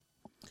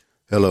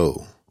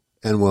Hello,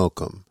 and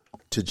welcome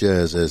to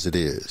Jazz as It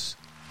Is.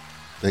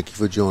 Thank you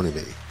for joining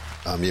me.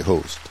 I'm your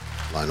host,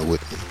 Lionel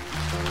Whitney.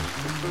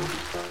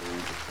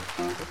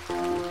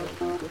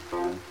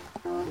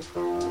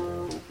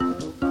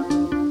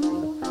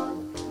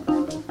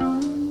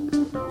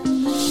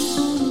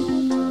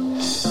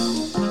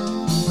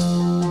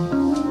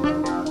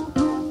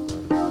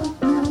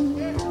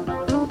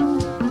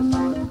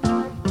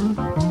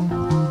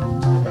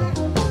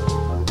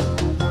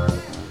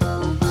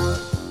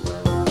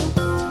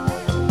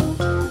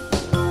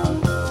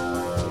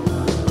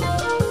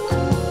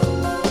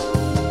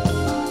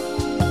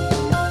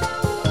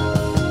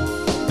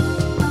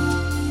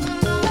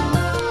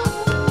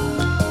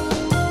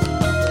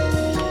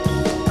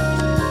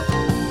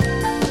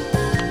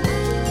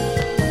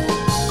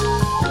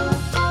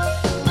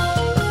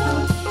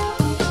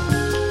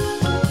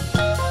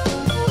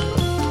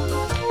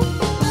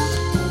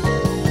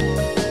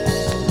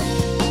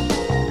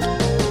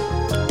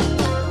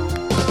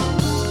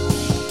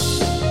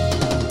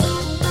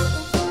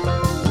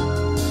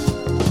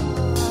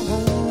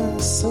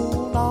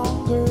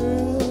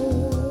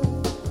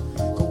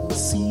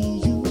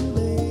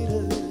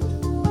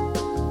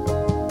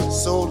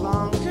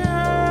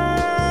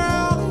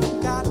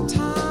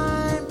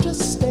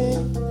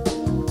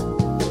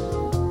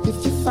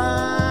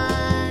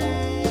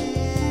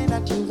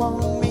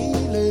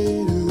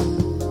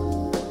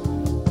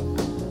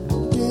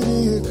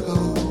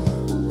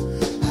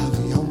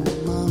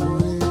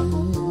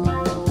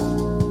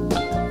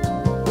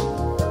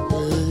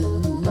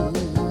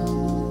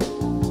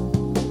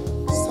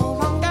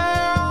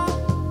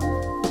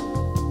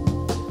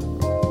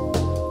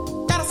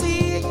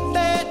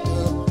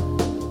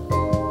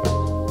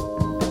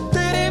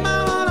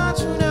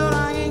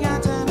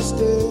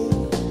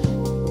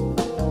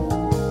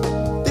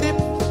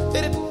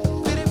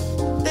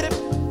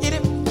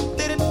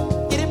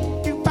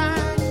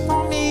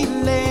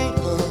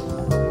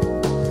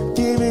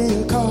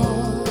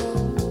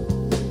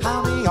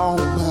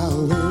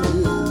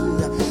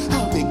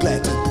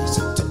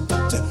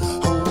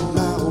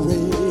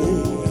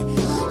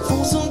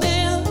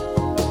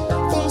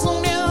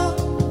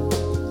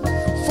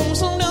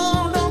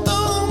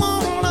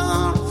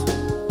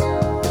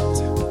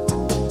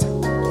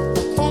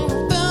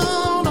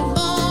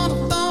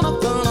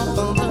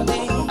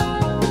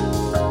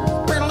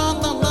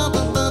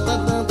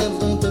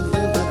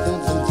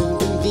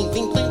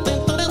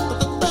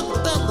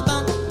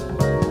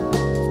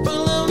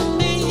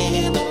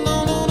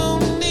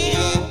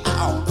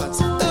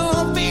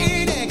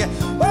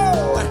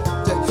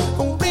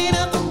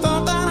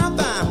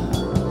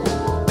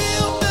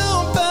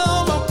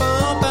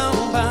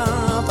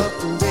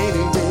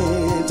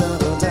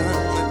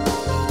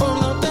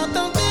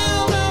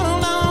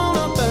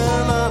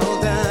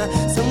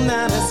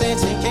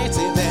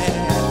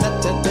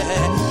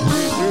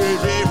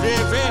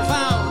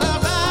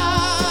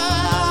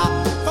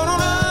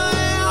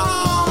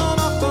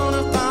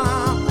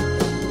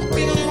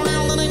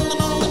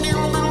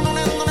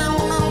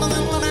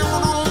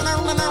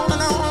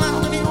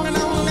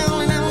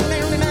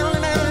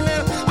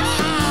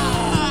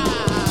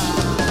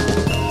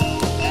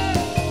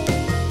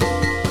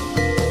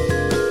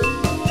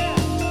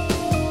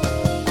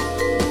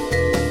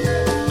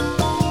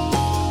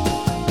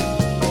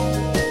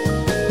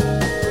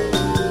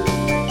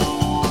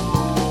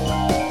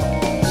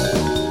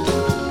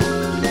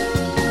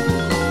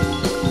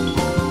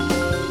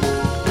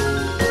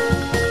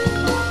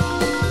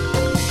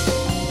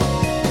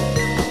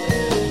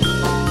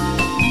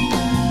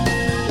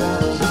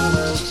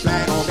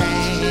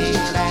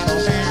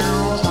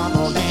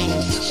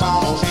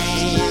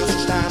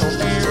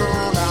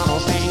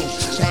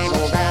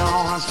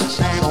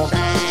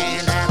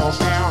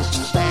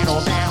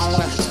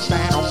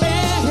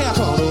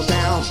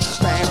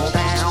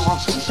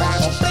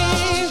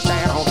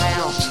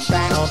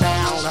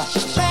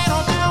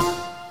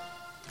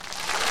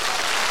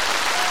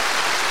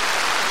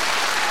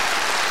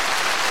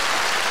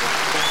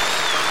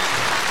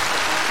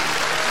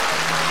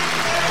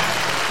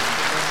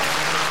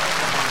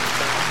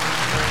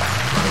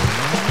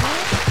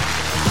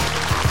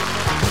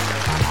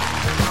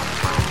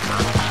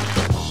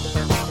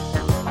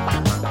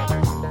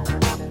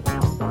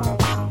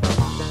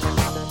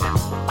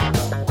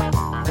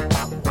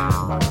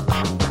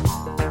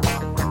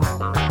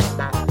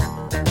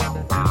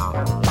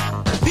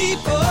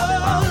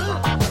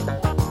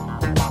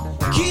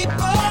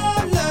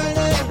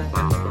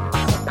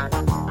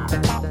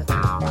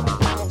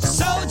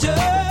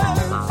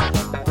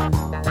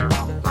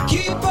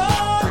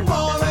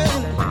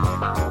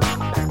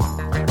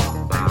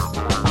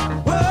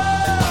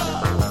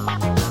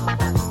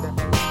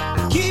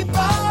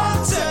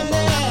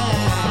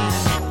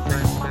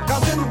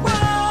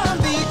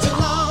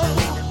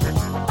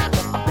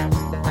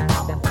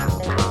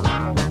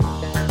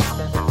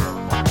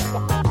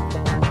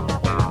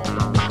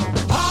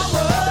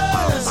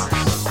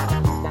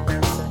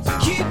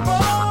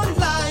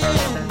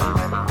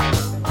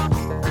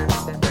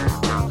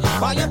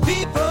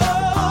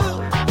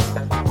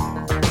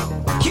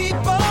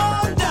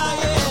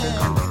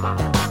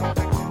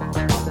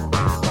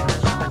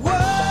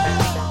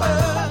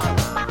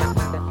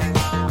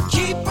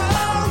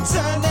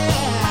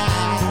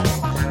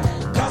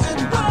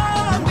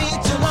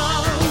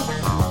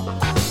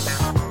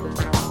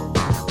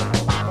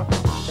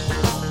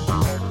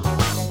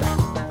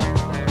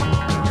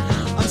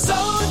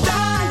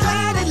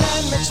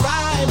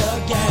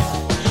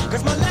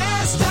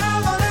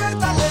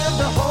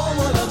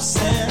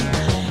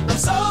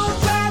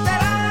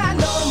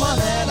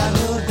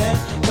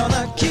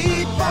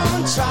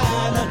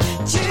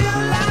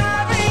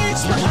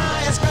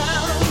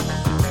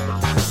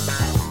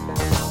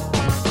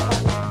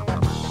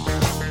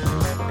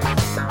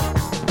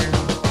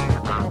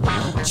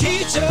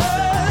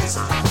 Teachers,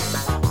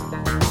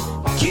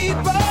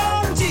 keep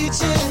on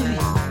teaching.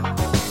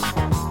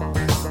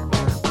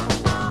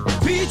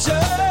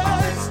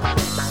 Preachers,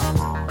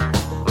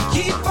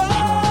 keep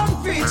on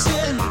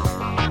preaching.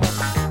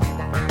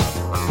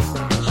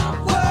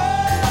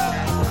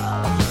 Words,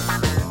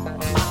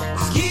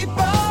 keep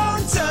on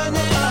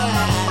turning.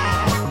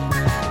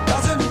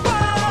 Doesn't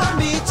bother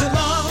me too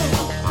long.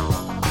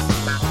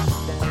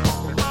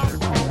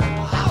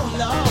 Oh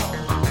no.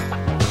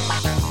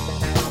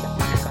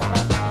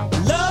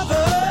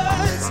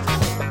 Lovers,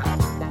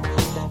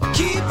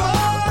 keep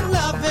on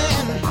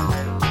loving.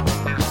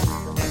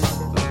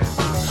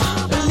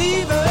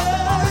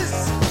 Believers,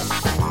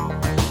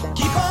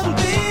 keep on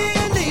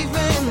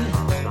believing.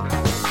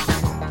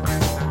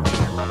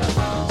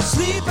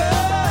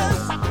 Sleepers,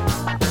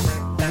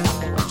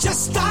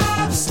 just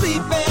stop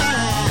sleeping.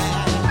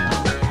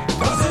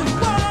 Doesn't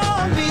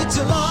won't be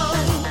too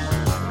long.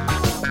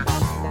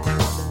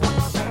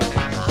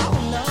 Oh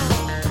no.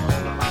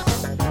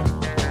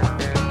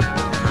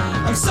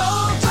 I'm so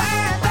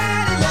glad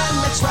that he let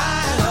me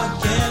try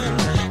again.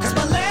 'Cause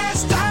my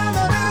last time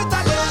on earth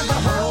I never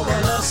heard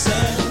what I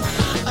said.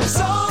 I'm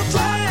so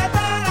glad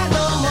that I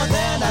know more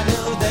than I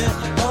knew then.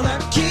 Gonna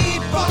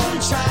keep on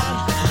trying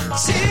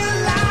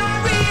till I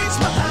reach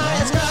my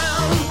highest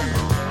ground.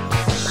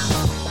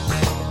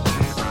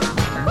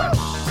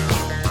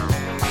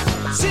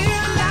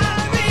 Till I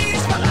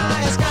reach my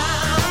highest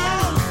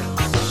ground.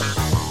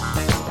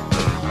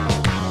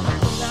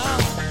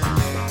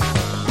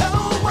 No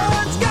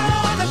one's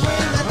gonna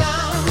bring me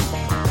down.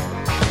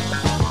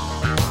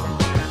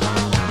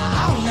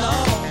 Oh no.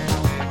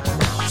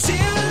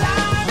 Till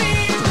I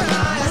reach my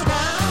highest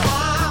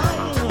ground.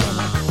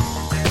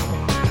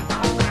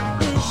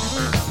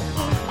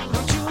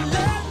 Don't you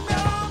let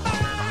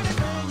nobody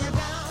bring you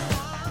down.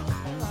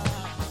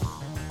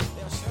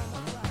 They'll show no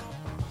right.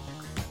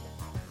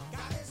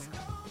 God is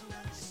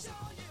gonna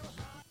show you.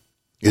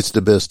 It's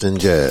the best in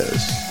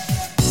jazz.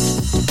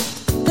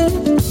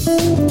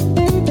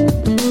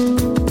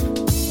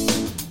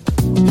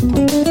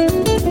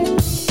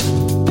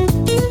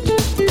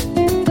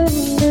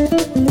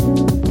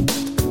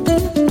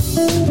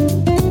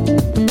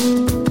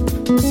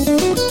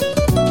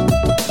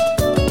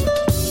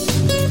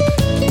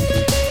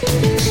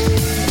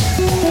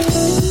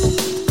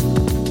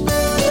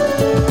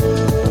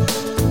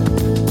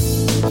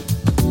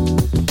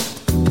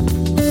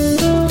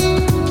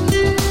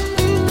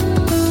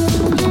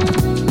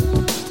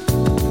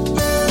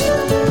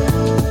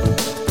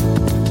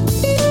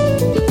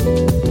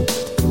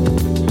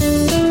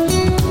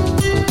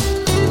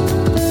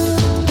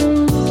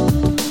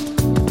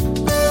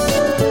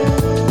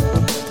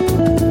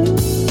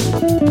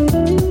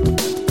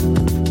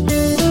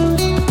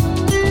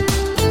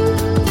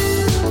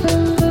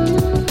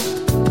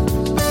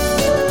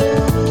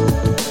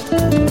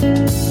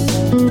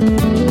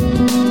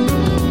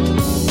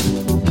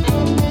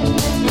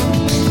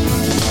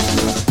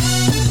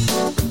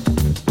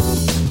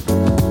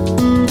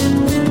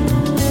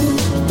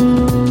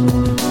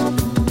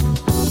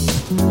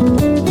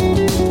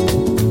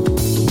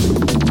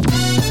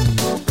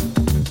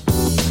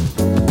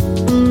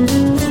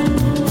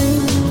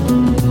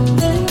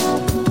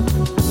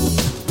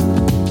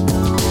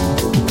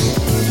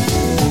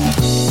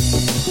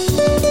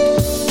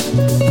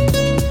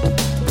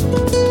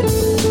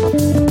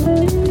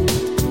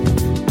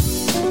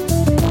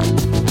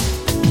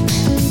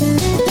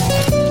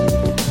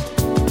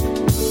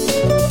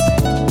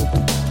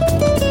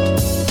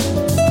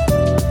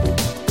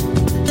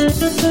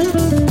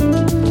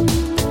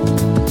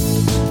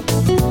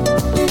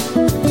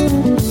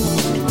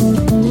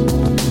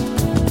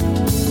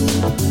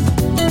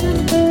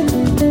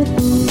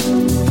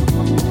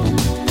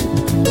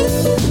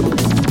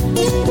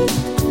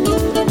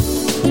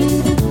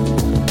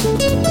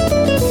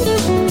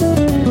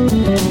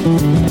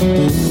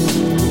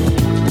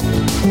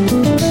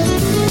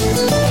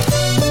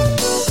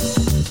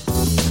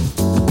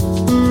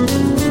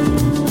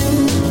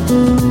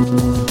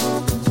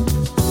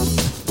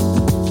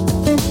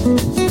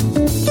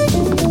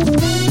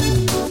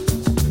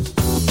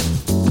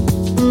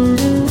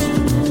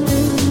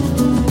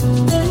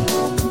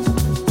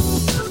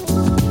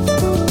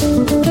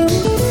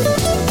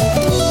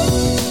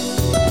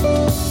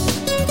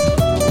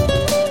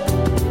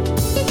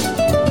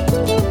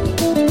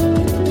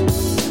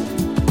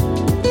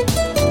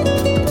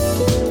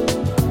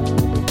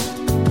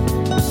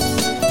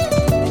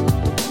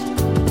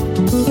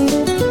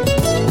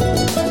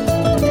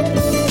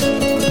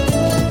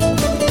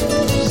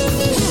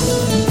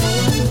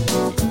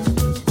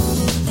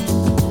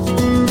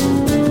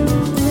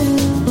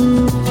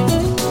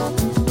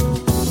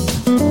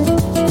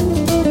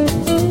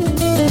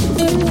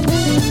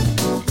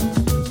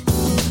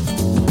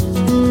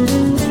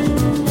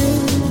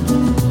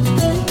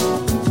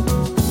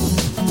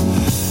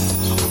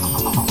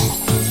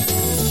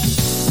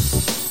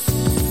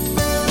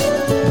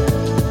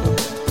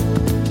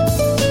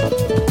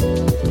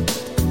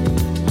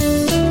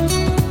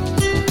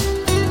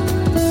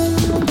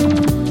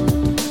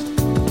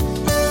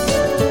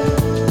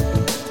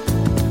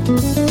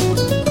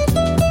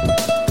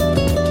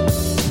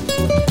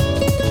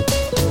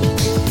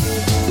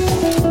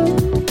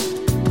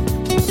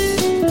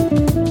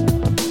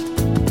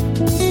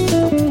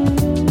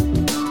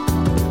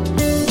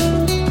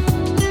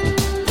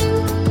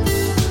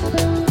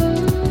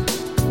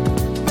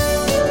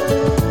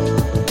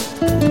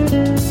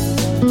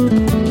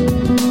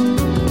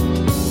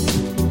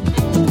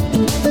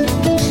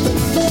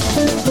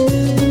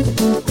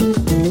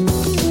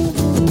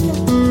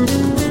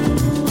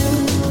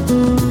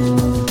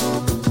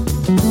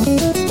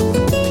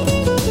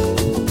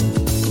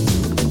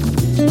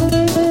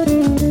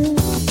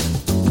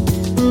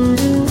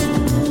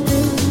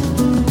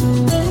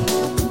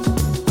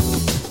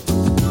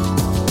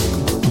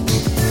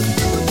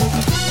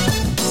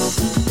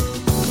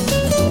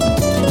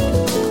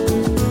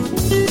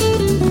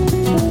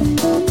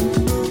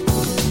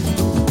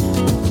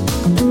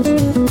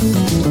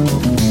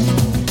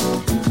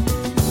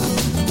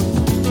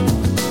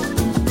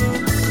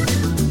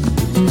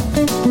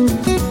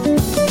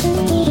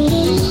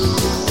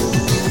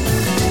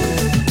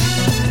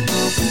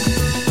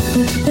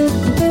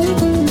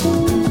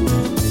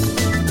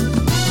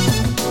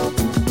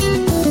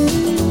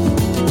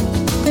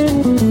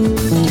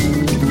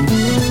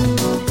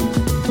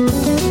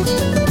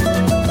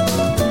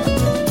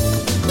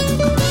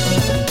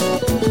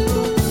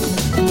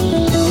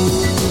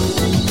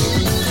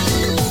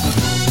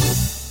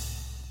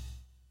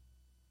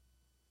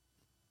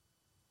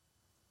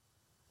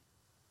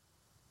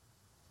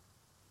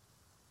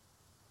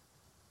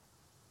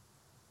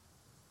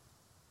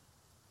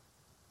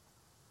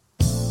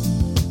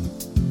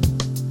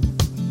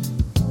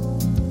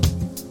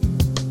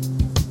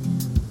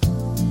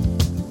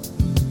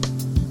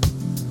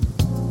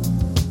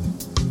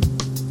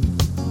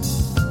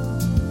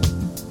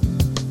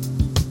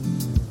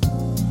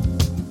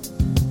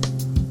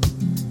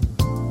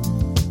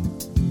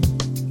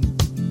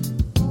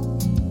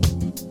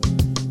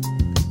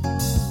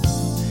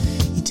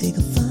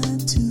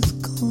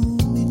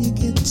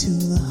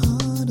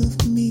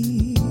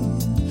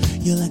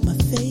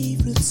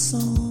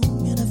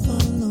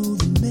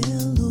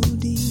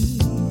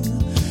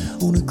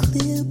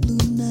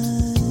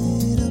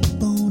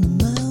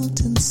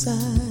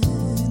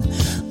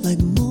 like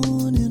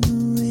morning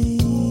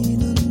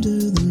rain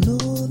under the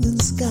northern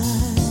sky.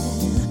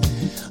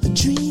 A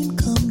dream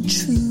come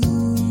true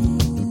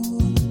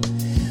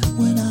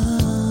when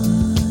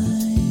I'm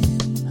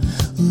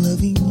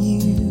loving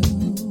you.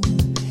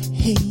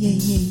 Hey, hey,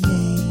 hey,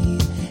 hey,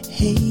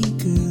 hey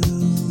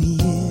girl,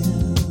 yeah.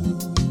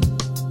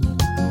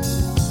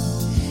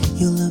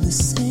 Your love is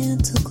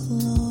Santa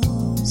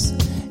Claus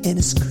and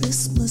it's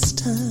Christmas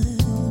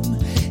time.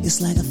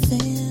 It's like a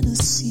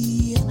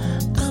fantasy.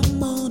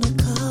 I'm on a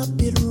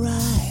carpet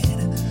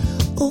ride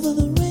over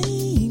the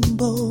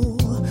rainbow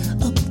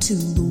up to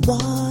the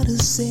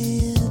water's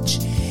edge.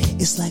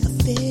 It's like a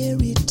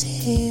fairy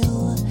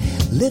tale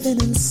living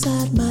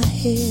inside my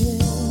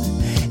head,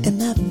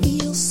 and I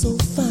feel so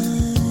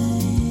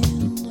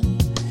fine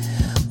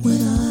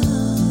when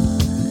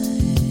I'm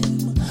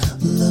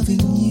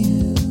loving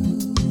you.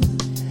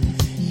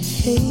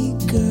 Hey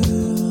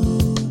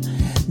girl,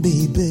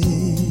 baby,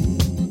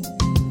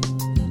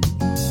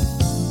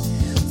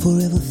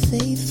 forever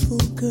faithful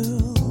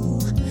girl,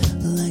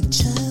 like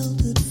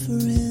childhood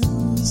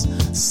friends,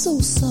 so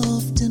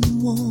soft and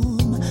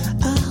warm.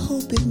 I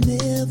hope it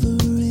never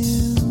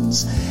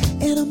ends,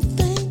 and I'm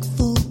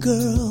thankful,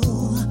 girl,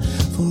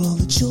 for all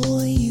the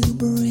joy you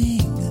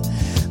bring,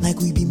 like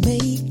we be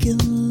making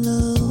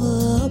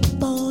love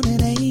up on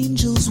an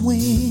angel's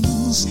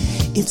wings.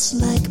 It's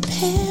like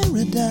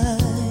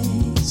paradise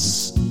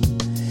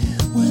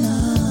when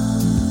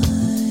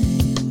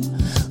I'm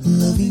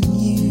loving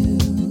you.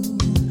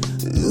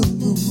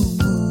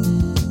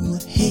 Ooh,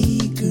 hey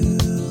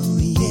girl,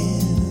 yeah.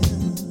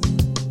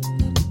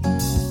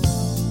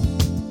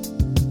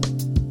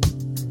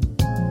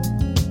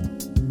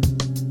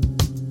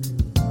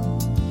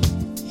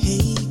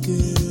 Hey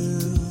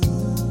girl,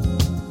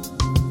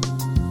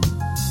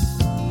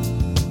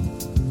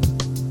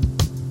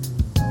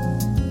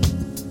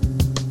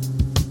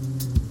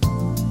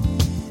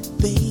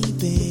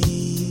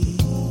 baby,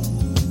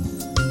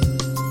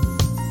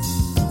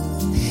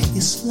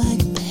 it's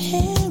like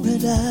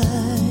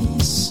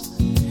paradise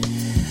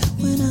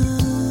when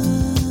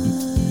I'm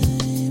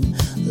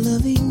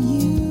loving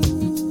you,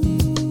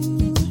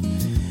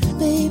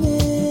 baby,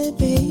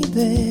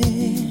 baby,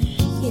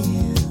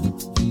 yeah.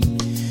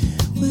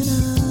 When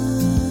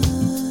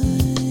I'm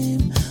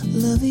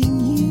loving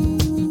you,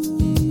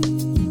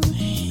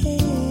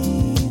 hey,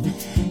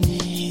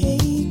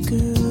 hey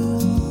girl.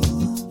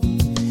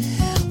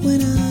 When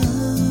I'm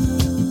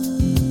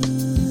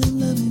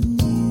loving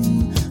you,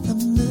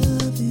 I'm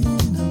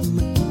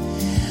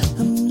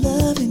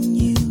loving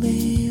you,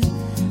 babe.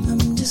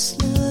 I'm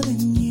just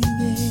loving you,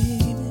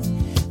 baby.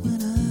 When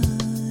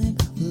I'm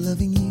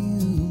loving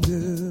you,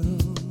 girl.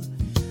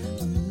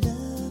 I'm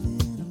loving,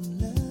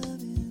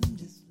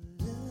 just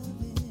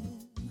loving.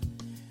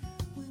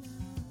 When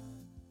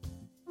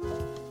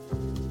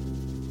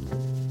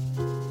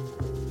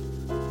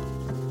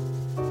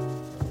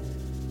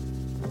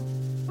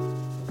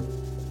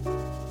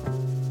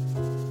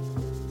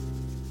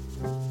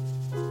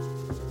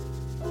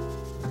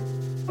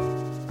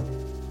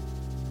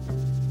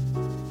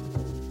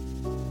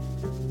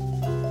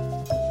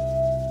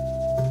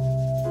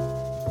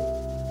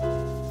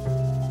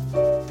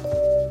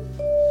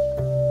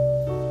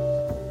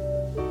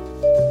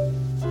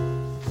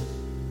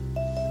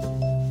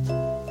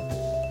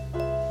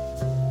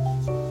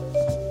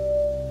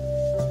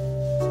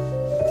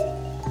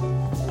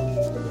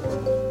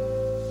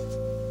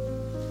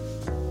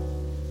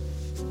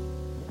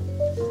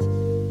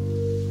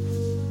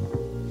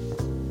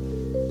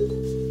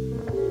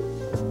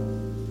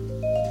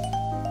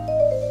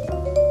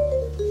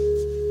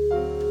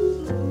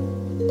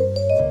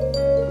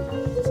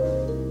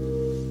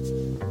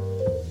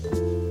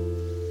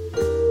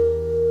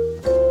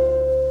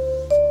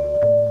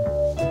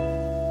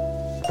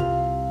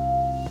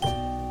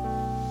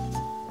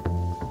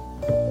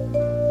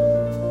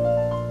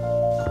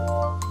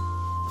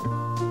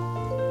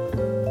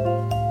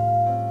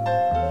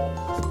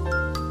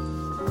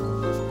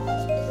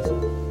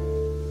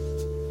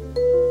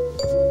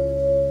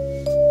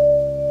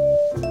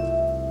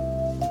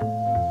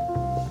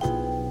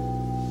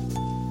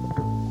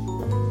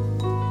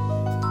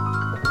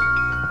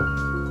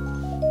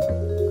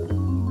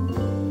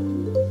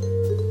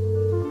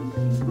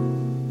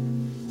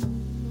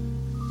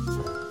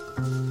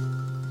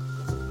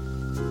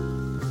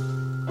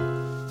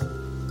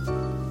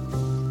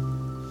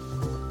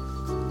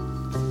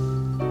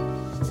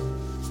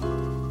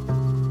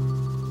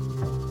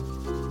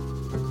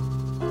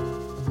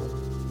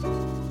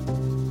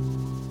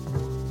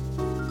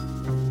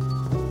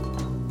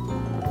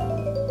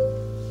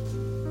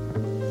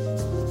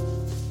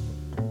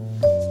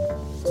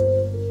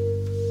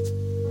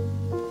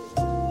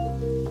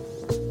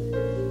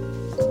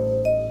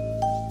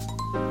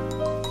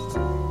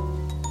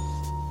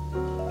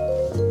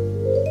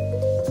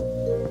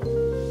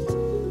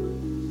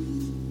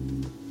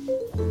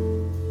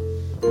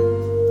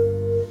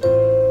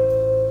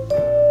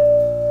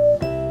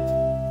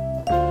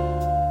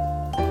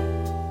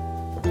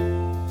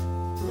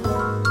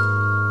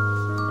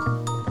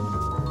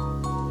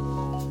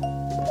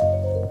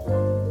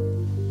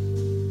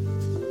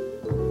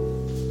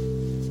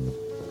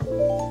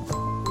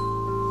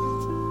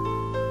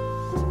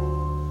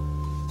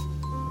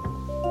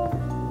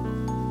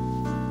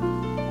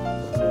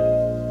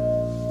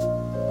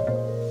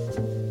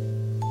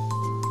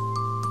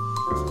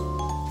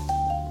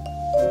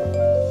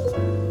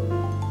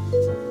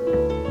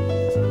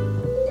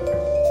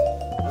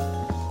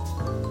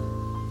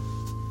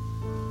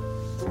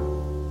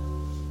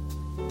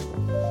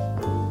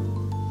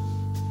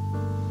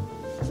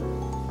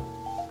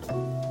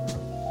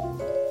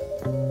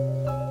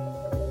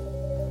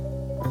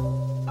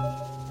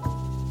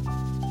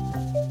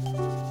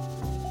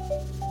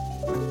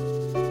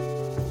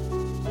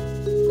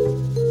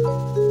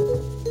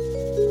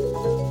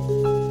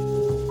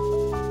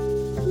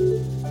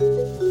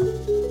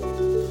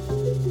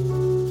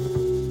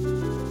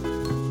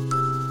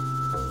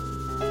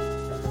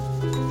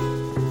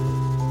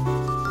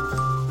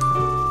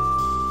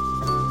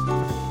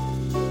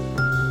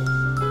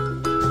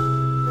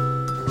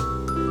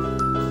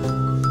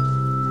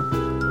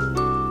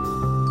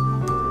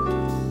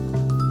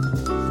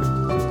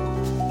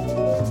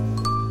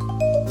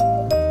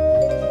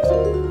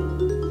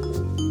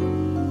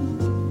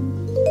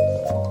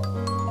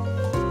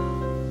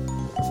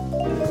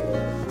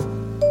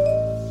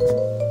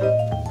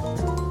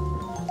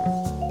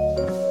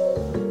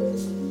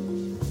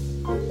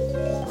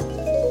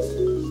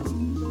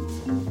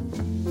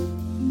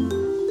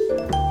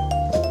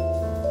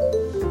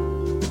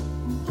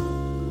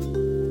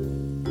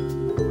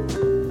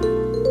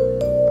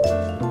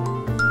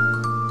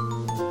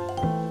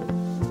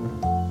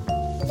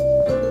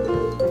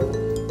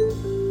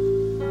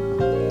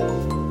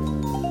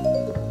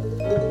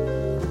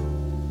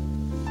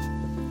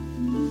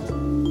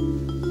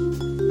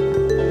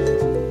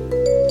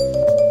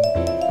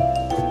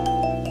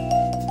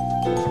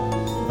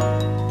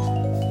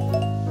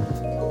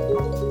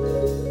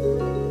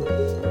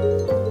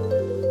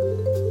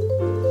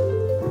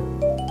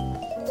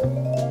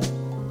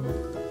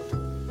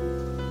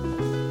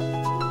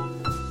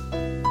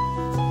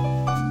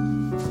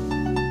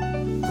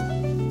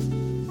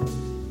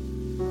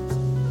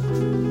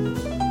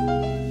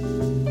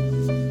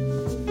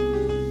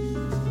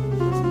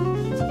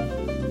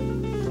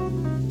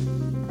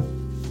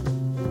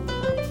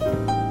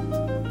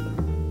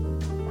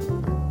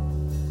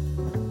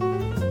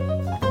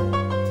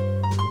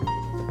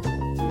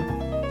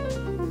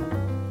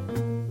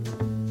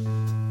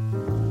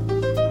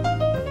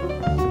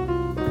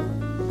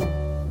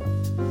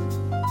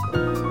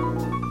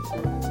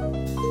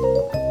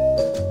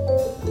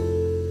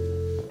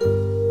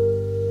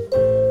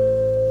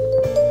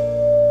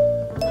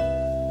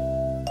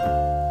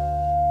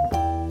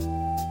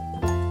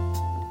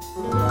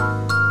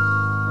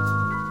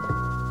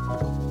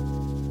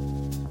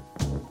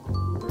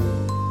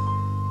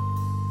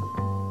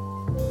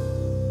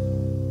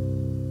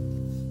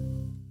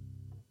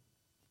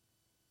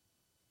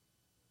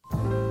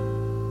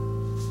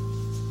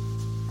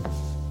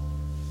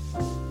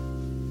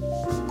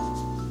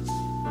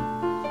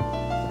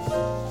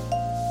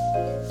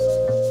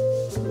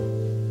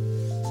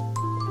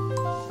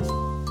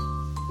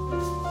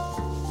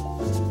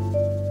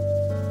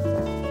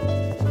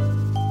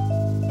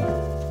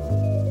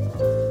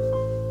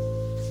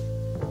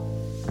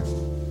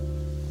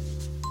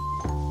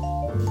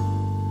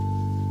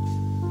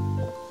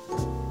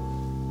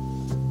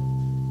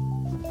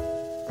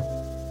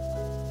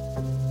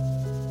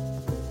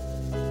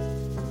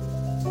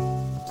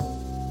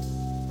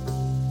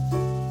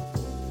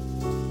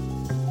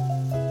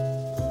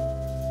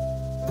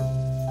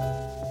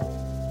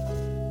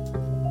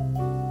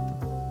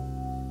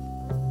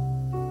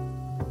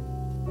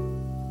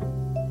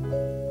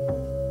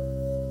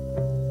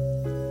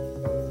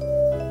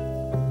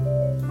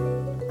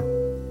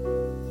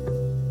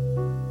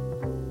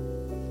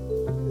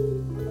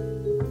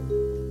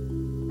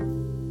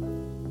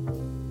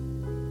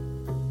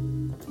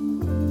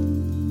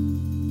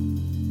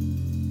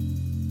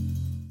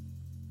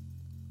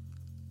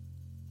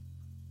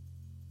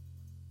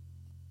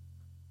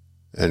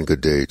And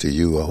good day to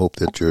you. I hope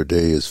that your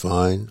day is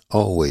fine.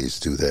 Always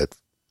do that,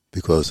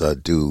 because I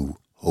do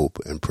hope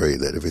and pray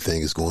that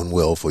everything is going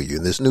well for you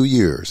in this New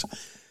Year's.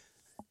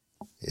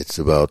 It's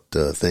about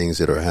things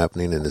that are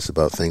happening, and it's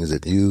about things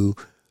that you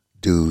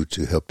do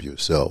to help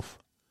yourself.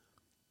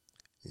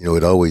 You know,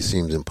 it always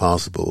seems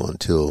impossible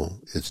until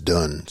it's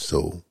done,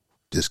 so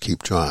just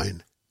keep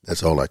trying.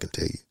 That's all I can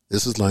tell you.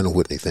 This is Lionel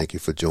Whitney. Thank you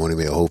for joining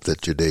me. I hope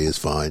that your day is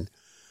fine.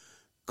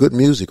 Good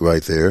music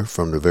right there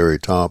from the very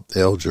top,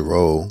 El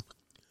Giro.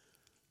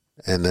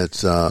 And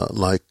that's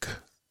like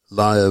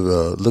live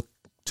Look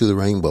to the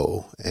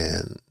Rainbow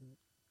and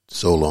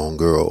So Long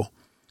Girl.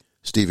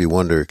 Stevie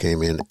Wonder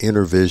came in,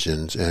 Inner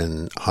Visions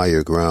and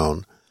Higher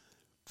Ground.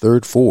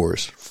 Third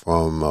Force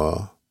from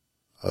a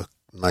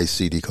nice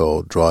CD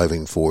called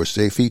Driving Force.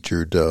 They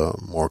featured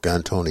Mark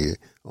Anthony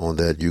on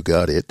that, You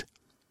Got It.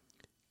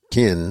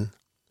 Ken,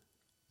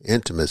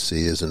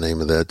 Intimacy is the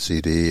name of that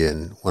CD,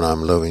 and When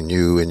I'm Loving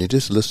You. And you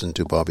just listen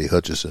to Bobby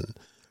Hutcherson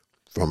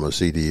from a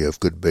CD of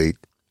Good Bait.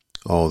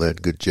 All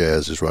that good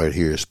jazz is right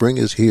here. Spring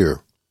is here.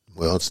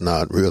 Well, it's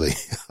not really.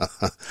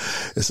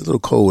 It's a little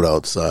cold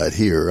outside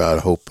here. I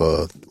hope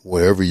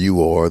wherever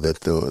you are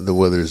that the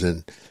weather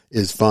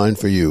is fine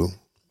for you,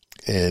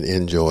 and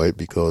enjoy it,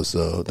 because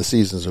the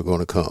seasons are going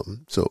to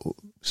come. So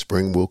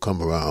spring will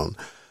come around.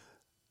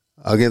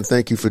 Again,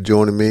 thank you for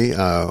joining me.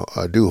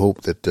 I do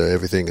hope that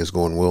everything is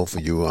going well for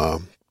you.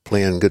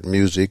 Playing good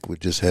music. We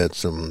just had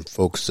some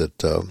folks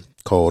that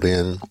called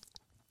in.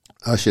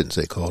 I shouldn't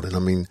say called in. I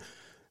mean,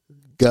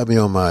 got me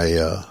on my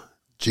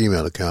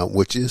Gmail account,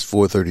 which is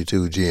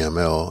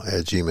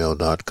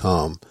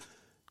 432gml@gmail.com.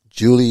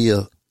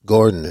 Julia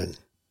Gardner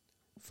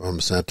from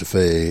Santa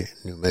Fe,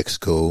 New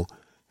Mexico,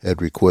 had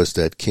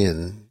requested that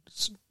Ken.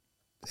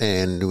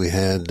 And we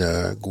had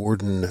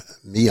Gordon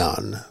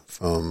Meehan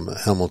from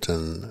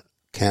Hamilton,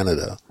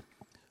 Canada,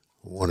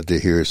 wanted to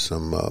hear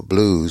some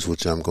blues,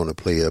 which I'm going to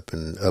play up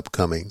in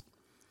upcoming.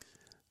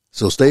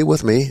 So stay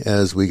with me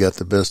as we got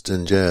the best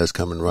in jazz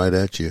coming right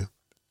at you.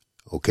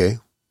 Okay?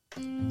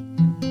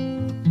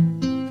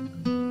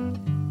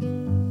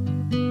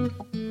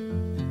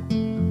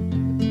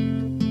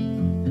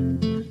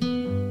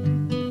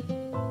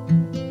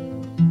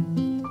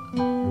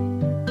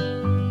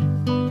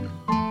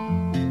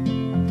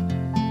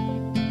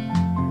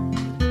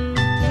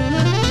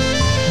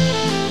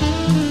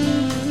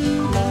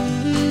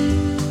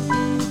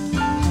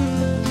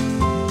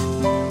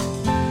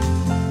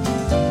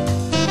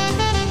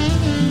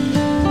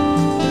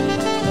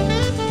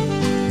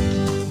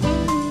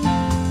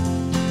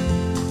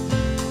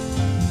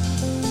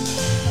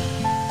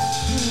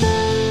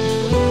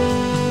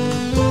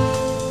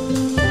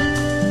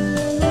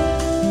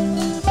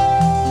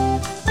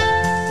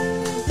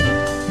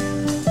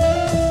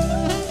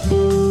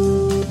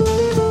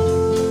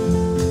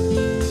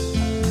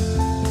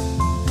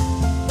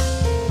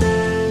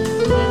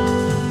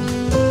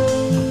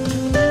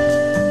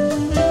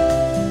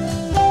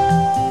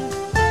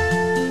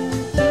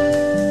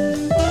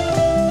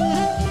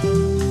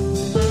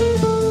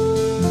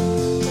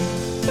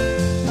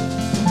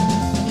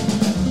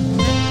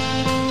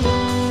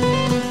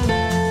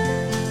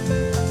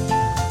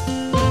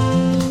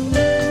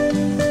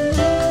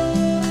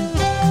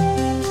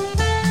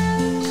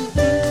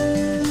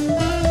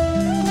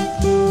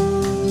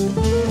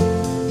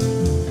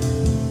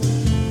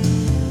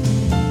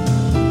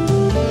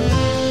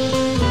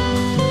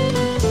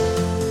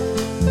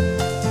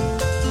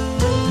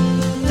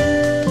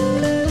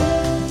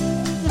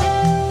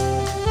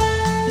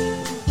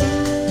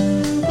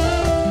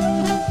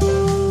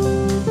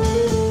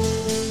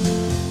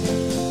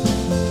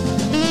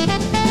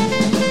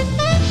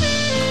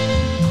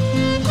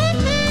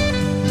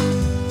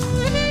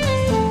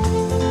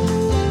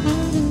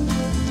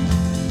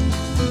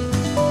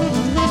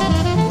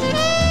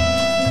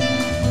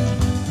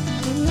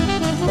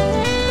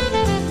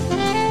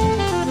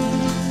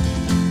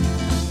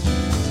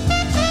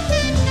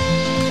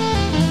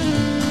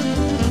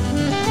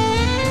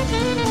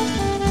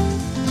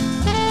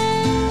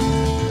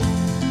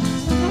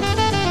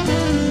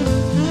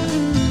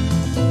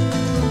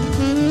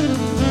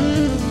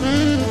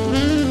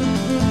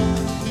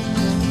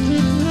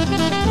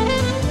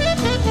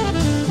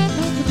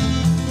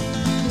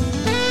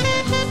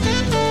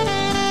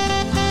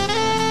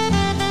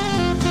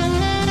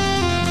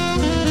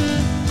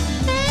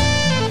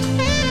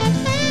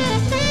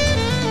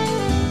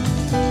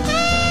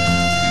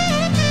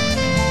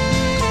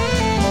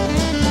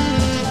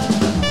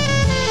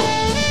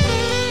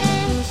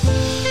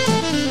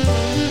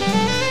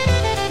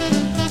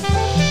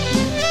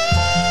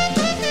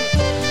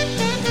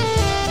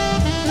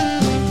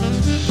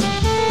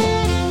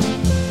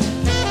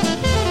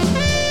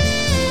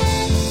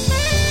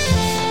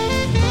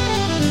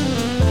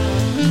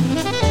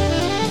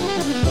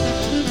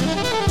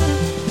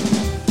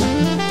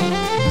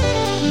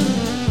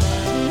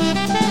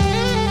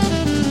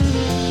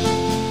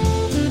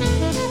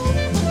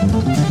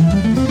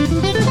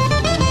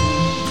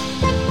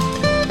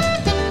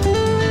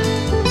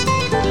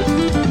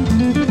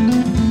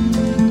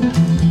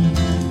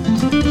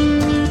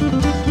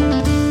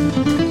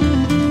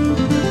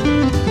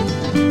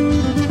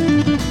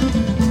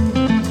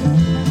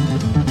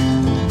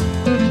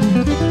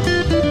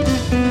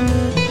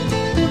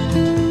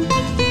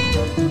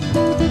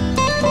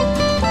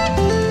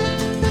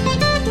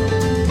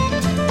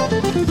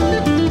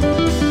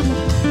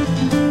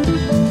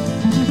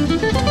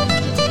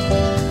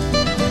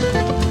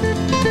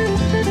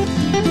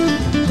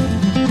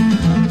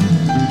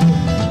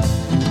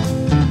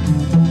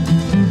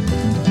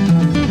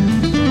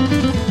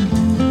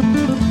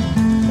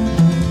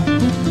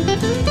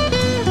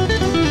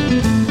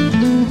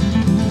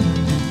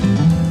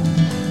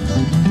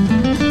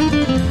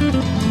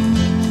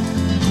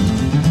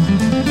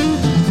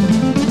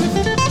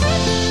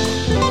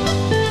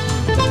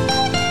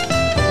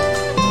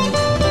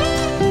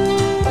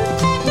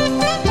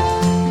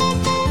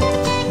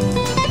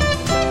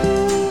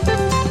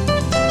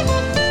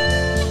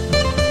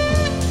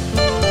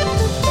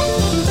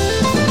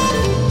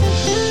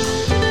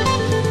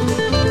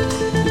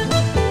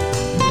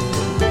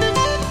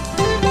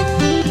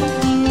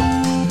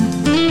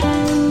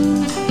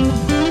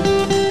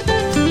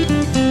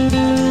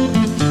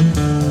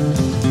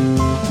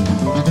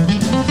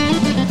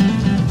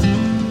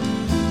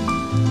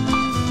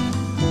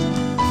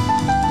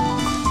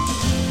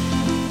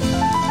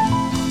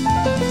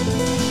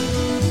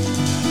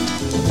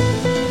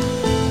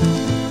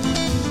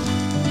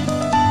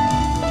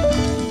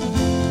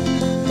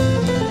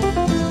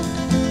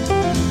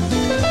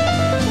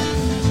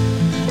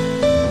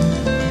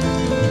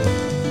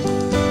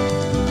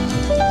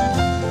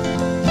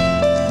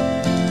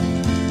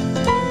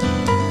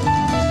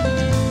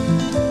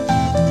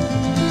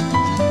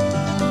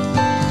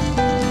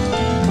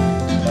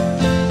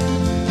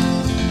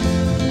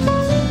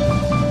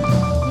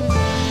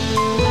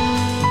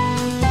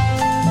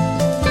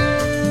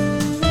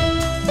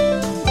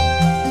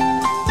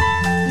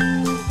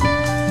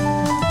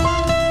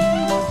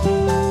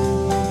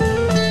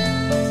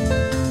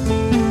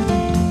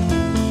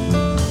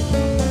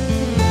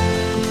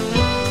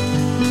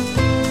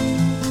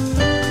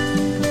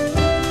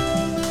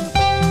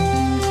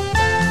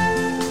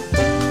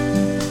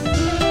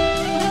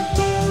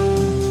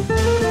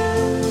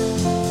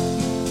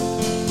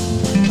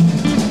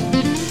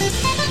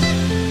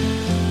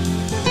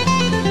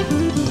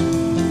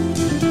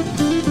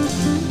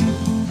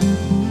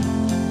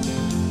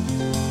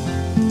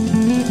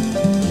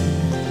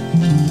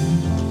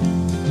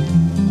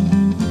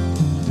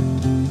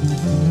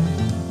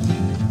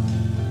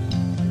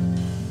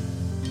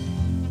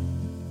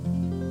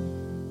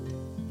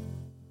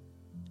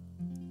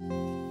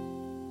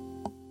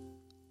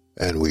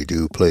 and we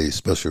do play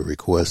special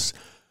requests.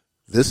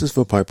 This is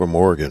for Piper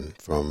Morgan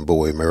from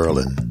Bowie,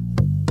 Maryland.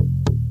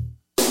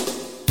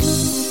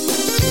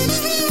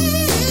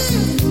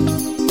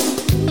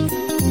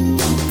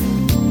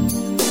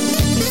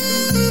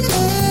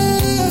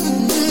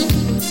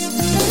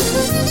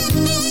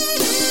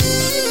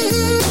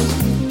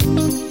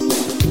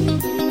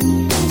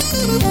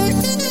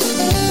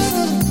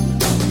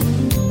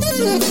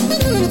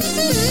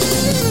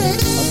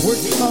 I've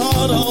worked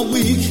hard all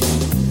week,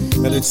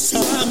 and it's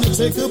time to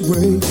take a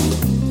break.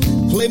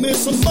 Play me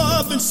some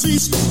Marvin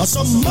Cease or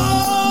some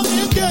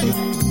Marvin Gaye.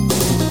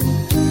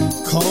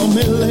 Call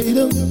me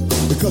later,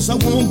 because I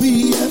won't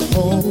be at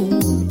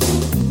home.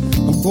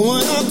 I'm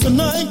going out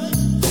tonight,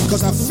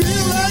 because I feel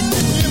like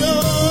it,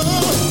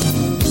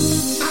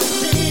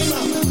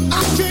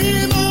 I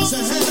came out to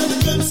have a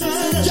good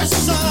time.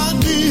 Yes, I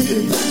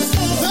did.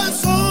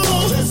 That's all.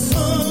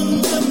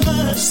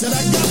 Said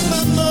I got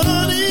my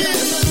money,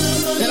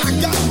 and I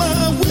got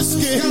my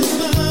whiskey.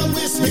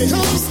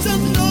 Because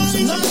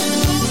tonight,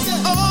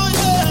 oh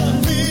yeah,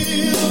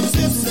 real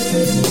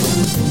tipsy.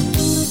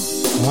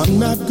 I'm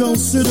not gonna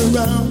sit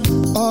around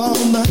all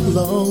night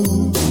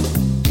long.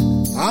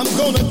 I'm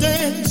gonna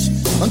dance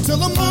until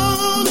the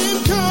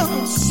morning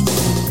comes.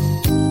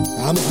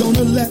 I'm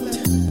gonna let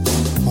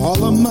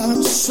all of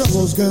my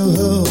troubles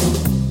go.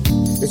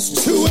 It's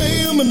 2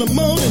 a.m. in the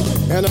morning,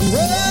 and I'm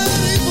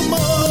ready for more.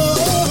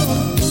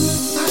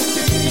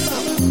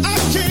 I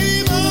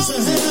came out to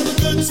have a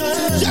good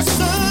time. Yes,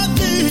 I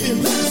did.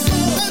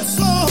 That's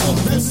all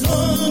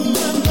on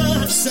my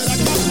mind. Said I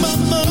got my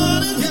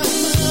money,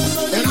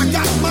 and I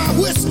got my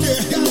whiskey.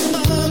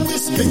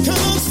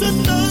 Because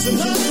tonight,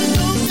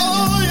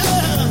 oh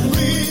yeah,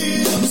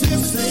 real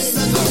tipsy.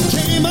 I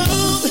came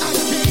out.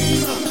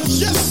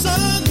 Yes, I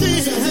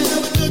did. To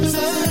have a good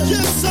time.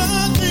 Yes, I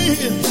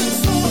did.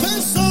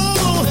 That's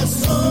all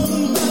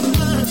on my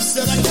mind.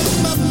 Said I got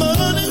my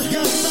money,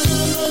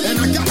 and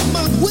I got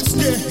my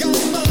whiskey.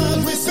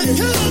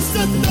 Because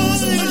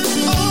tonight,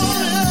 oh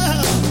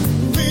yeah,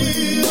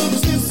 real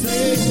tipsy.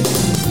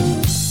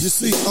 You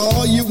see,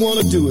 all you want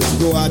to do is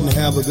go out and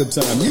have a good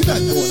time. You're not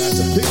going out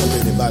to pick up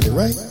anybody,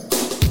 right?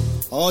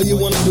 All you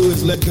want to do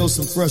is let go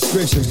some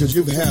frustrations because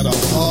you've had a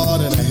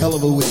hard and a hell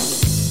of a week.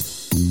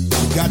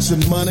 You got your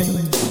money,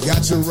 you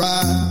got your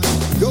ride.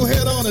 Go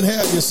ahead on and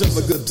have yourself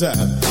a good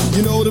time.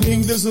 You know what I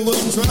mean? This is what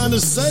I'm trying to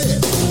say.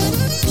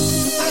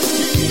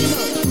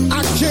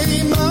 I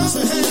came out to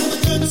have a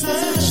good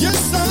time.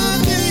 Yes, I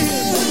did.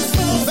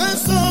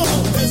 That's all.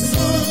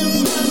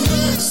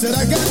 Said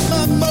I got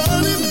my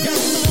money,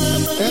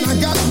 and I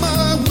got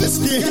my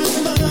whiskey.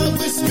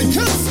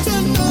 Because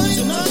tonight,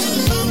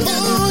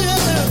 oh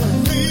yeah,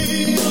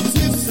 real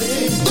tipsy.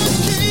 I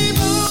came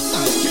out.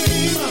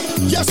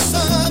 Yes, I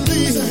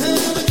did. To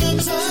have a good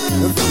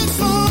time. That's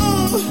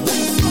all.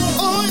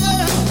 Oh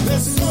yeah,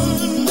 that's all.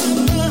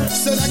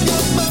 Said I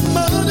got my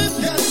money,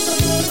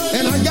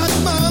 and I got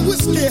my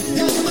whiskey.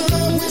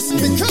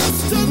 Because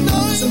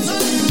tonight,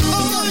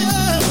 oh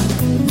yeah,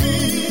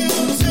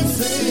 real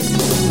tipsy.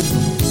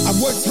 I've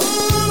worked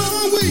hard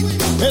all week,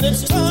 and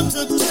it's time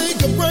to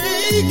take a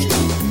break.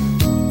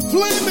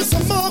 Play me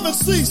some Marvin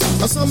Cease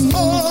or some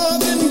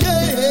Marvin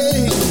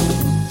Gaye.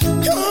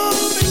 Call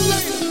me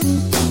later,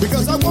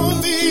 because I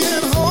won't be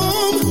at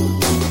home.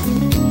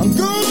 I'm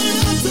going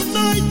out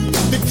tonight,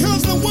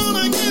 because I want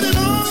to get it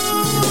on.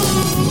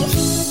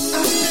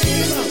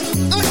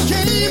 I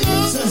came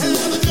out to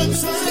have a good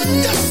time.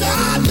 Yes,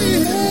 I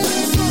did.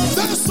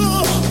 That's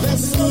all.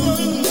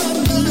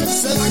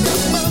 Said I got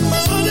my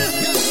money,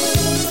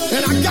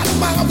 and I got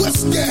my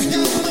whiskey.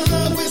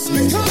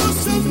 Because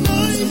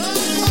tonight,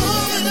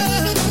 oh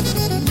yeah,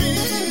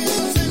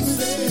 real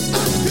tipsy. I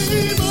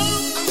came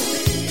out.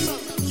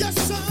 Yes,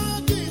 I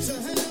did. To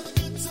have a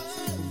good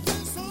time.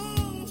 That's all.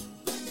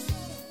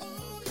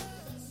 Oh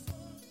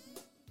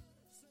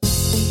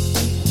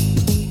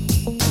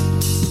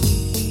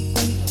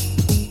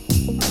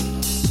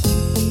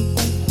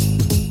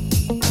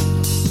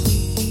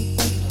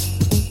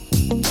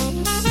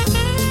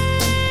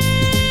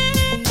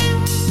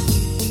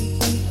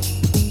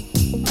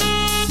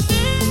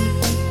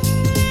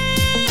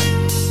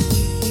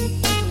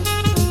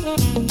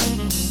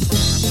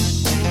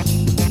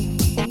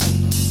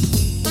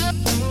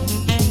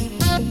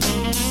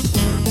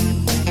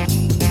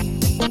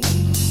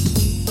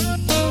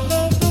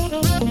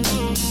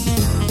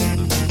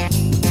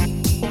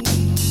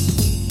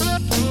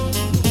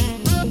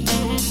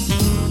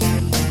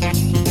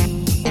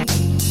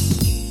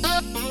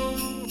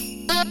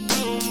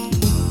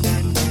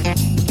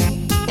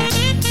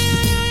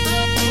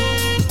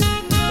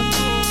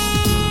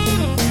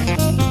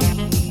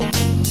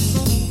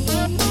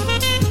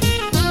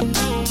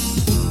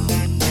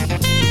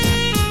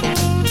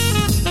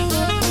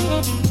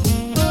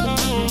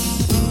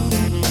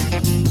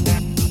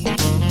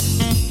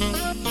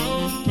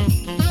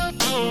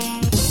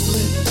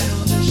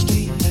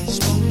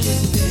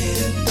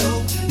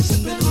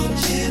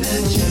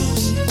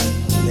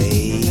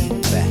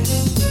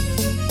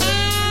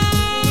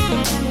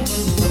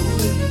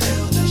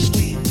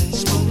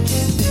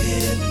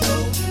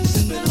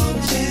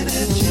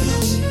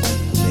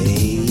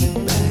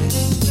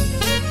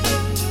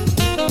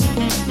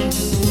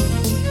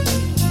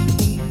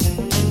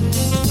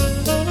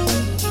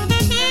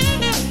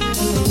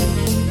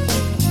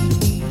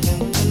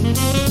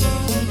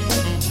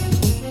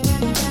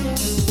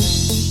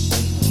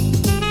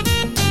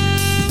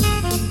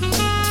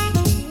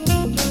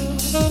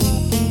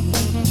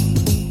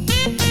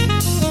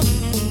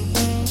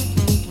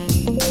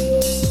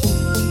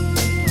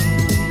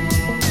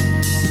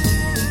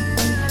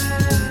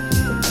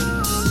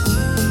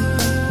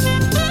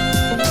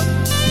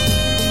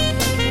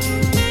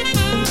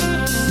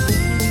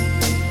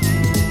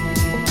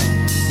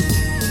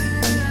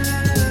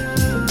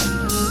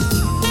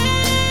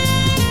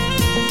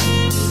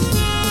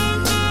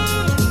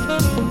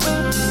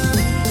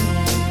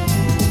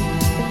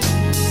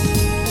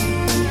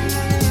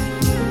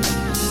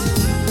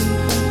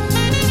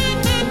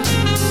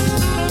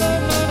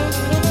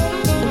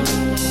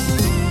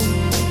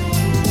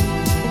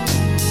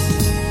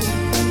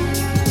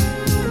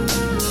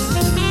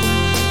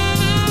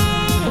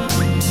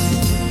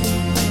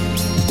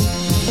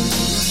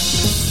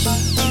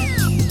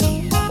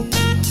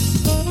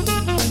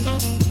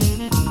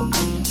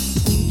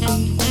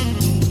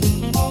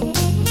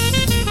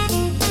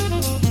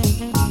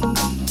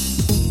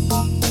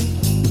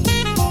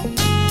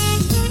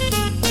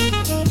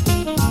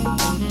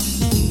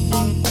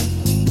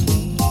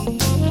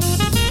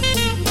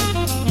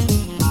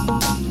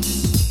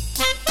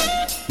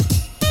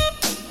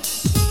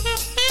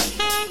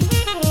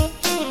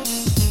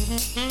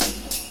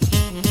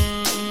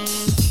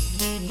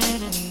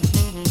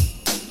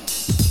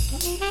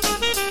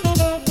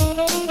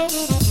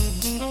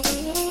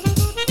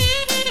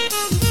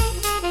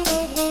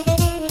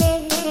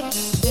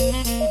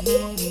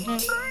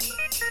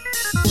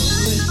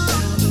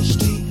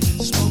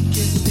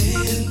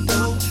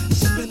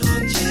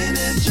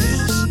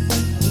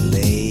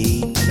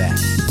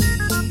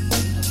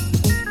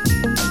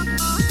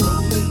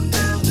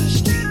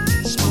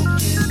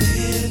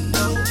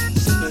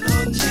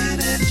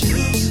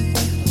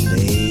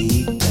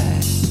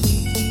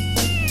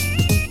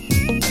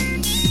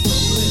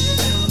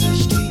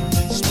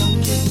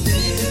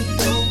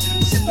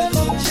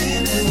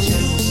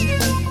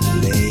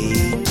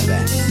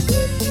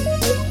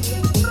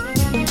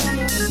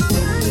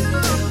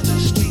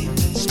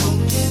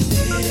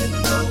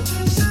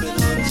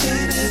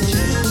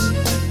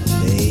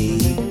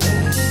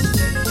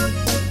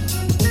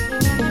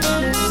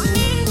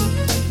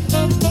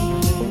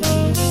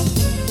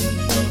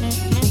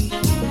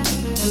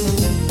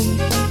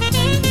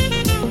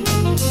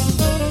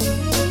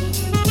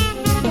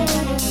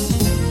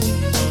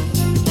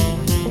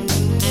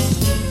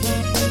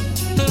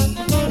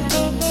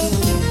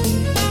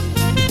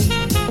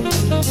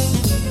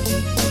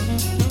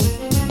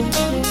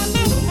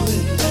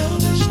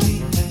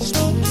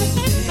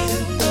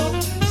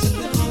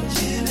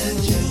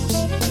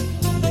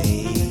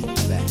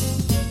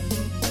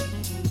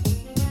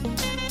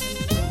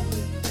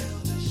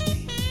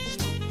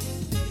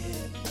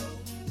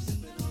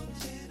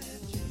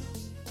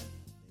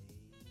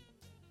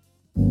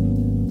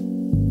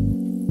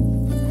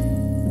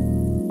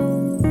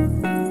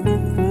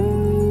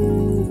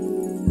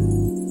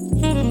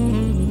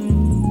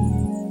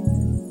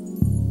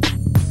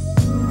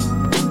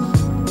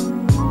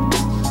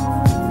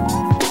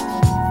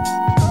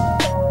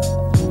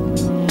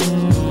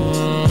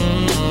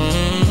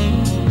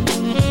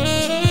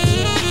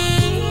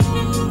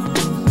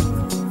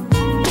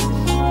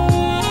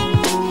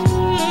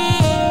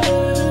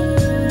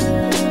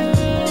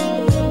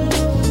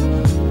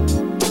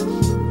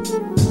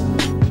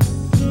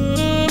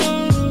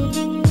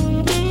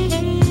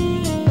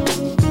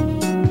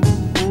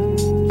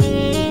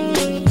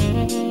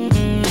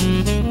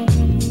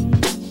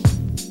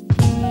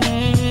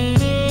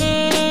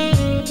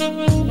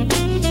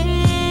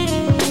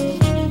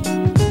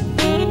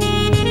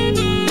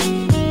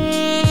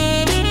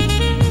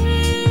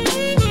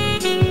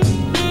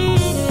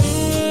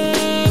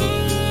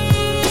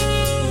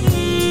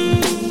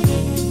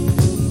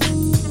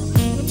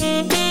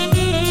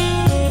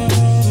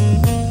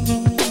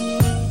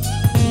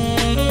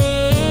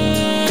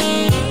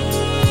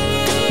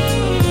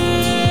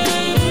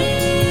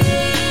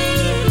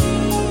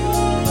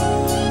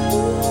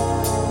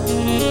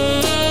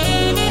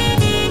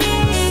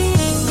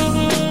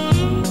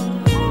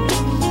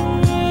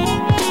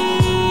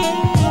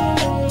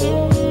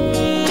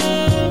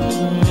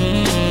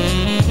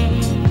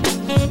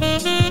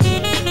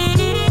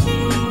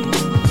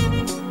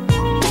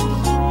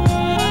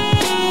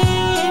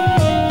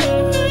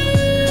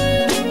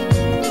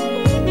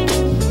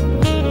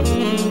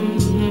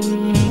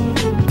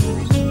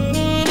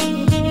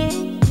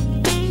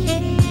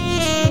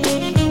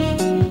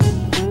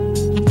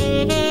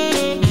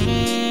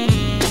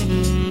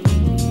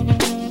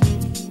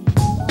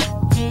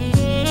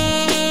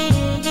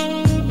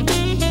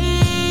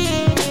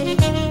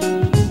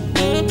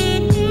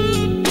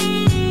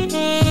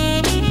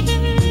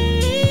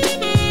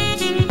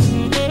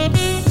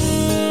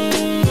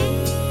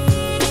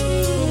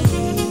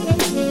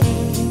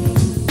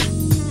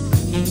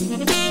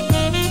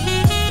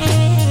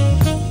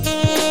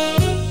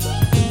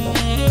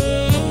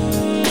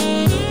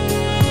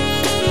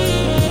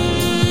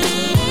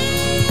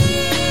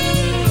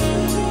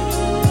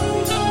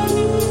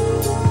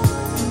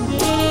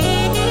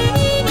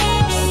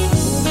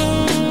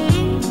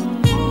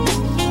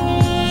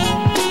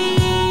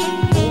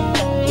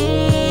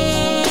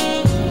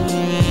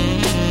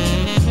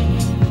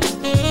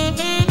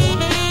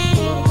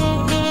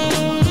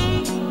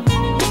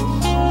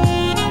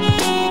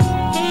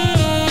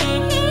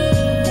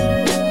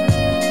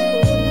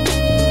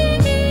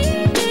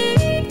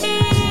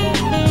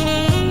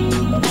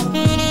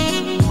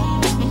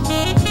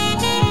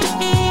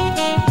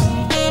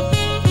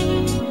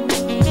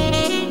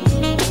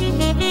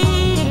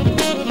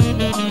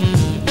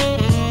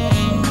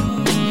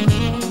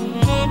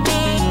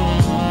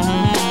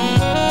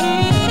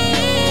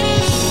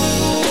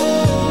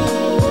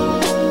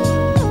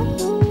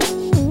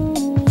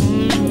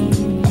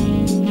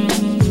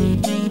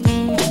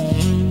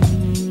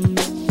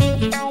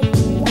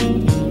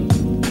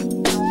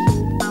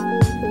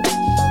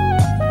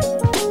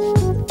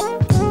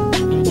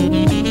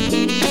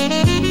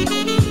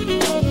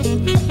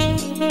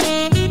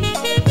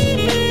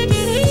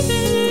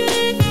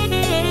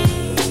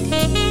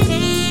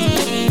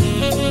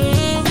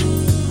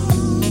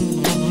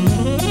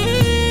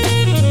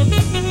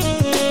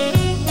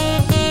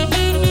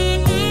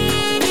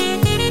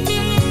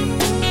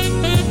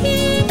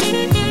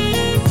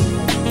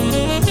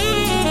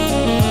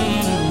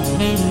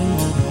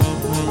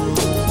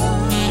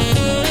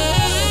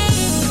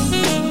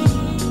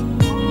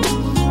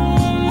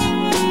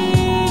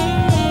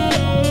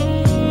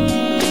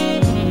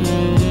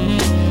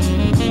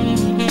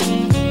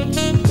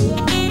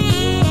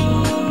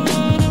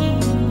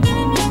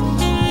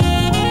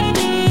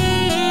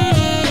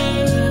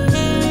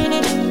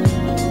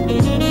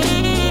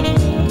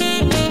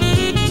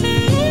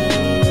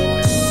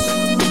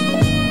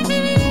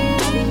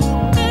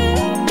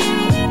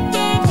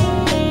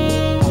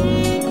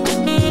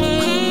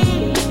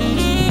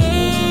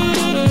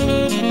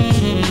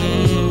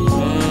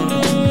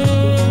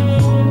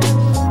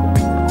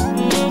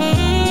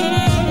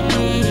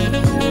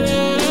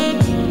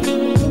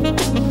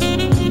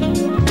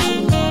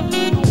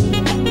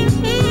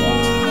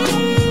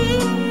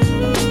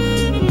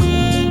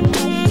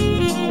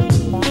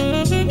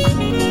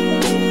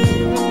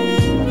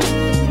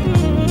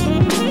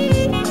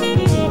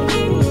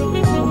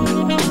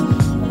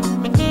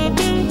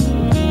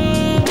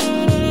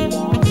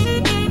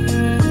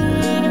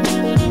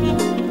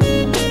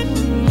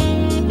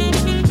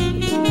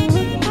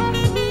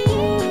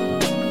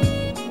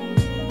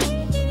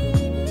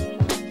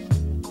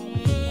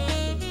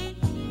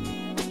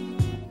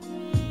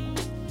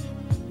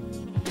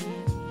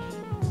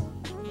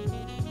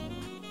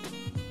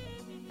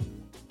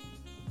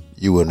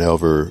you will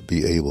never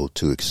be able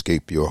to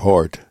escape your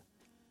heart.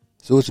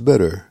 So it's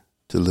better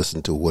to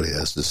listen to what he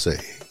has to say.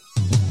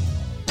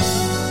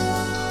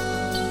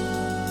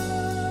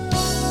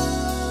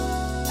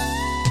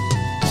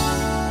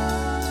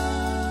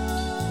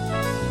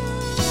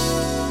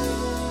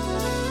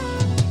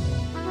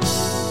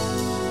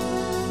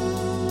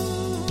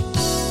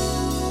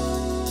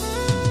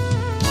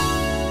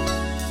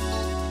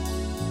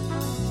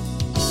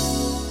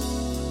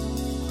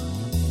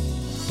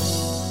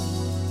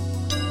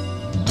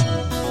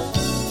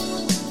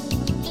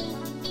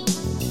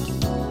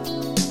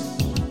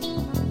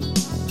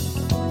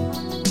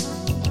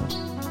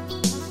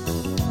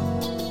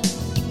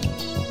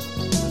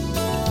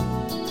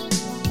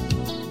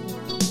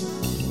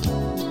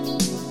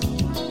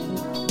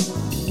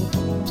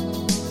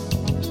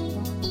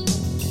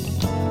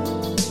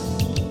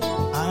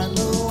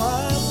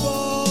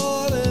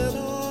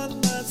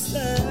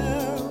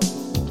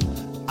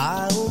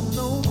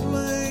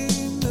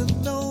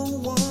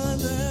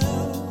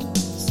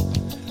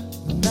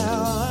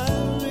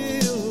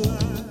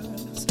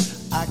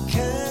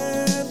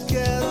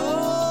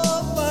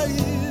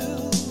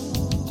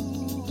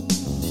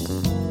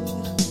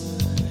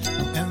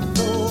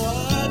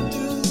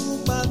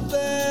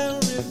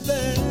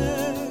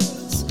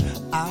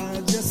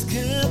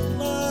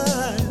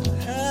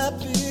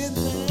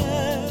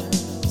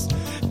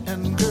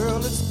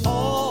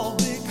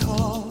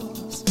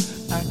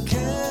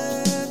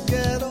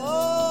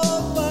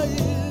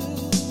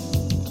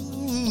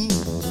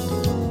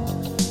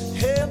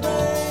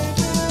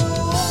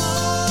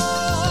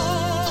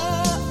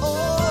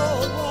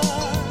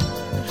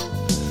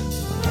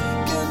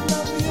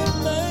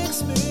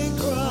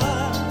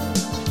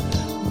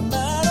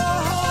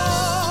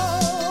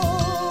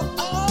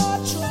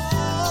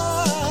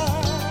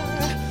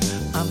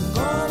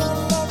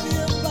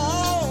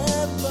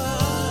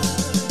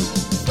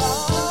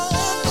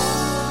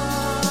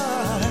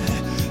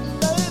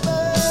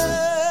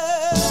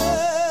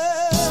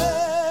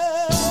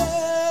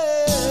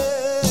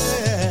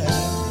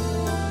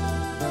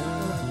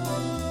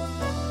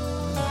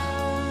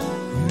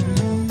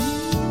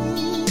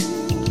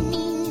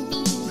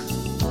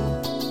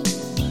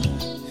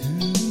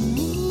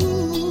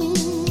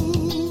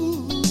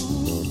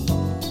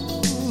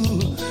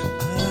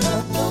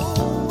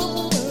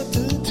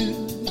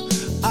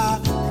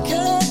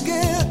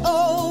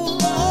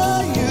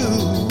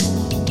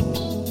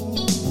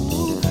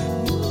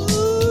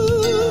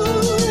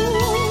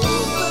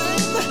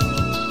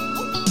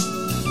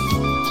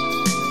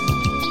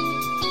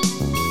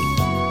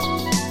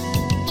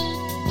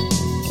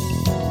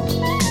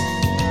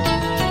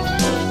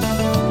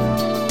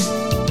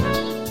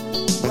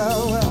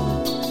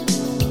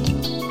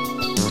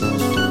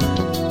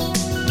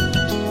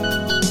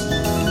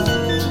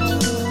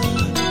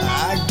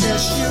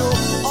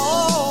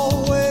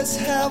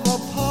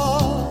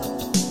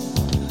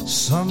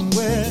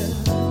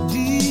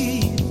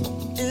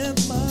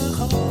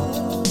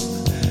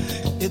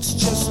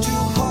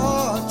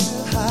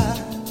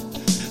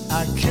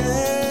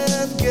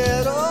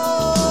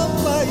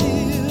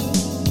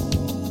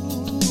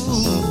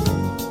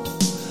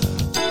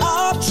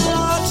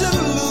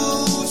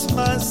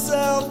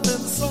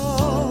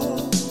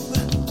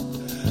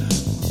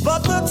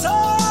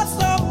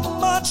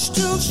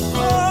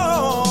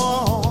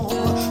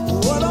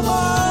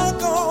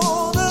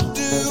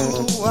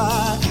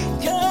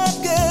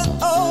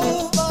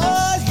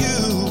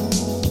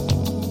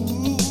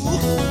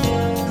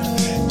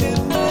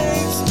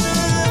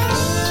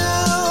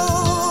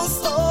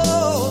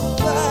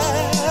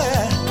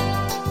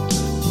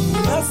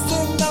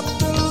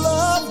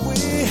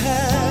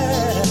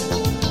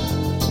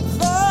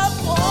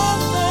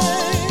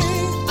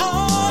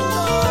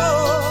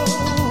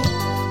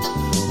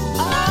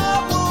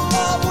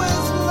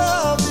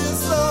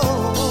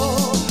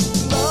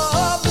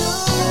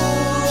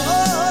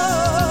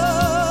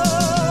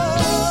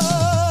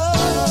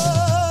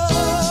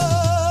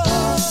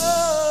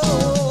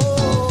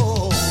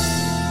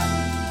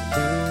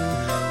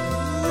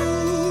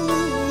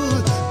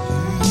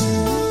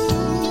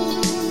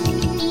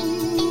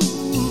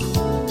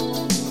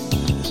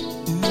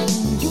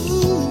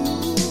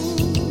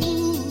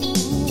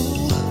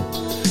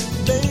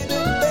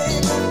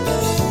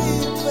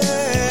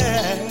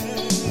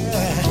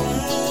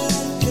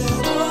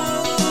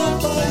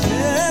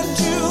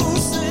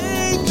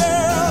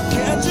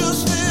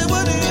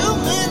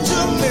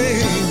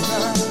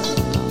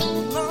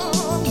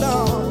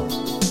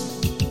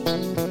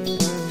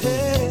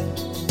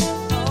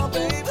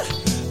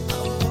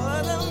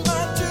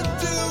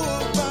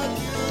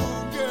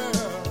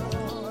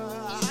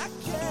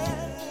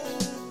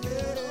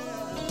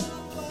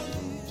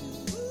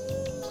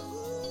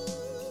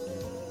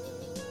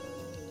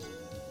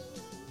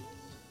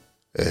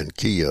 And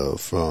Kia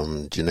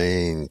from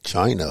Janine,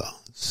 China,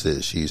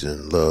 says she's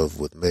in love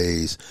with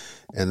Maze.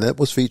 And that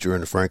was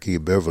featuring Frankie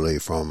Beverly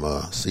from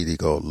a CD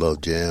called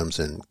Love Jams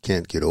and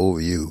Can't Get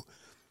Over You.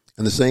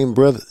 in the same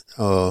breath,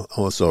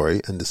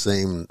 in the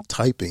same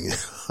typing,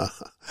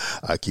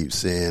 I keep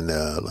saying,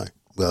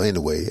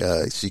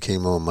 she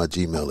came on my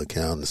Gmail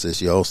account and said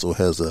she also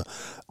has a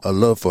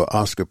love for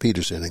Oscar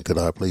Peterson, and could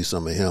I play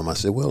some of him? I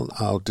said, well,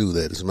 I'll do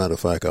that. As a matter of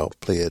fact, I'll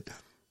play it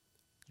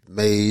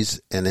Mays,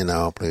 and then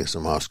I'll play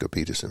some Oscar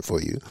Peterson for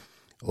you.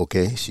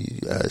 Okay, she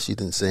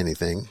didn't say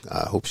anything.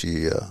 I hope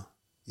she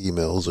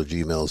emails or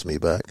Gmails me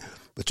back.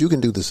 But you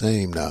can do the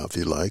same now if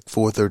you like.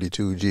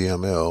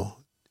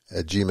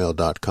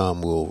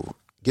 432gml@gmail.com will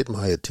get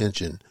my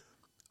attention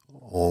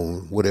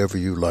on whatever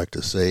you like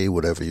to say,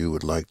 whatever you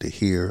would like to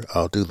hear.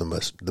 I'll do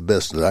the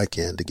best that I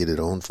can to get it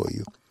on for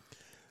you.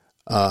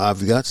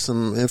 I've got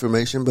some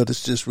information, but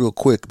it's just real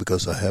quick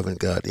because I haven't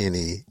got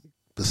any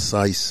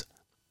precise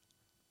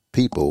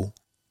people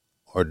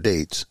or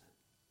dates.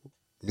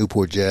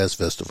 Newport Jazz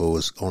Festival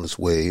is on its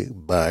way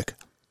back.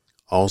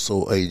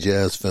 Also, a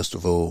jazz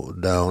festival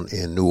down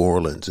in New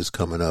Orleans is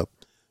coming up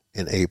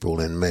in April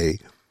and May.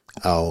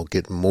 I'll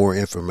get more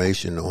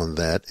information on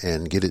that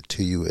and get it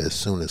to you as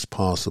soon as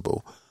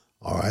possible.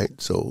 All right,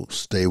 so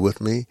stay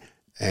with me,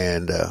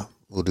 and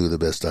we'll do the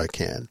best I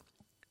can.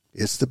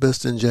 It's the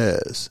best in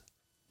jazz.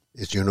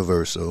 It's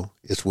universal.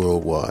 It's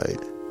worldwide.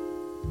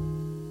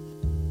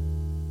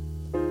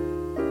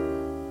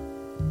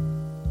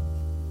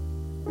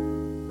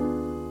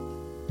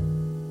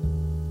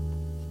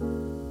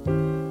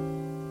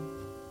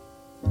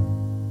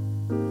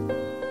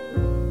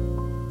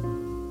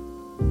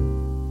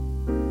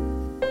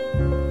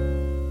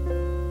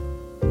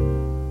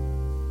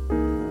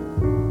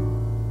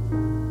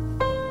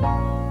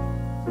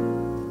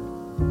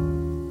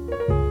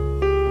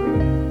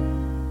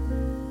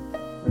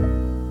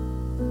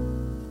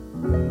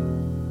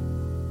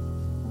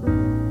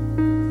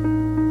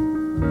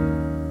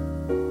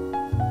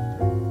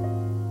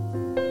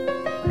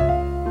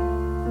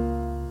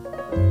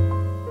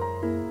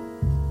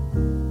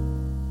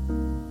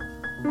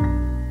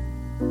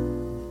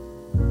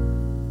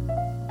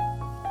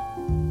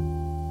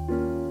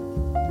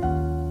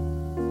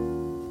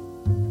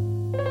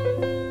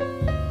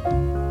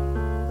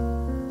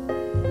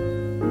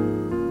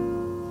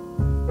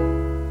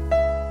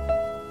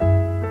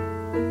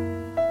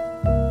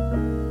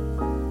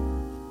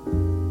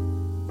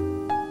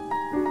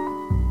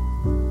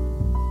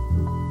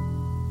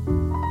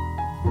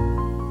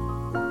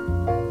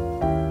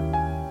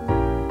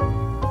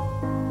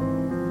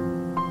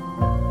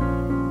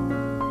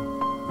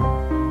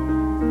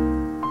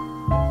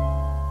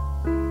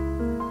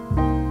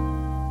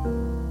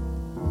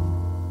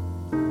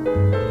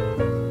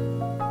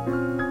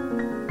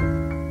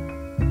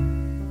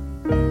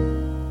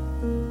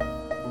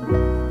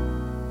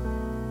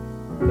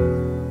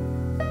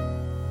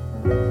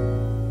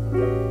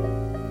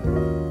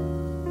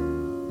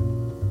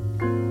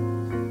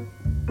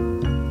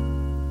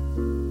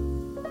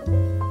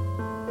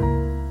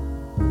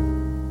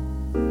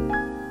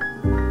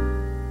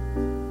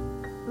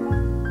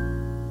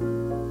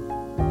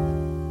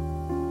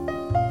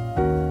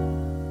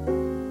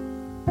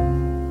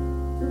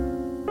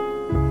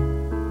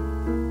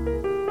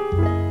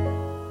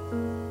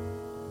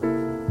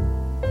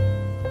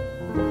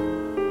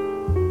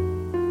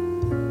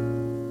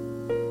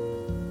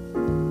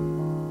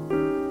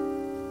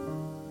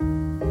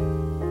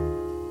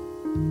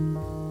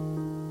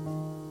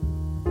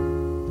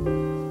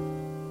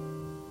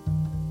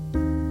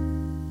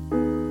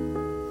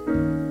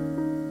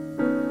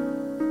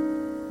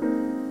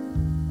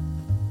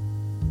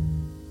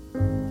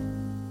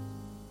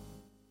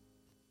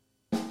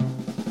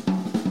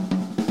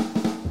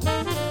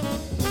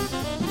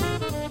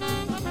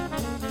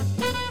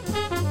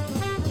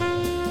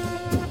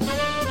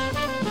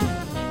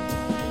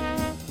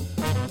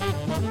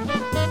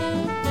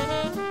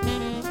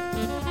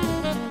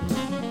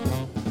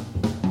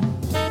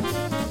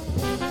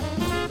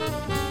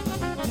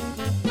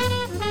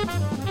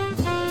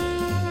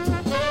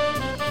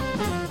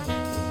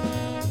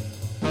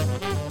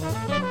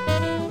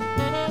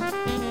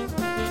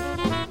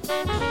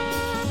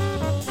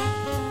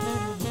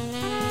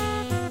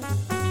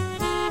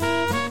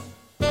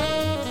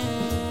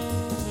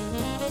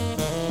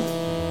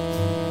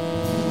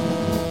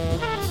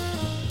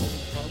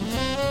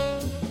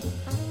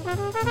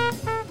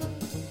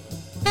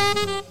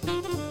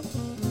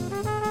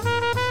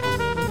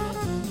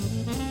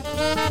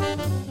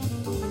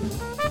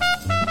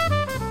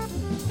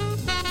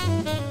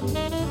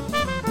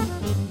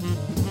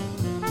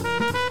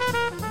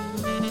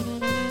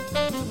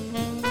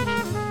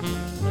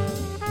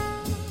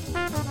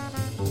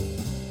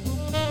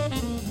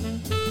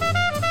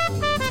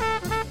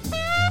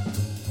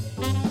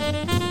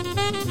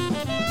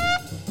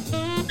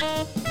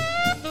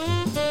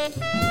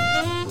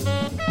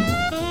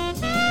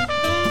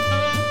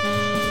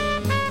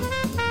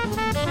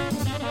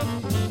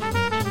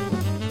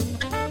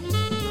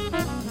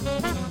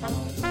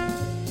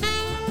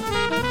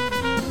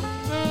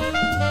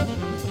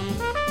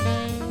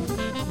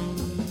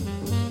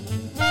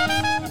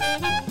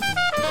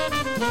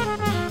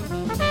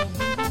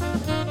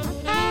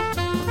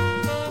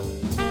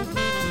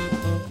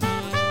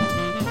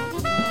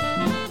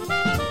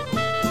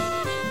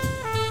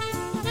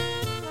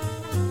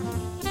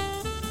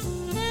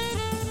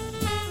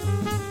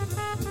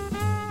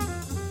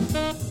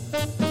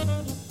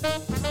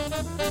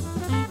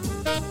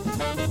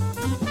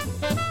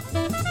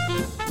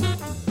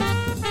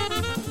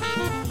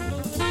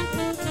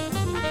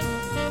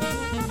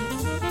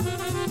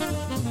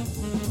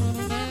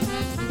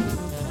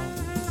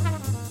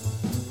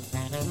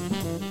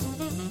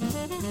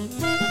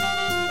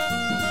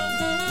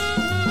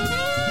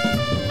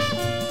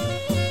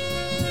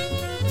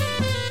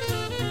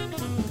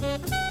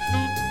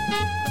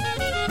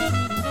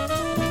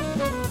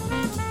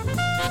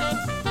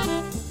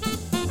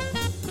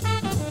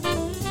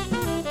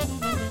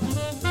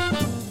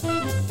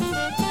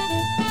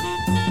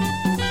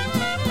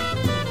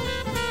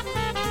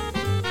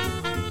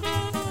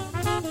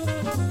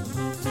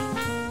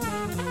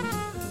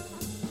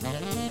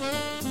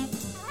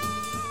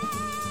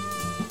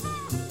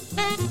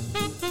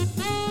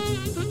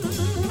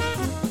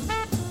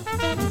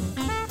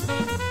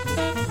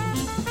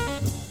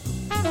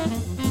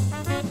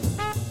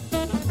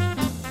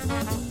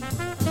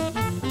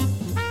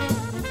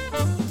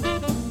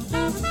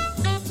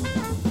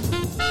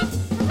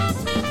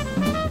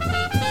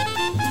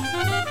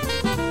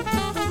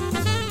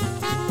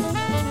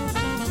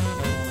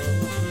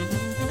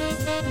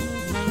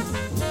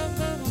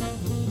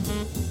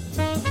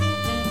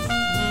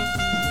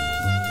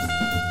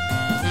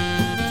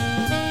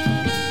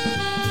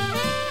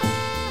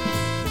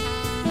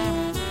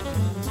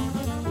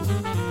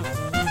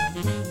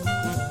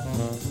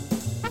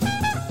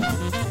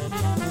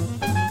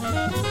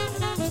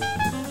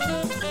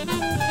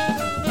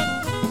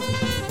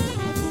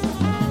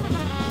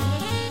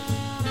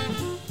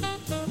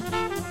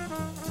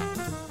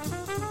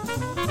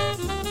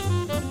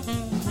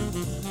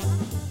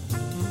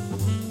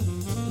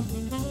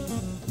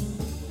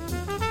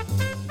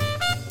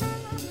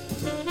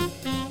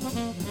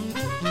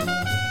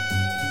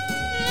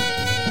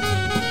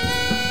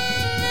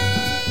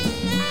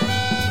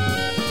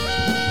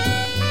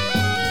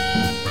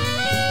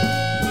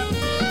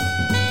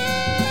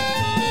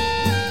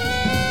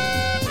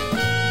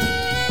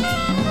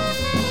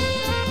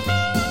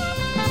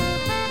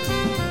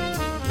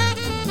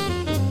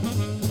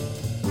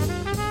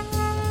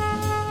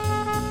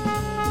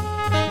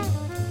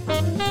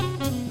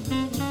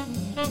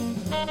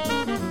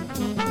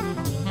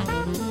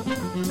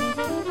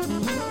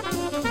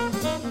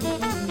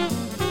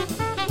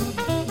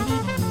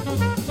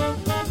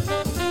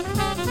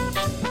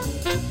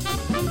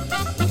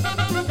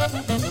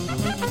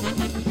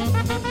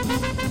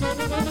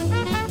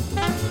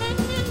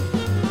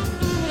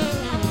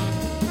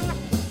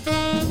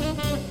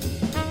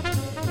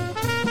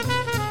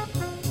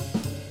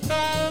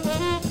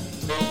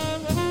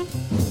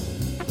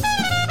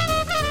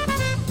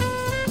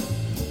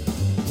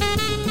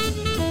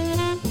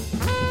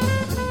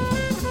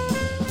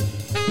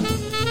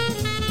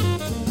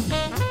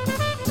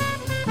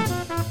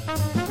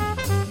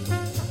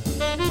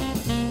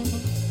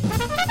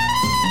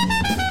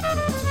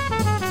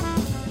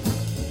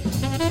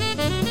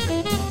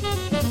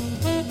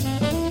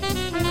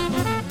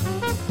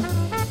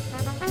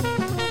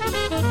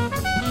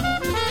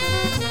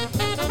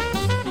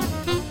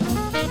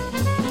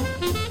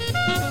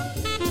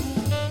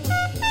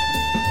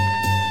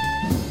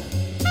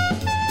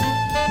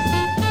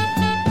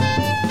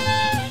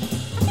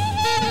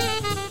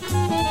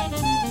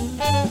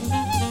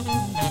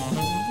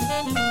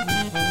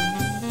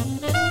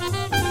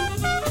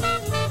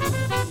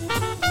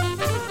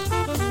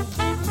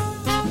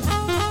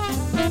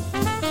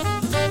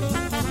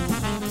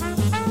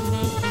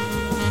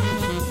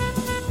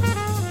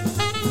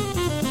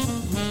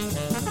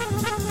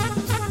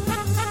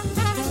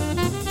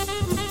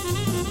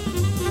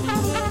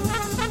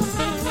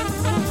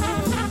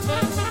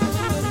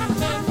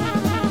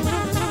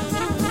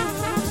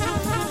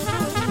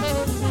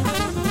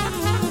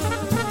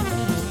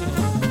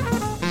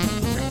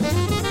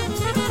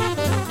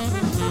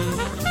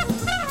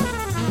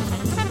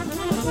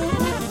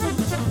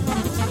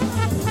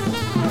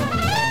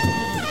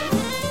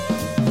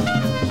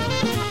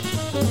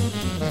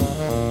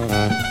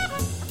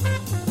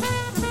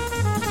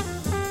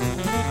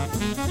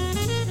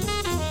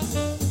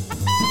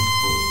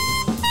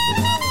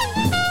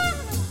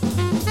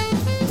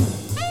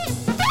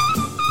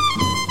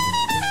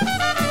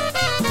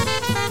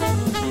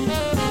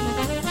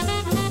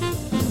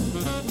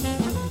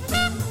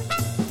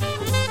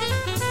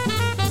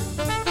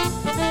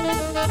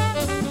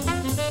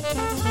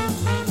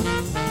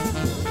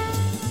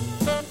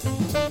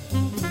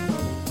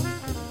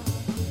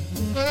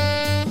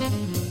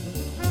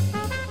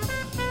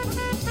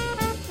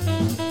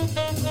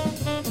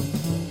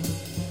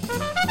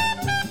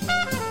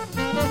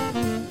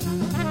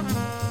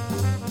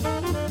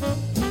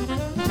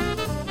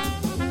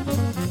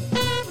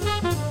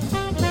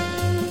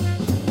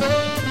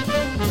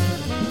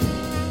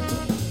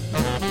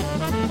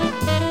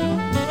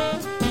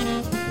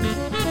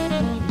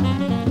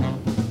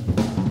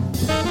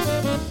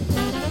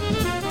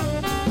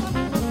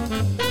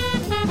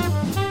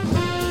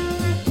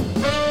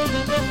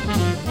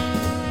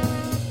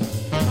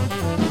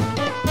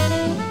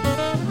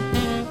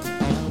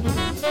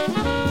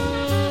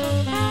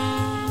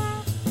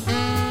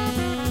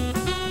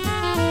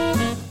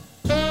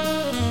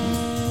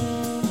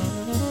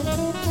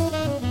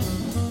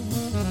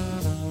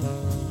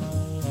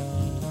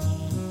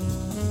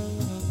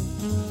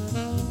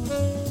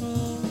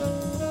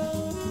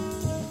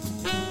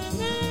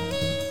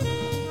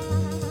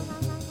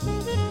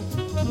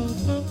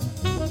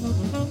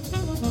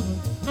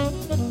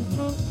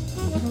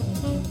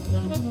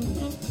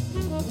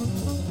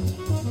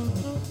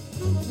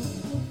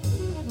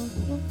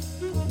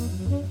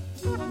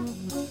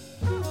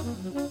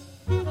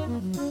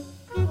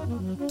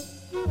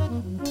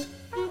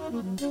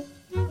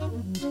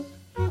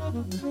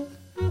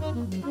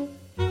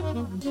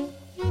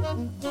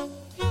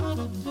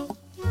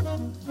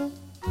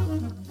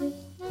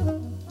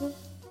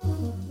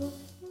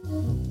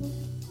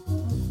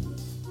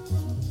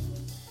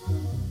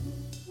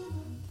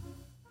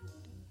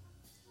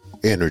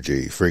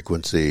 Energy,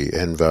 frequency,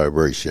 and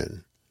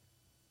vibration.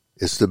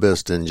 It's the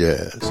best in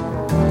jazz.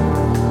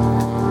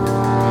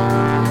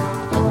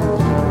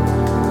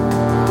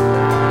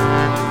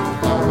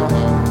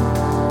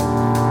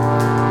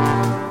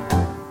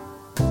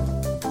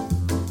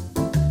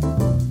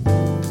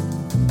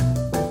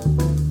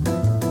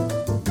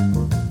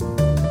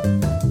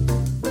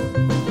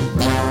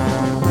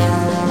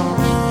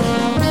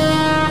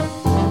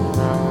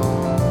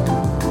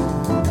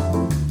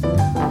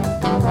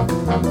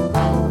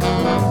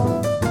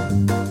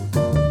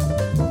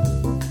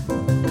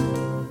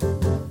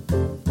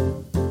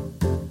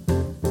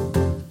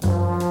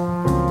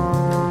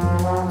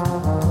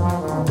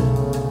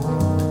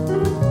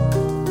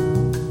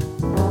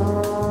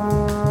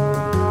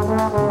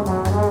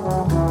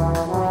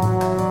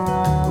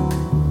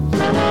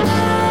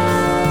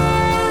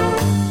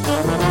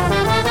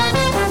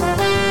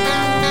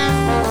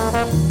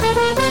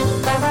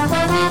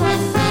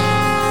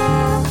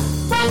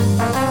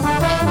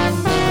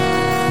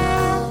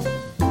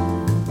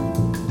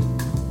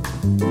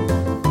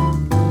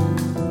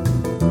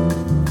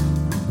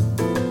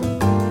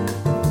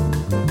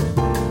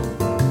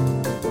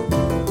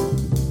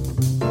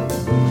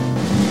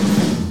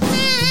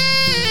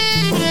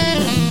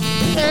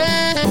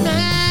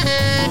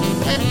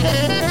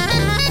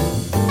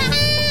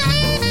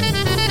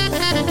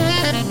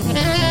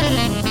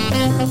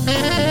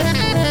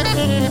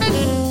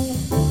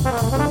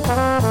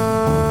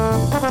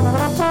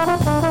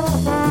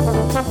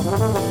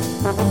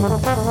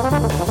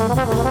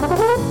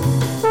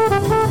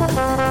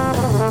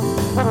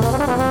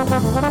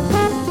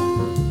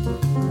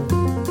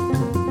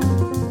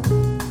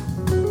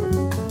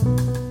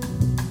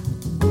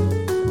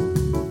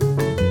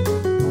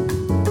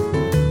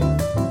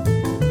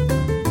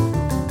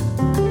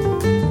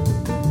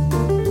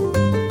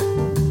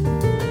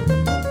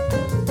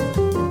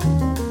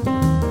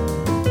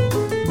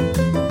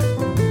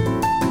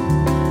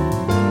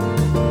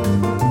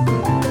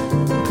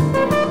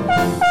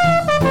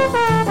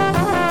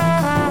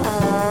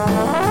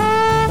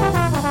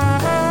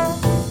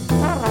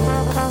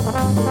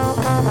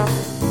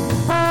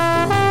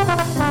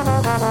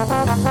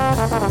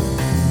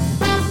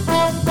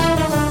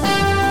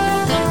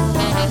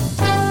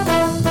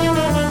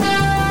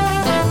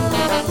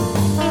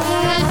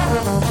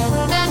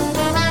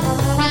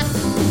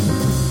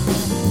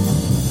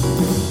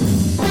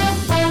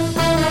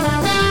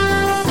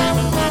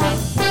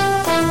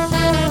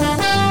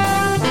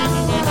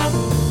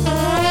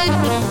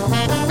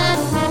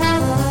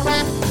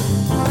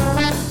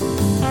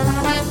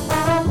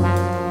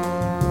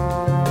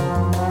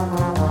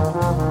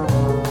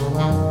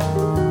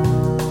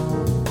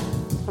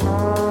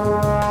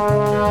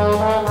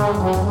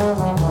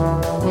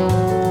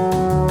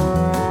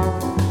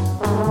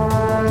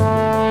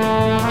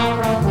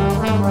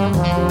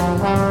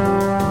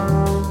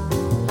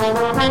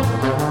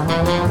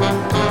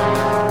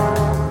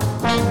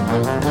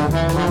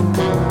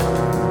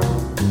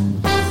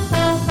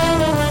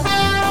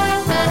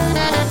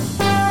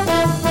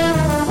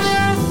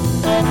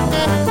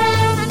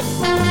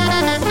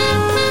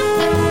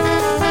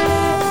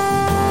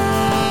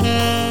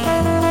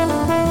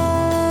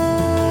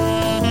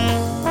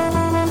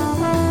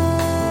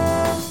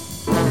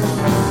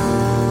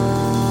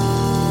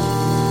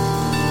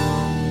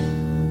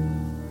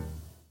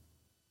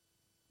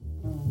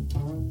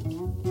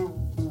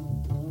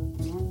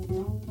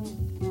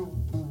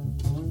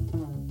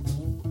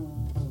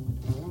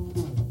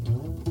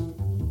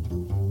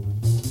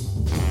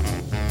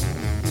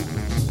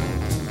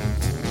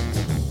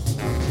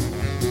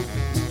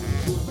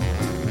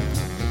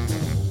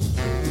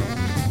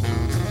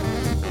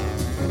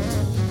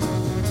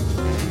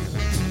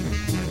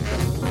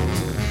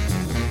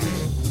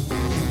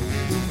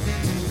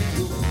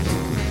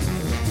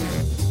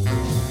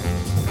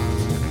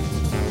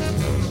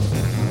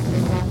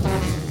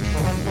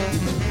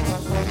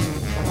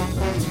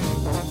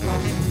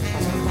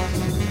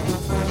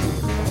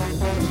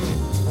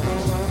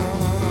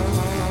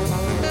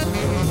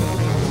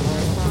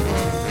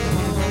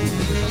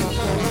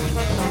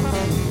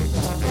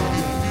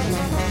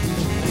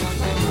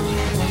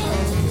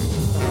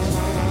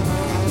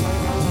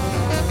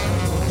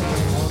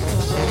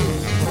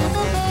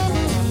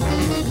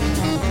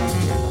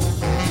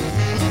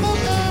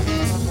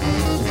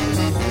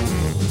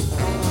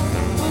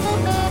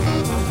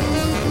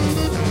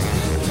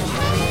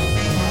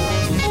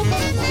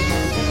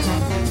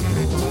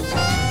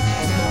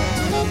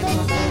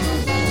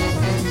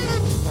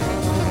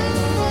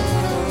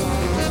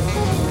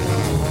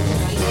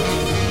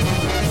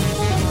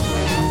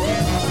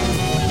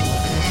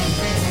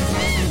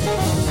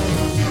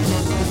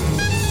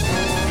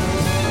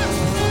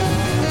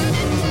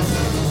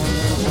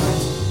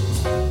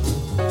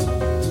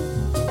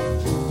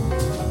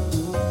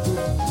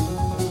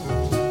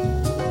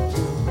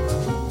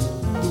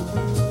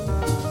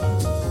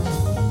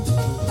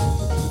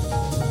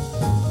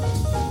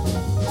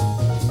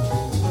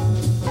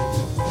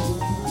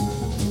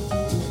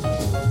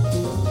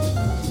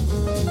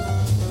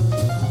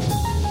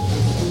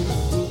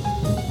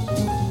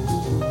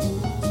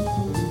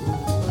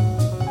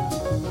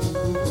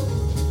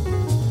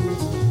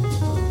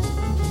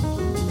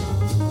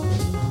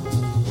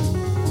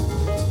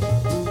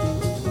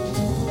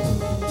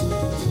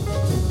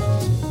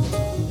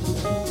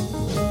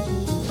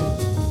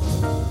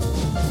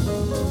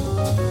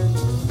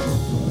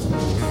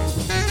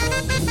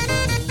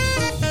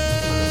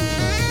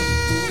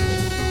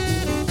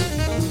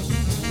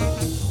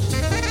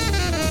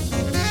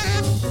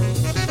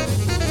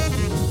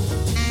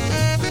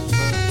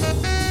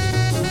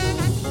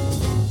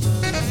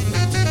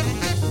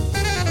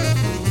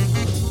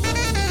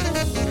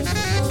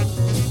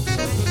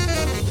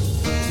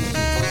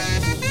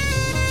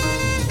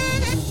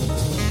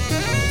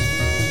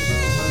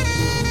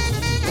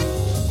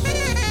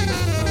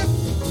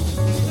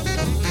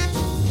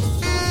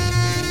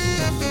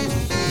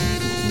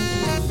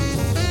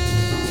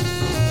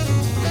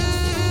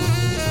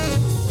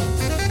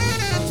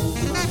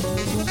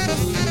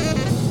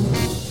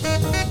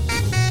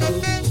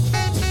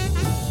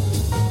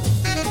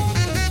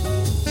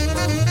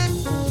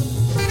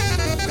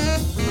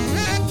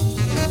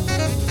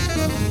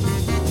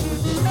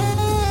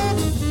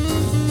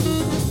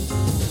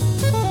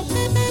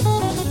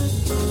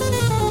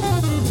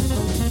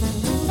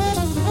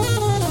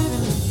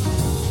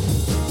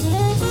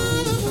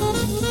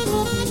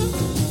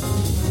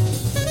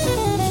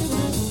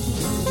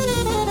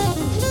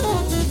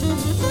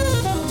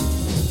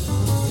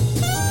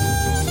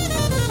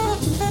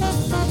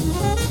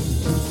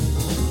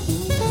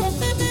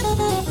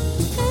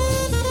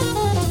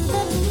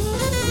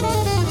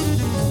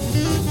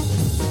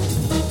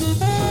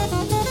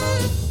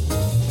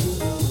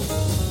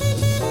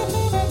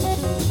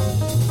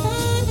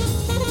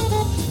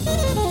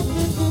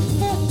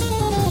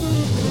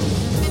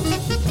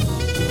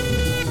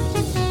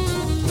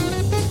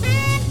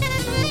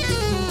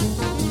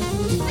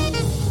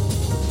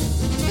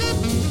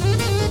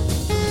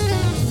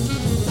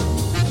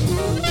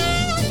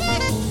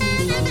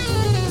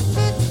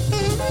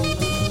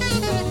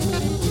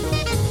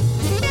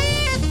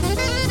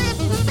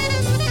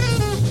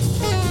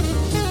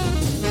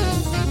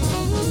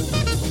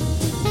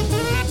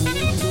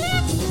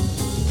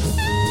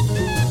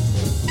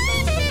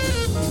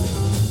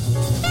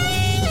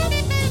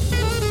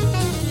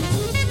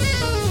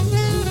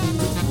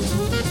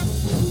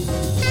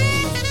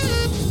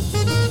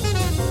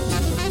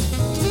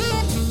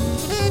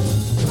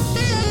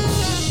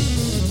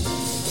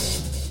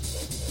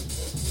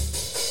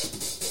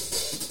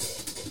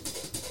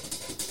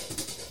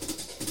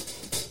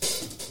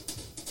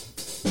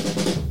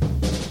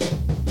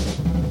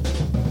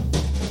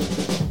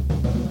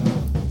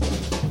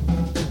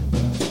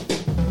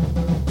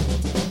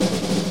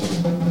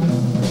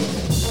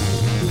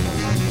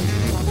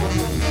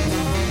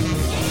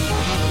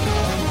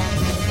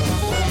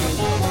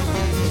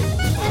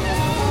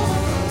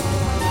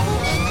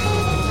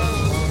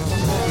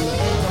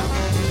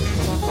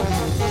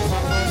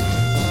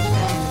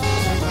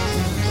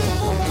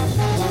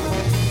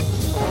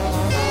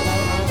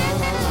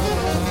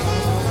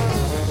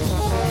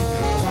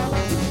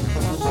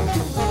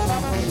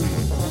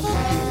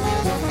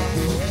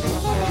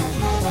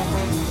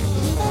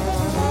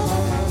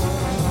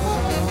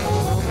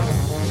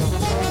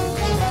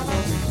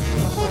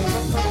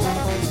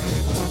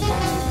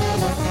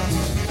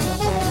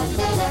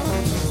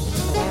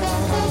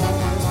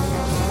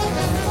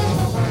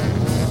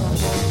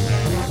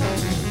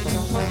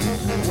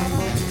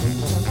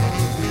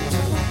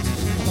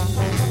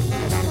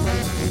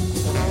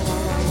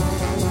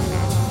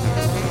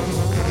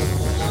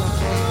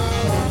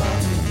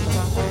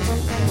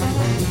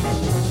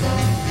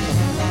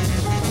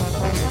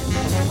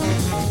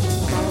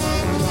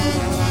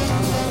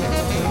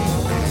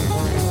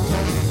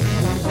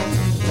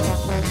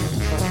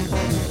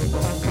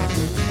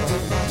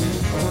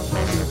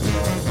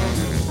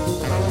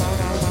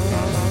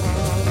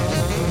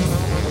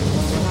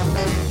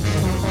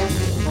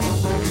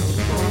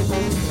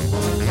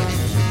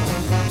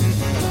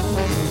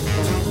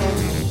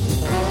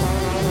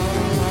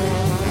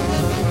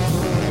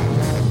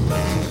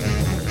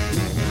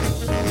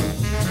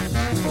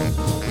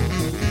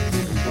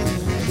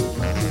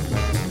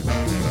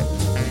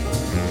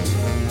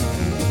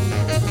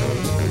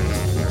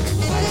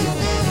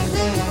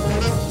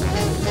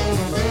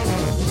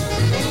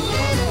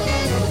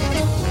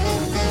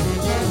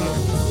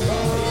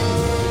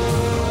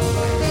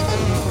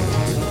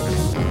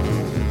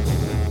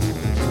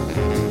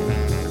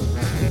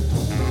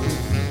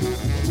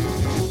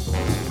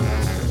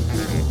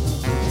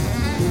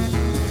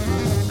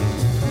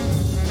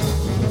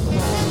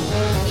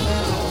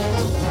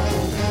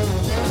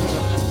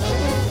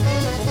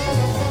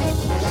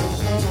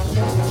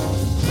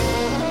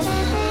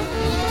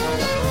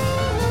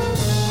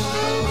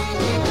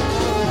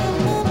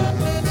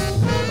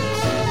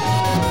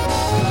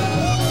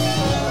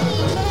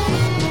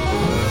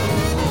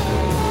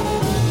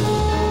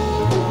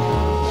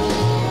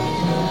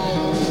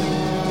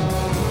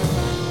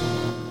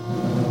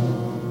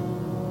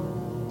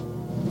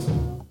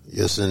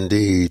 Yes,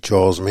 indeed.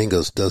 Charles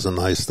Mingus does a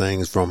nice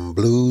things from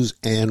blues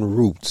and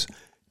roots.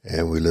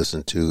 And we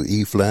listen to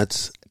E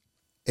flats,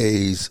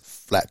 A's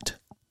flat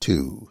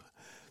 2.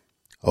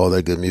 All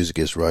that good music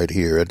is right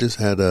here. I just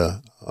had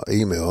a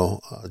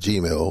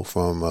Gmail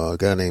from a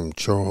guy named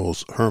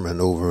Charles Herman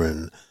over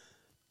in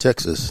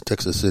Texas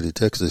City,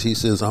 Texas. He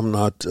says, I'm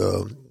not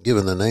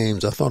giving the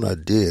names. I thought I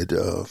did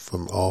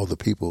from all the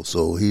people.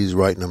 So he's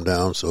writing them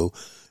down. So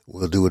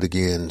we'll do it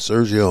again.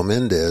 Sergio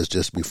Mendez,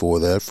 just before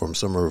that, from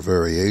Summer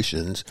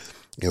Variations.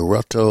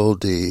 Rato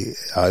de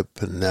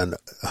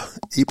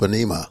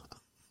Ipanema.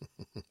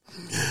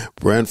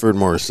 Branford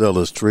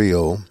Marcellus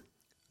Trio.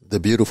 The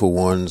Beautiful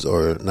Ones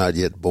Are Not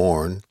Yet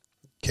Born.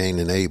 Cain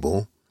and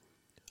Abel.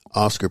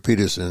 Oscar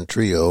Peterson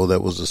Trio.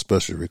 That was a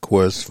special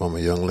request from a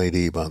young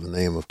lady by the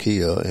name of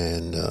Kia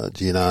and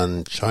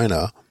Jinan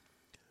China.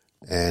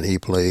 And he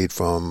played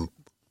from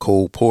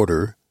Cole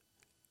Porter,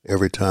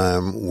 Every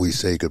Time We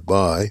Say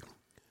Goodbye.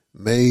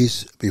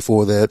 Maze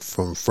before that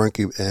from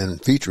Frankie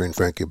and featuring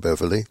Frankie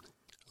Beverly.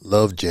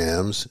 Love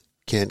Jams,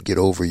 Can't Get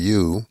Over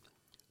You.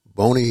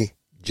 Boney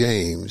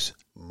James,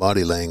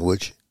 Body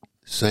Language,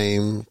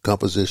 same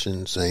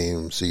composition,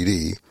 same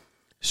CD.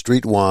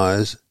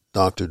 Streetwise,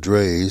 Dr.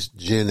 Dre's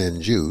Gin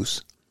and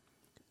Juice.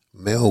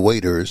 Mel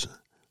Waiters,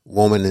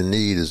 Woman in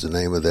Need is the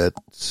name of that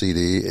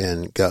CD,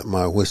 and Got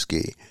My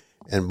Whiskey.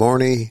 And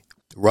Rodney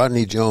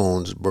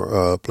Jones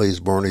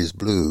plays Barney's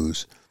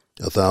Blues,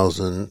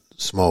 1,000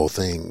 Small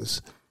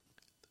Things.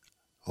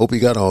 Hope you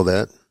got all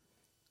that.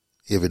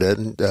 If you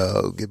didn't,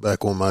 get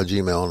back on my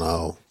Gmail and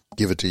I'll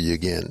give it to you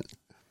again.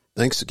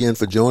 Thanks again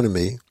for joining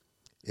me.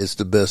 It's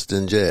the best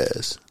in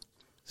jazz.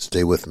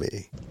 Stay with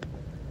me.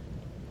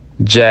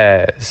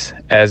 Jazz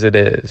as it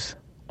is,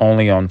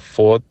 only on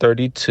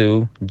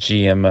 432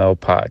 GML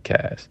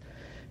Podcast.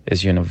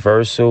 It's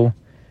universal.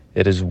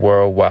 It is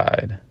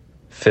worldwide.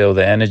 Feel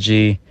the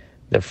energy,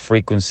 the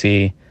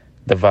frequency,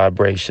 the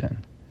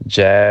vibration.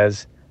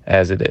 Jazz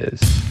as it is.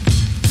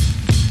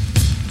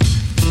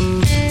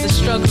 The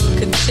struggle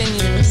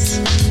continues.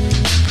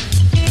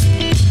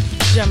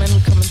 Jamming, we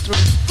coming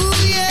through. Ooh,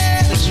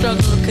 yeah. The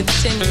struggle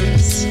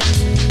continues.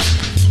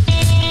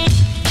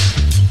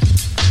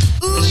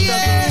 Ooh,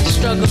 yeah. The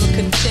struggle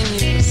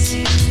continues.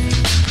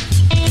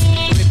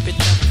 Rip it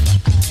up.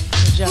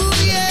 Ooh,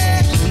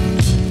 yeah.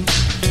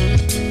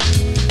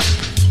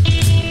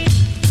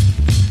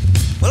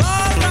 Well,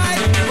 all right,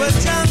 we're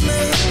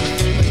jamming.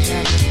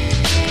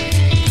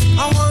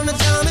 I wanna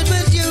jam it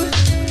with you.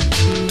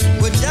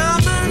 We're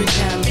jamming,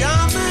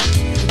 jamming,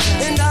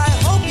 and I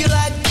hope you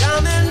like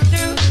jamming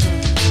too.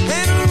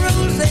 Ain't no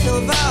rules, ain't no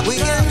vow. We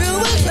can do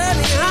it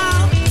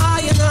anyhow.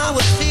 I and I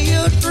will see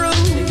you through.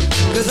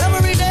 'Cause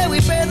every day we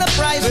pay the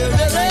price. We're the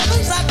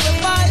living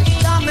sacrifice.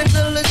 Jamming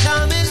till the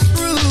time is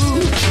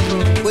through.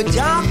 We're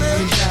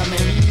jamming.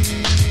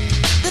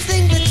 The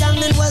thing that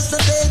jamming was the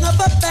thing of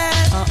a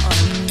bad.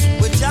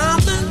 We're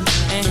jamming.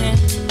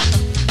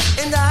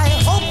 And I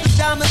hope the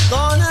jam is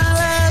gonna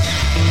last.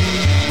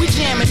 We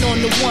jamming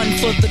on the one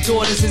for the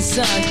daughters and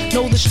sons.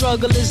 Know the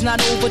struggle is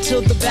not over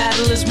till the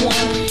battle is won.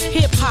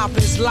 Hip-hop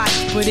is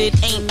life, but it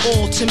ain't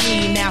all to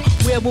me. Now,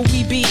 where will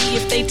we be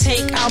if they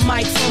take our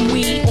mic from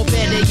we? Or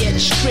better yet,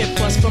 strip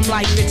us from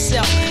life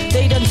itself.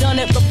 They done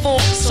it before,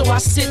 so I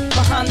sit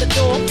behind the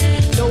door.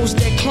 Those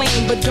that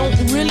claim but don't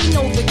really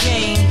know the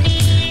game.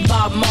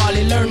 Bob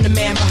Marley, learn the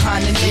man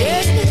behind the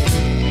name.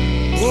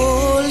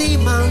 Holy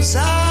Mount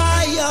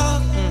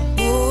Zion,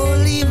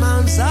 Holy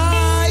Mount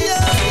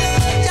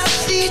Zion,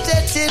 just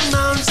seated in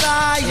Mount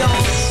Zion,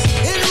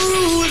 it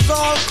rules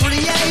all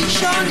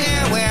creation.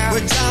 Yeah,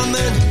 we're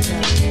jamming,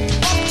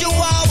 up to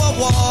our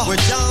war.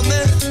 We're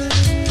jamming,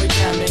 we're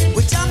jamming,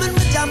 we're jamming,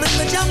 we're jamming,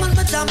 we're jamming,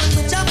 we're jamming,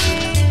 we're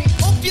jamming.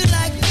 Hope you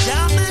like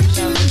jamming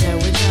too. Yeah,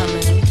 we're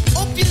jamming.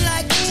 Hope you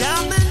like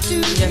jamming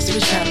too. Yes,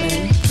 we're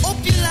jamming. Hope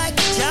you like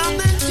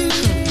jamming too.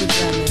 We're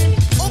jamming.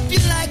 Hope you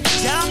like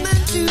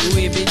jamming too.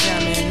 We be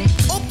jamming.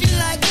 Hope you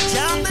like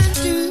jamming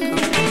too.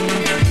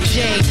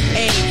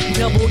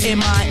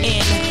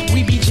 J-A-double-M-I-N.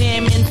 We be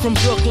jamming from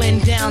Brooklyn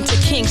down to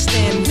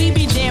Kingston. We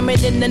be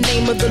jamming in the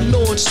name of the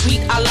Lord.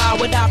 Sweet Allah,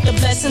 without the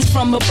blessings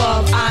from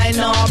above, I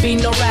know I'll be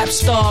no rap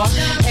star.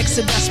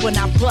 Exodus when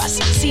I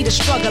bust. See the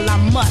struggle I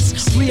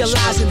must.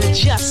 Realize and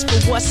adjust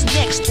for what's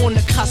next on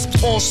the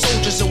cusp. All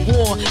soldiers of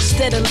war,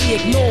 steadily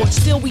ignored.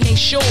 Still we ain't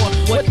sure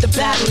what the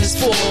battle is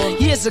for.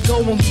 Years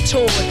ago when we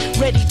toured,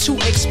 ready to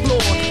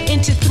explore.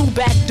 Entered through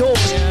back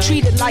doors,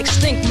 treated like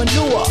stink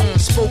manure.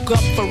 Spoke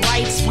up for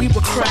rights, we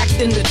were cracked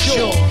in the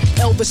jaw.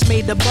 Elvis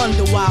made the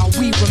bundle while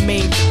we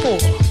remained poor.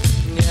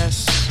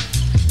 Yes,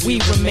 we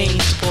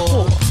remained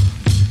poor.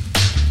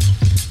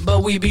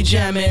 But we be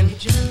jamming.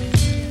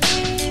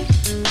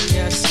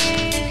 Yes,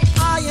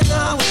 I and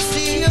I will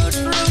see you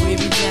through. We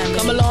be jamming.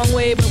 Come a long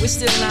way, but we're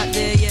still not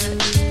there yet.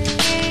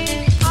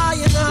 I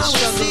and I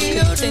will see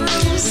you through.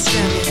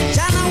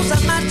 Channels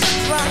are meant to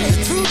try,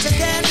 truth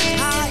again is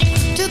high,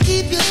 to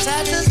keep you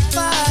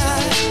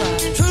satisfied.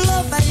 True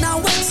love right now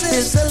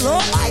exists, the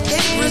law I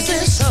can't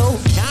resist, so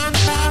can't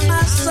by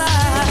my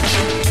side.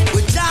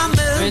 We're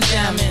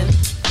jamming,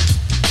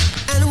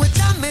 and we're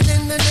jamming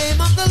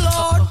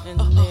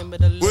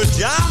Remember the Lord. We're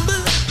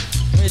jamming.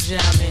 We're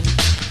jamming.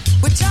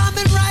 We're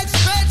jamming right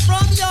straight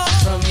from your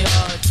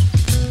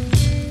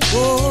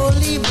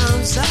holy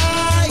Mount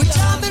Zion. We're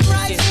jamming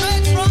right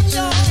straight from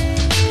your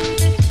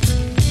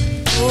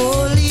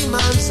holy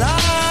Mount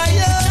Zion.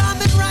 We're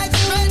jamming right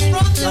straight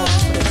from your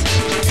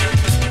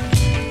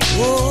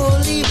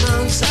holy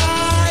Mount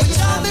Zion. We're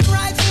jamming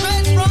right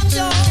straight from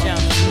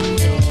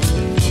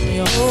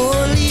your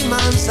holy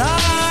Mount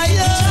Zion.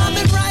 We're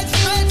jamming right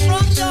straight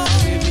from your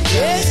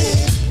yes.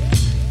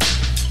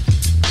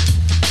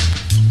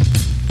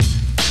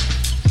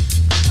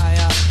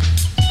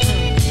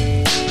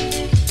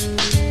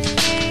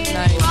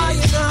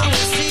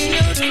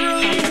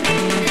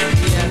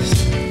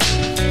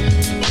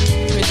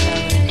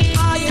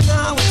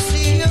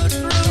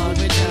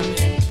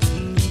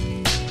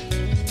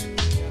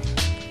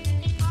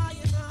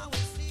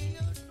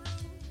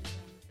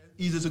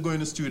 Easy to go in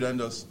the studio and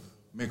just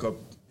make up,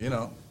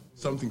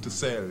 something to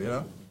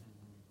sell,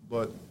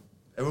 But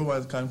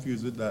everyone's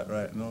confused with that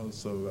right now,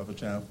 so we have to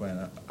try and find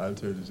an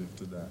alternative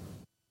to that.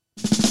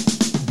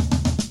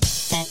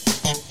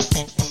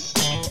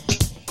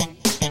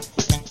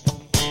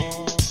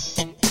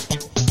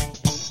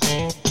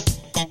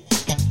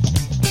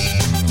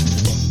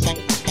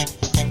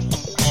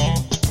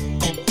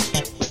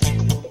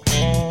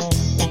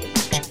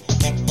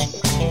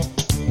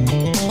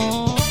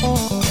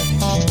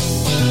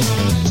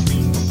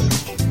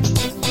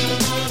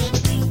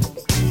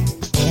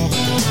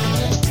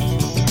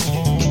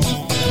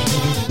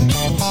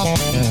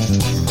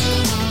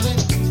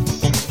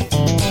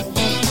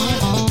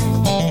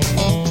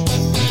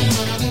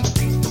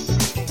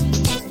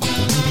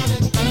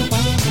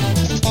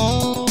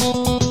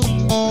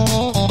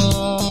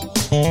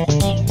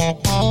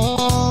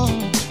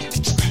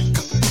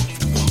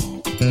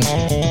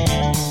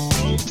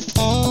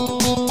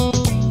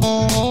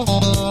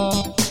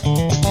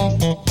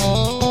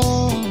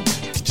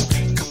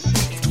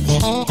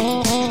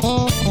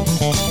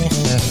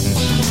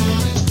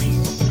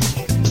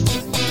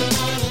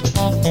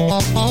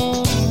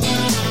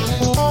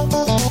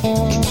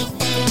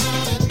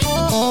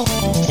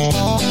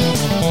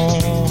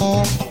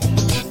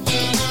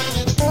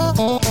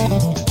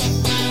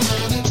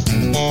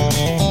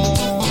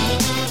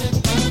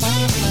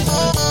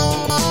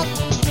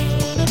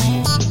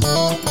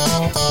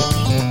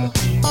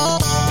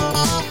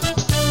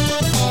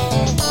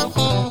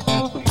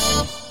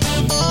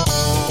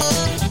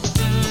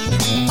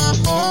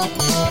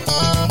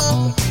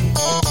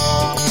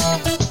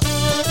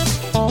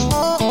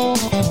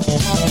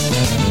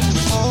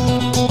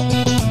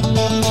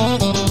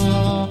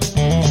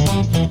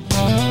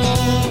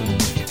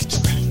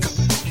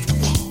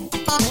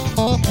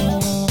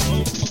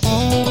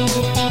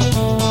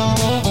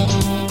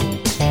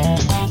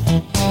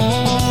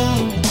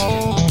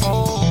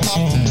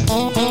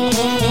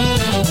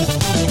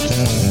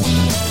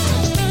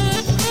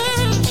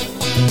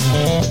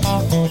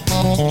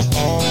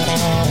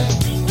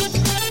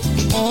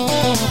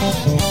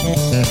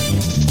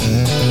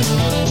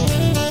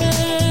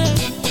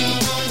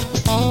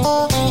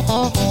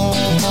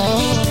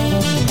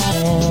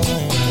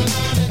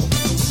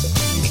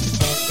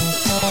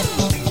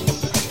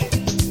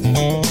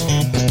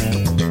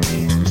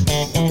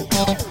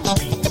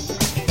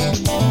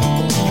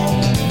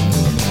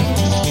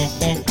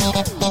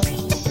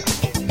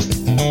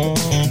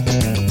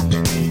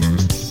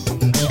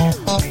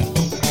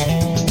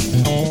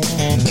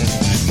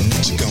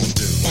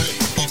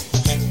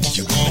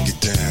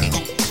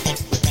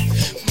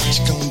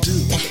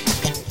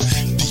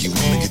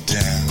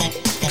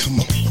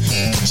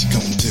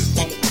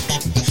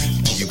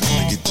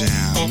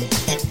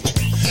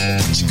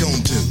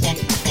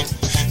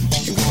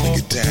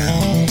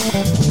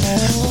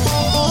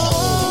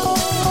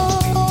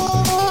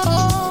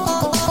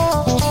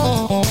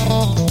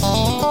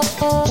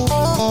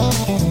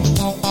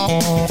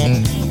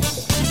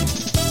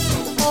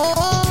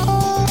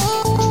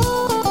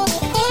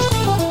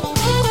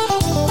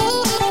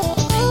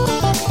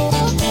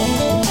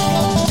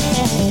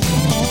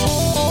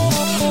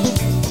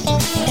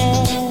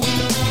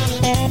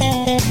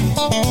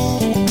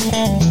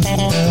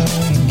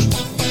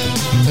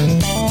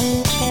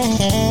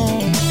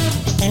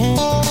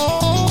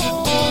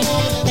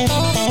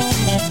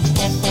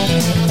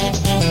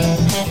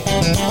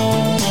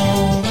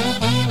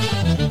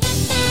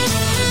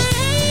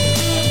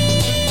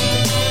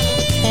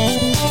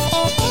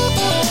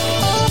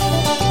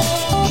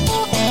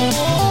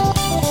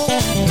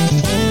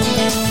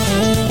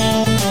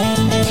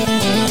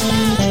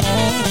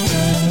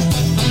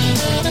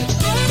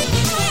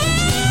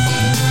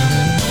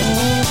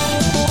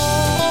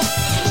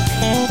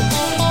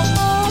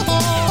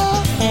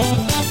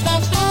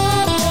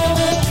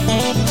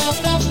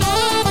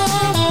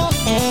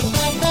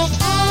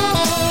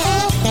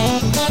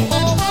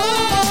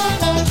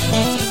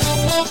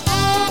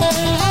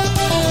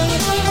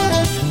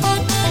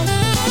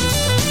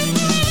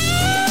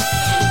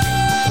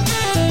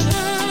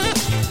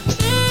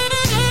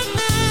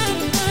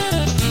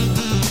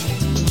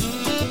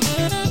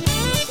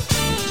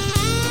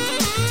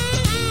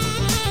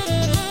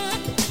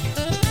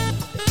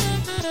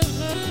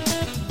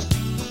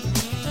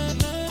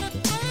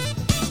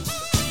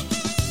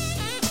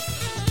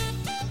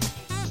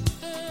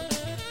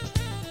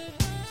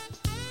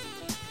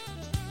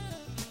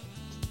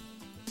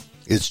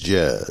 It's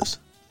jazz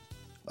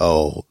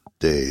all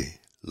day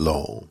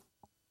long.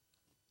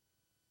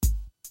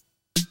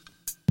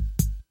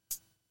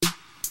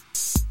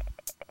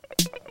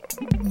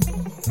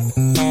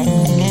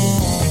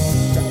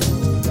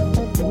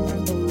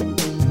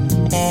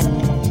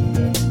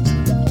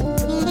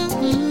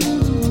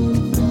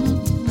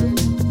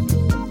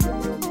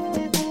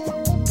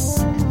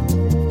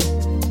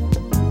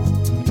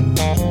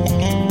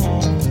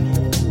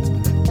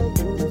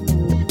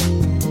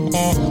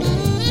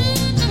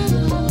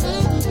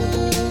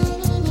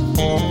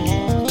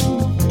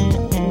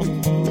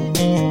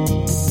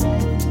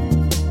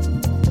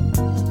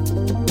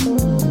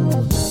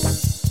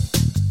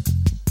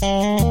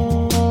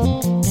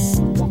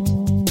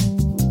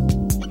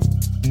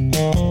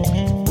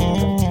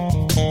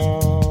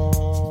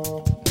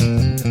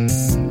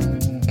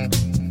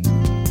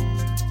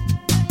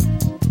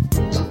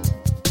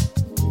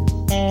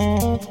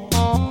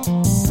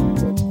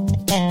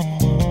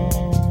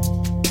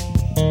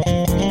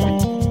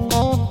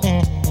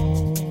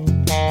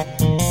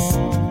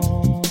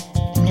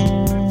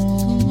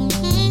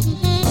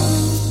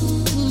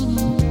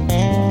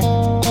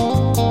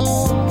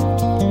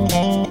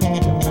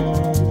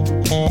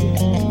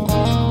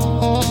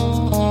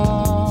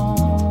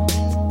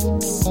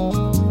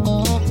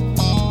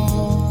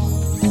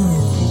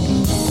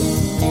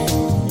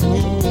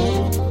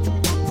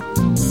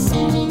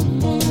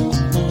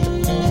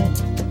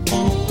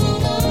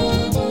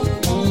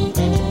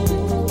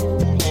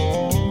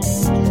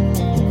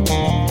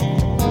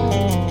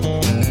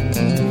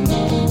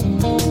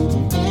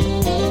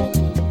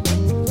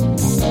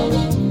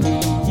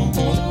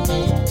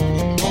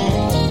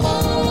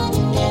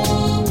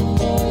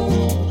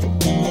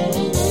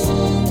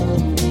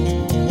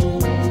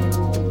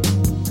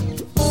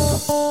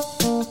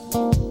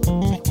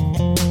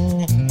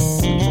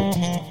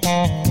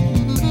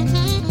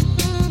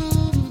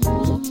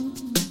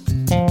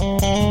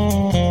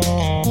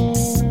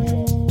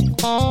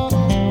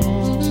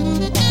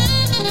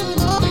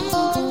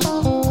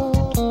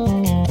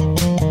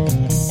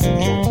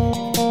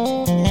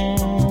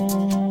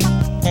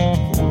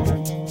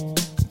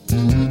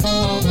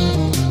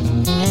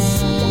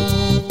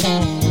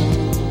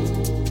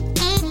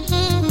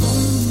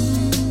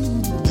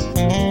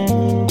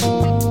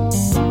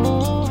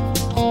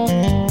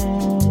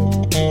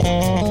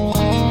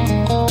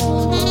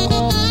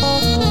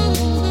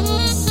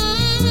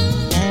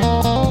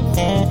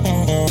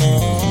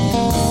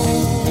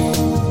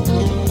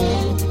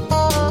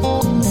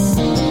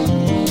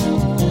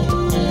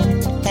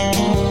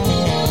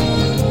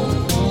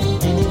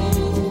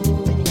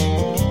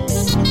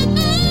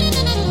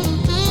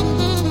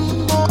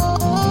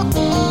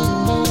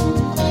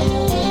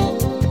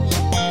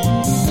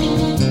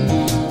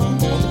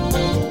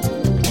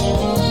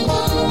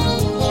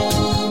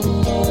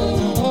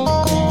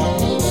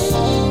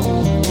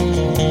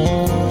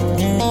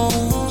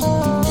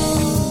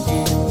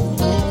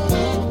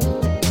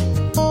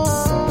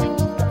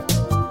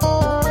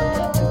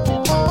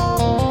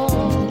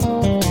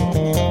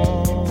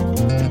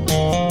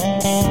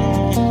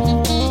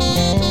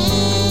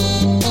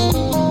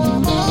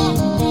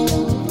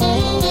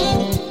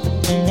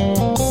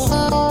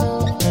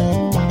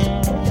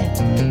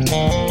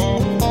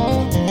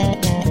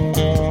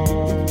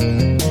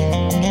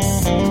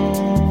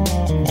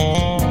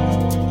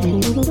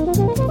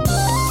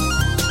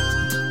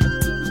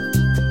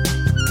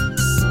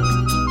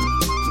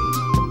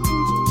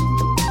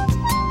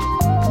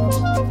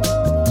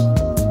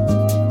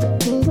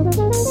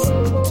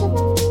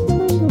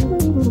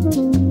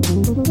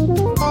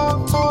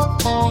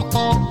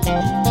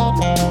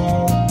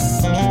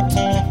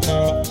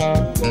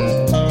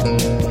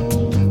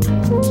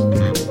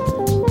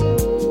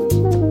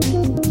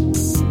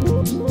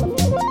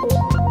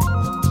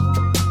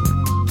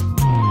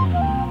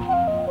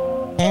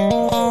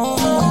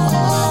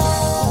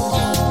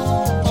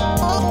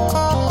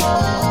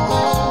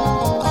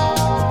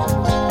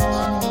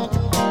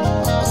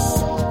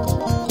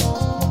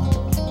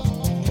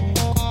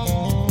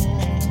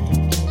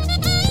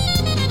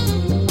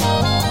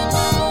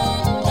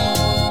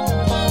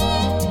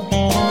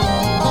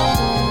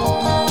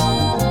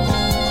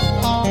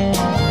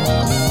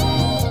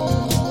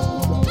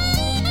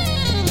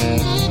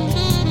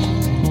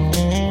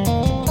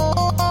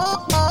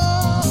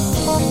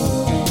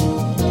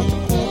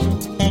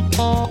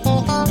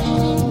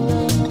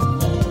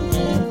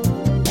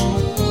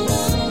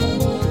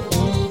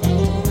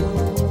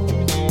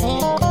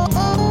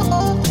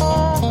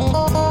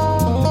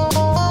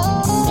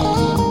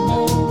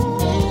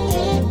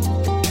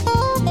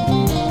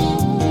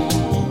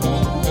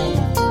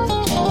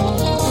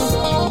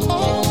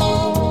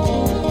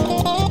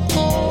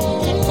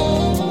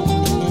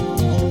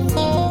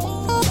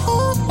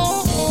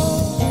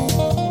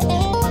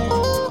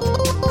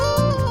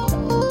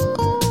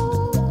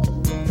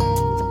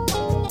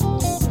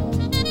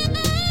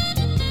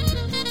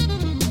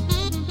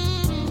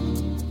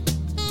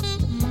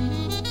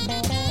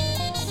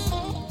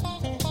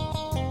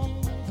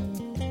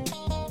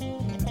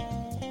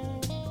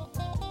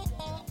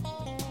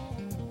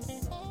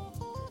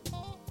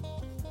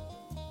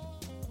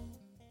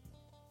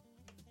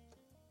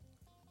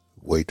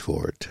 Wait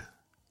for it.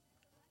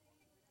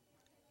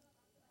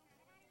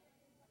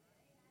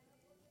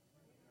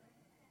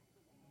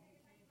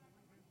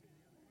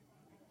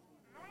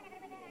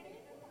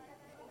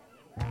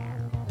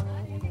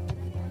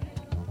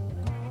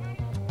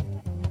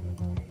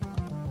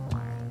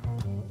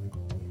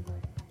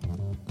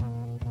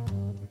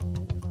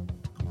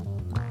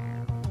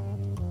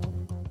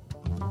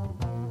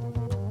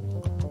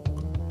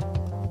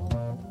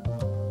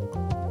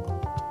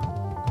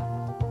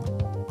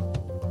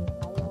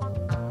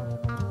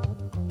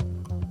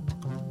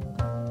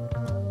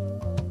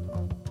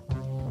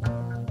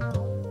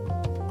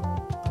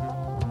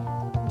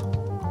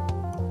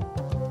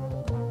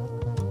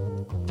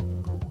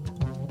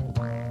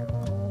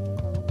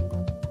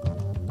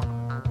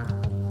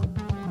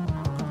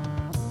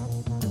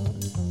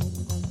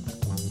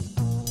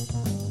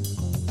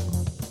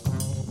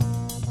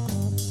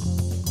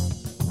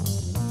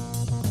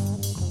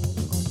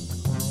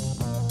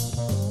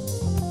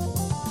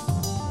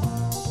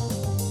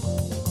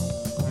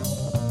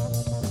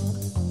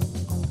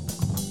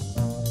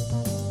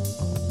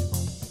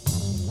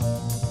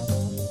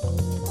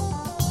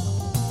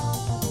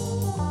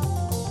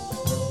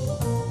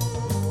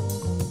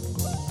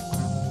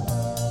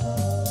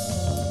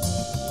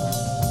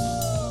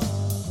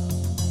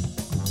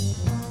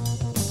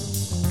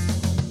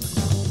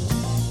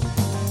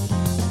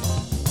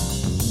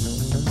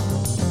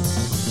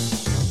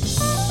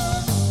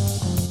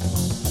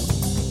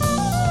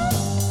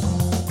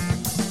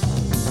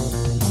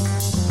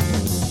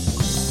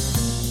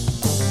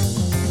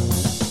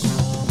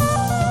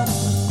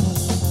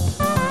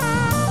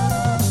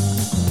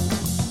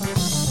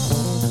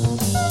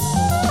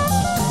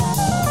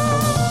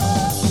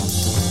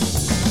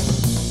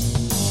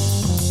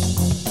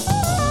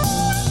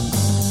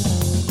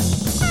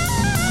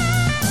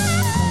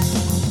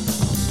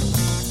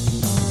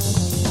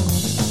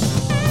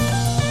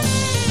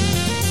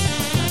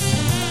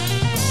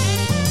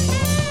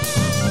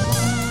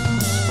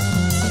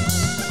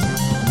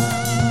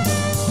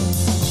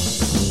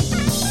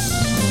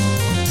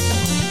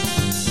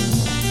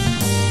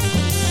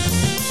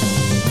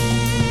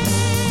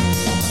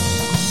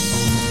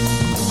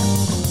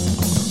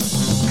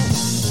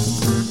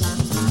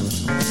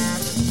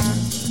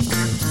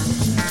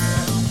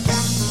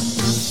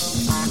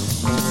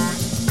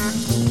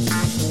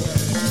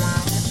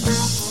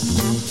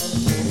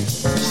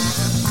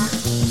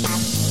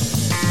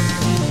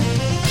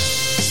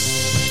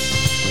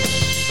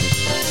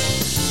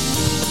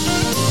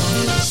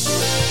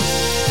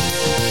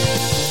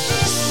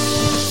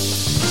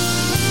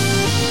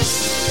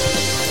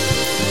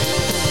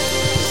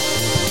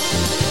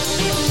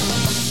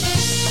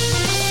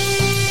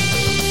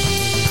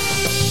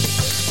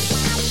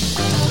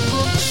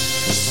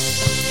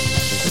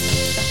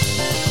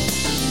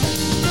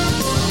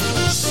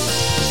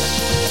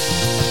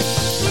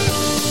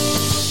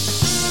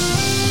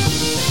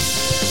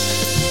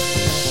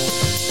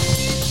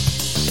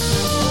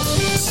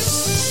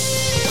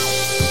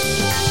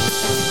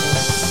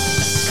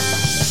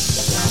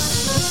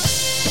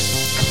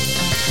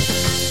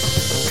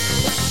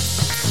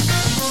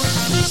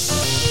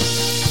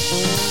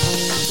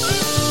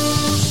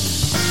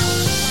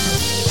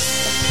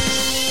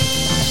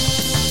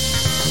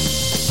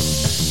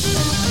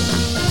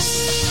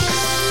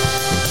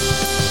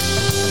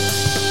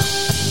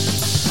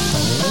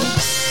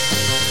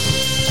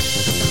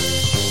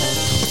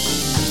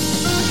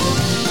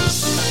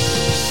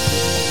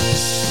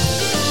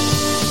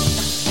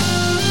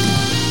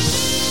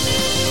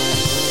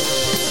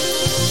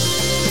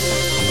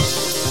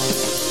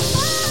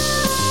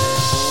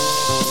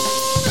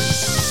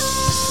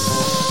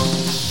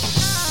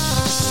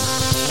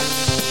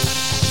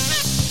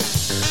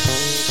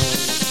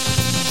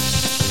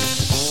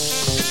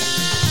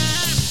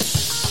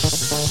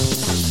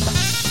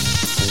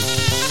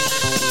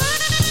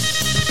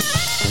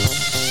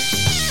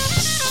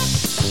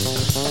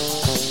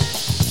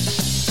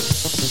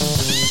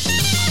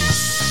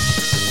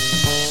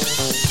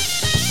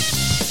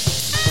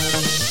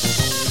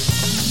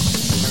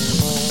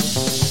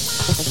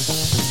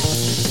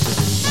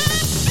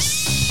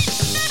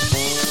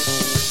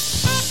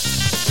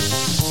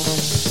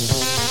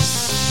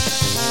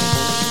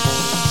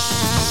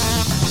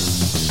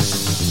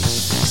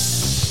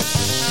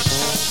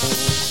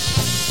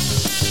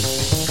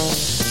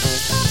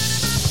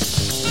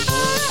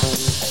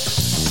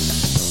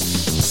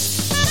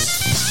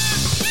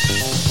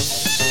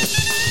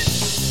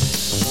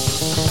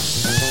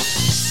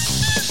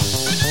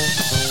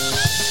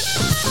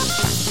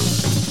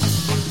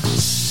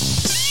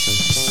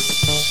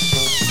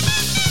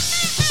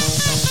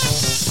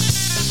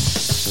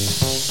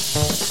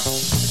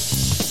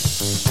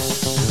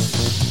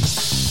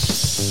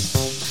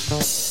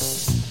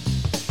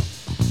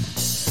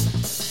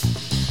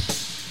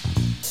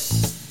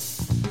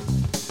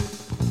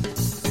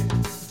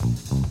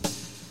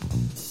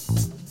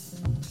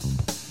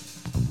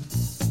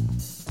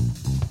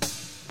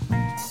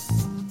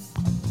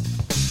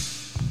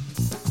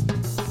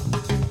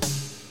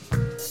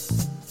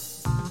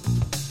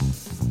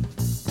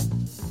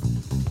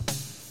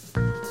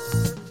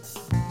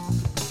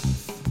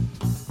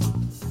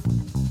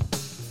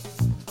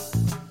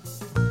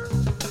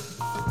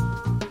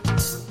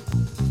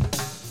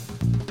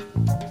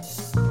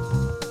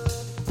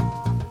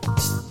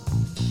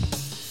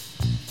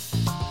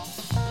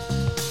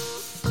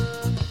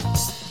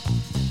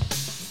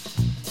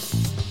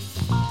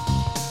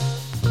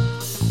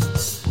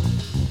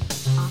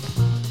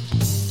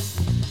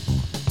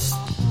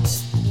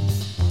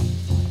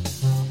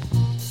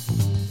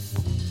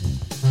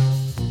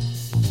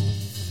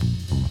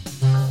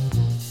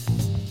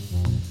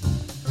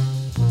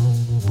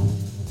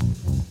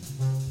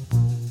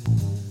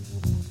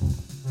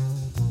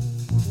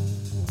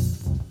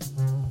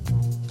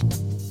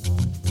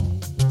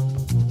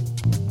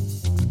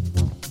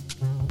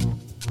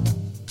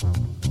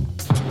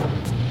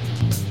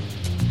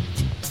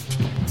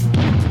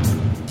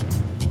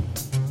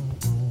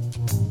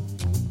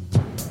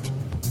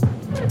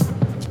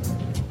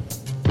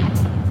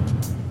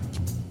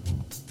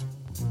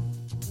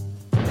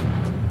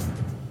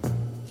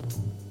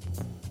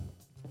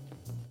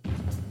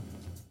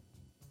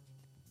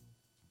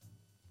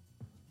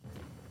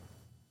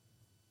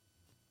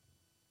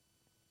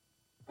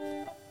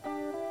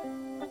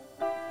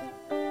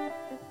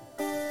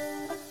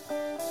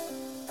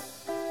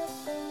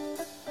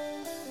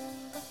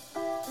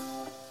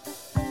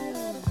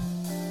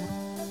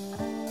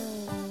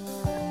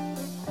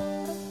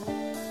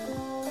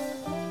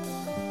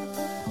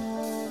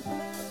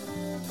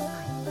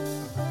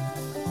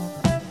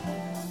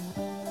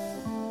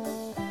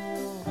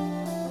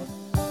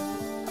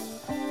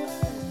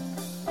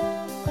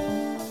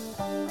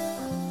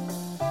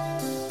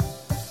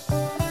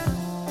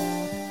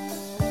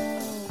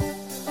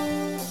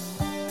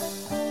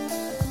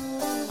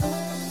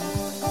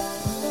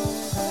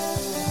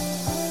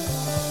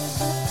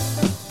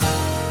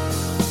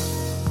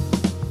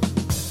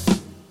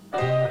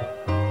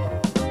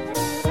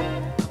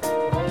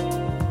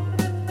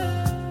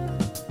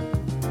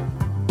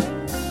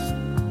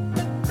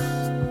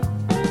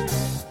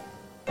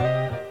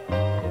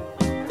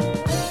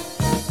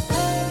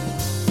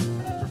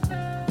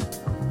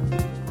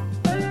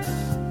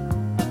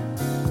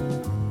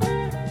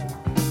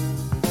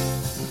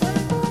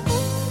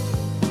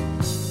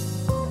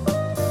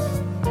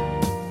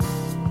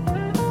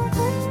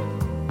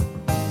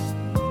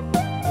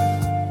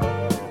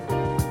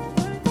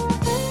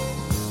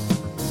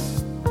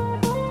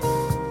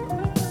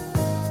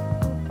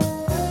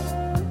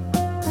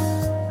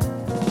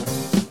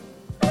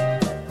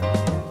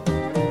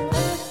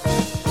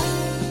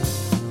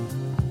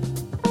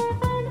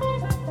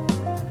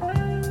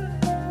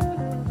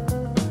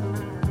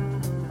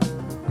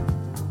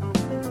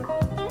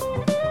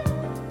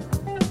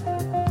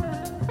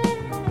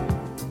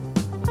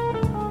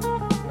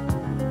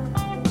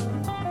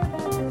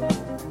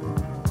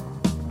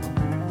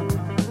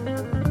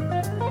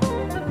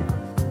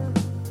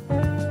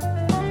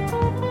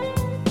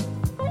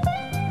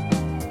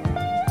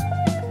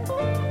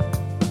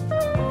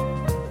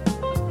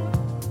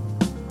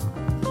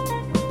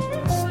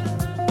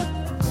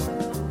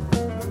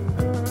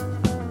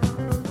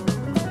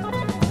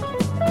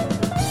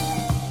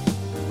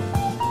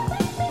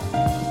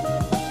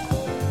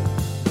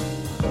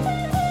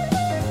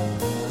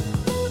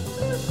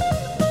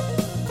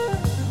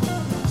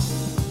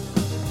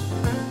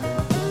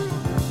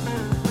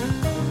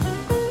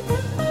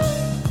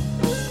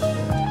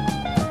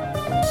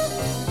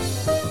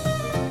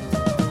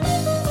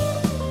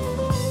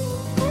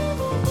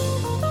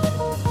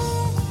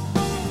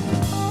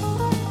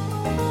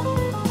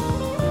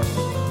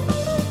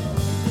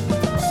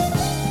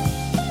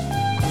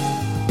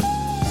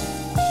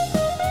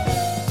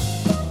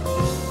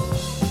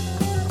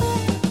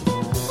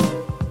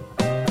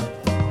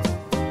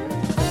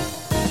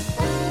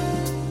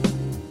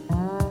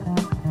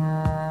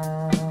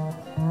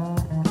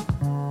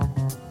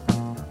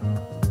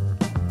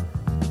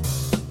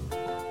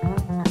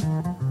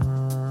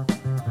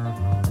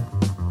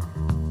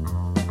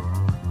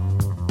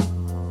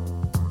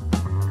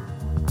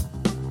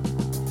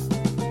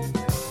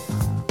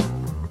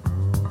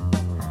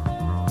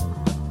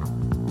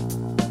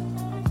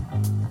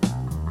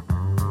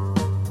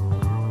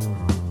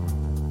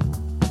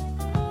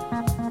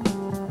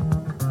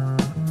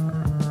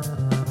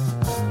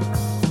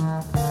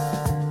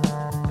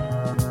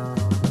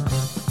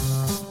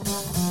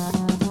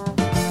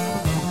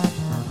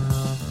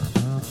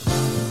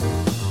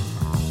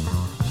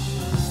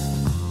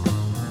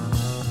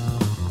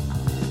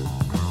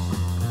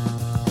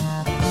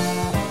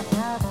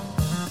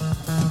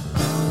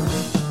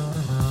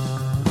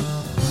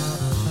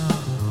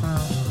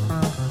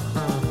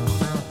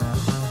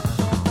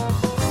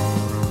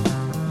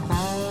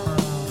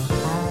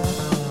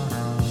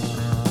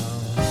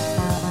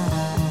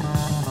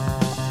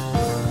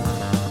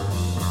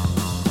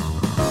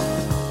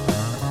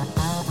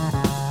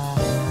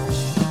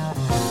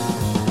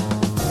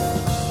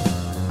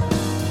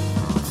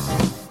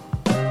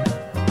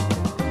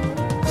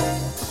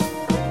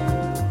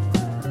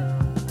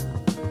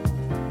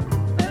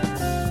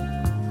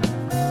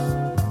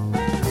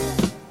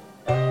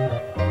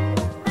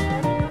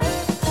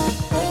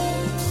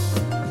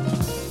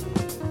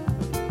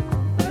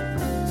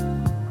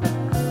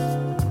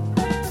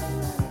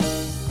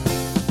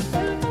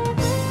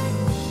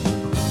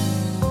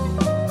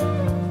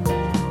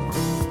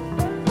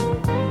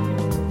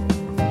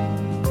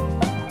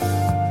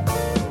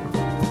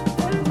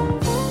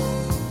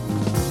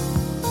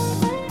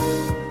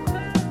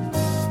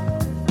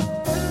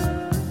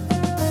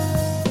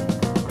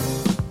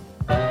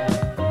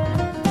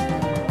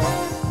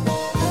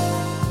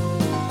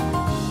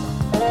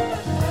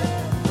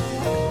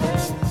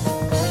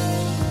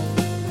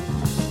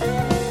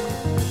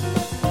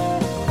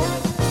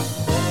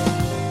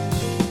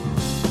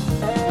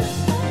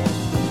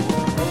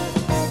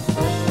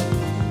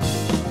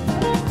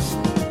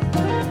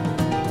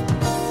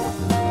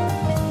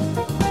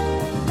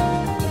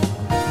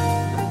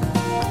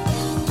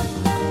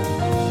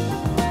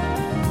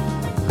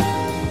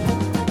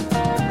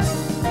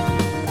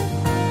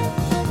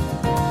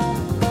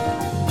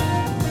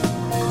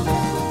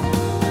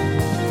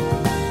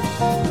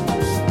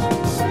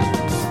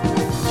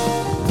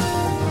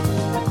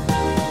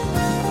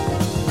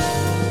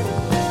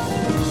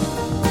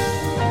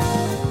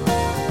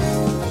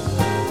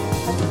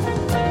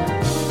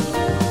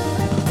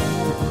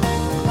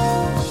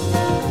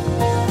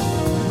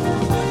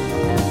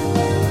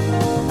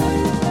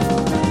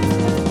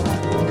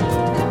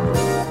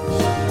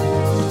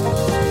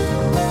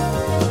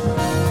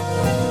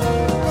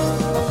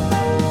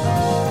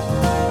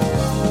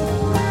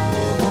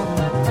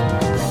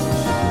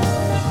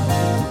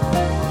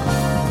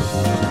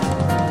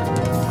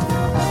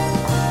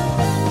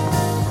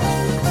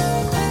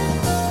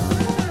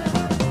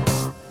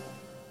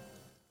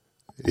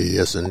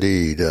 Yes,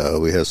 indeed.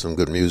 We had some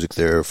good music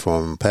there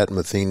from Pat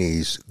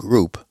Metheny's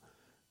group,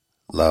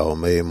 Lyle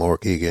May,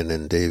 Mark Egan,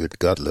 and David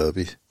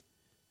Gottlieb.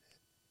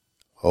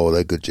 All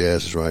that good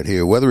jazz is right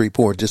here. Weather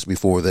report just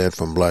before that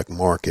from Black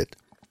Market.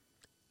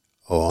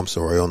 Oh, I'm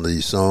sorry. On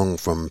the song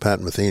from Pat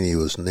Metheny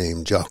was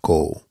named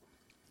Jocko.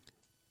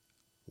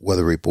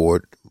 Weather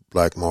report,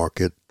 Black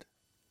Market,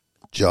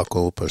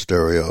 Jocko,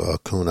 Pasteria,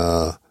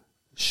 Acuna,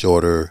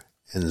 Shorter,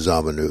 and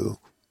Zamanu.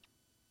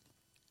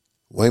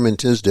 Wayman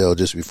Tisdale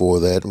just before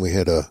that, and we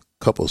had a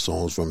couple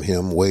songs from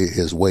him.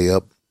 His Way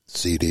Up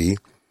CD,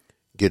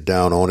 Get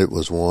Down On It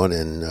was one,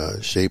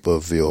 and Shape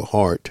of Your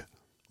Heart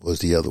was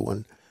the other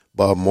one.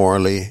 Bob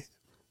Marley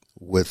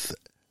with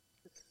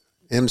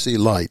MC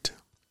Light,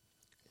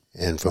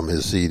 and from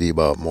his CD,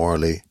 Bob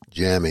Marley,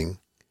 Jamming.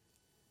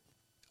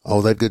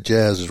 All that good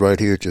jazz is right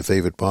here at your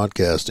favorite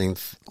podcasting.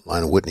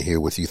 Lionel Whitney here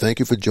with you. Thank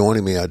you for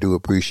joining me. I do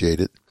appreciate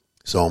it.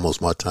 It's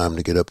almost my time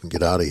to get up and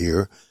get out of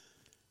here.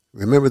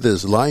 Remember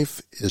this,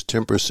 life is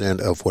 10%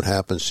 of what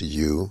happens to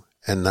you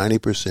and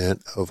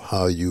 90% of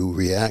how you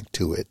react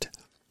to it.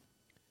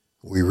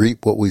 We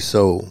reap what we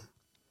sow.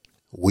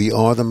 We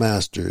are the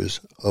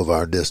masters of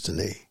our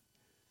destiny.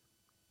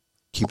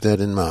 Keep that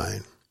in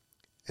mind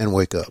and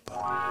wake up.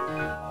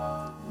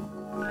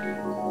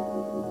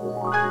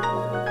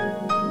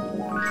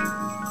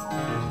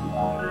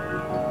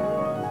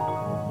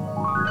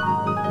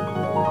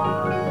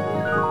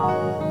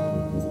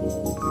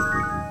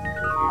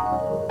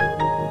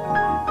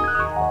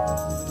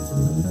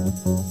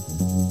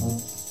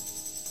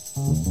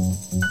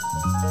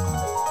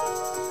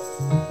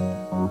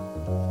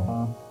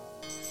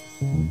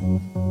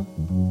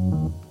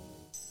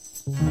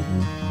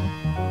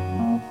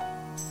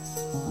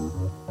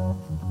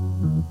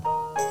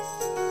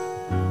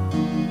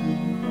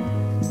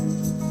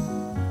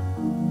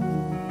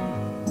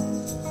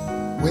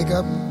 Wake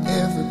up,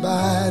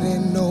 everybody,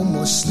 no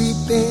more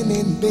sleeping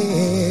in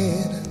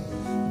bed.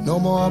 No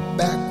more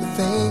backward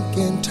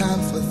thinking, time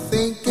for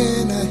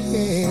thinking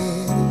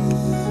ahead.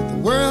 The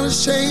world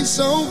has changed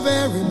so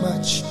very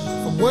much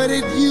from what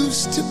it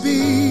used to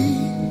be.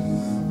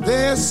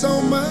 There's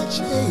so much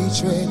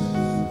hatred,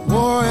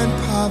 war and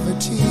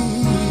poverty.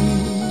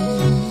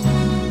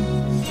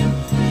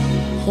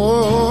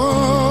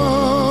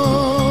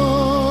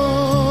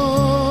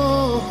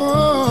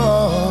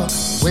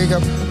 Wake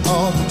up,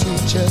 all the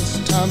teachers,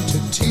 time to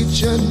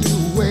teach a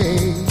new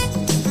way.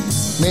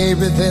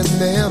 Maybe then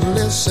they'll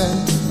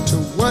listen to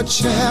what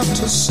you have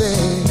to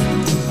say.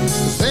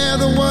 They're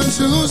the ones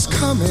who's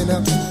coming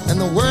up, and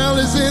the world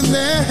is in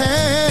their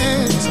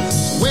hands.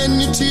 So when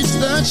you teach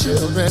the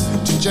children,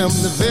 teach them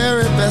the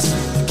very best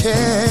you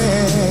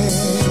can.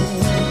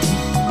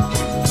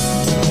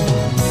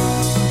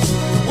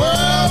 The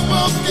world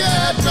won't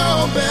get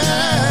no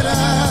better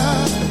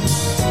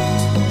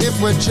if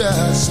we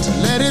just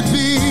let it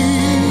be.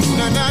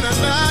 Na na na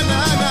na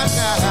na na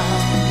na.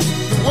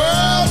 The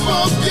world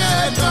won't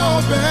get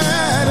no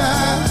better.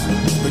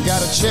 We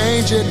gotta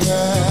change it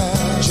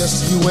now,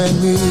 just you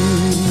and me.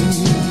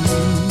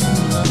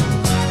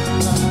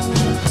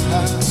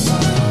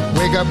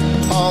 Wake up,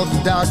 all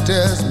the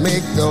doctors,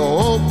 make the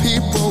old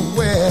people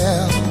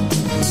well.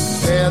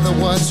 They're the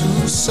ones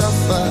who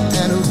suffer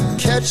and who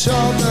catch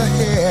all the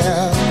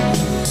hair.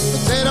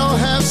 But they don't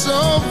have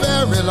so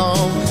very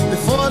long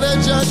before their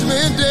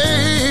judgment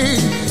day.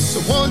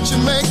 So won't you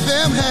make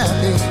them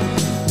happy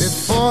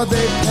before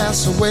they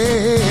pass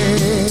away?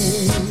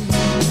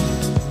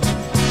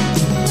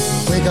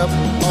 Wake up,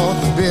 all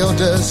the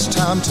builders,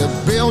 time to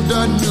build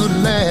a new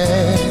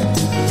land.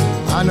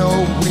 I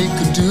know we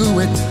could do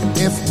it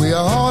if we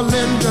all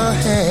lend a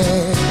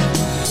hand.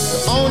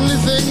 The only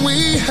thing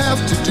we have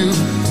to do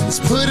is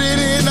put it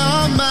in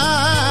our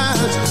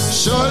minds.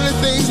 Surely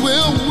things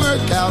will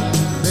work out.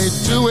 They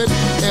do it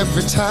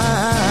every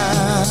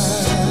time.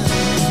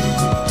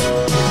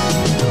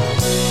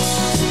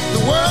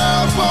 The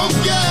world won't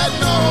get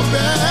no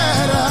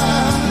better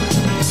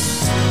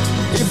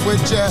if we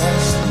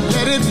just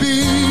let it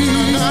be.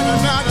 Na, na,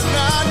 na, na,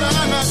 na,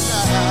 na, na.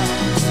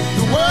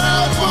 The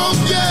world won't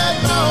get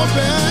no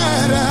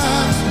better.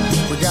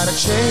 We gotta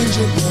change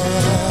it,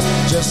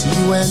 yeah, just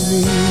you and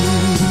me.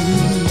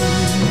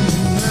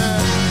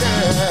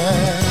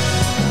 Yeah.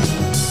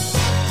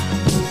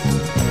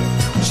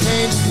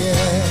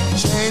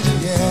 Change it,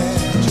 yeah,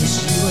 just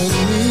you and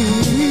me.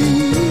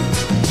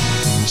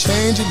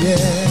 Change it,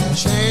 yeah,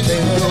 change it.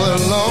 Can't do it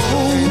alone,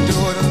 can't do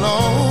it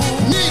alone.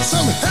 Need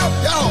some help,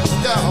 y'all.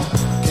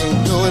 Can't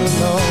do it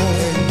alone,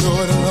 can't do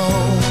it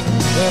alone.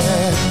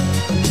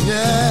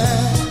 Yeah.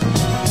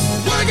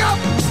 Wake up,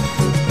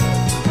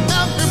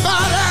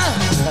 everybody.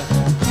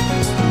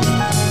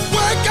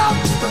 Wake up,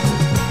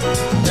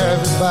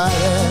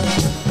 everybody.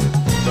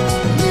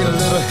 Need a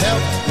little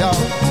help,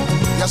 y'all.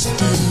 Yes, I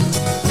do.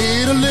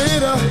 Need a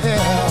little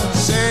help.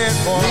 Say it,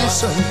 boy. Need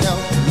some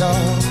help,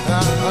 y'all.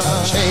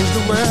 Change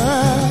the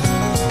world,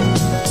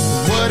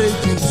 what it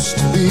used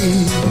to be.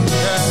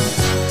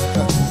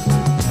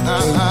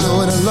 Can't do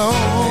it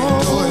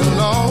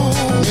alone.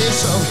 Need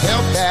some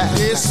help, yeah.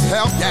 Need some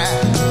help, yeah.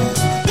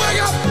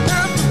 Wake up,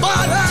 everybody.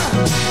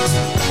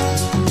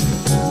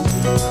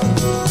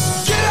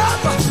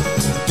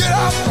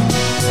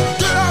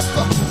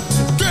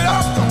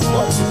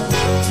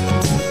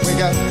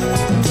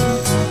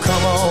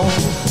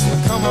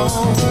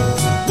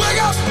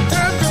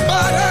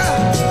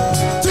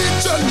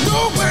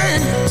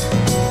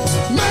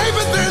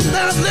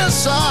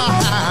 listen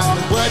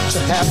what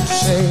you have to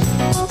say.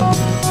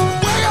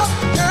 Wake up,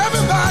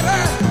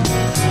 everybody.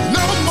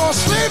 No more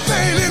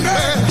sleeping in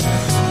bed.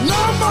 No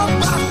more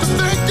back to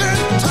thinking.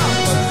 Time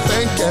for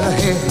thinking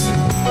ahead.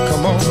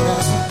 Come on now.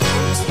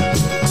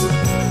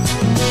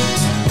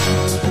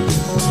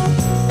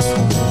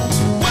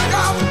 Wake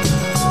up,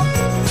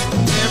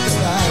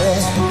 everybody.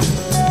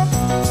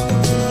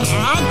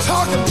 I'm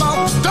talking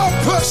about don't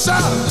push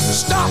out.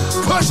 Stop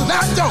pushing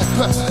that dope.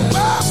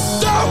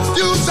 Don't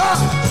use us.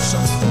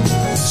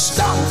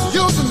 Stop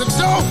using the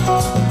dope.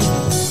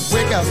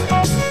 Wake up.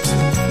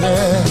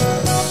 Yeah.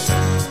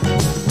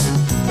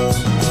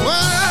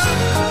 Well.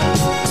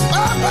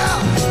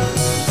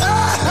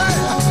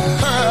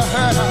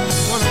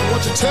 Wonder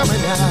what you tell me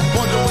now.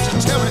 Wonder what you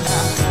tell me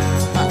now.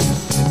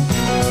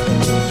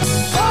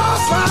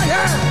 False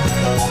lying.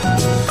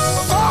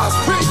 False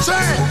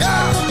preaching.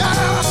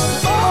 Yeah.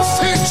 False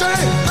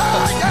teaching.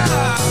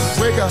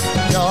 Yeah. Wake up,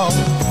 y'all.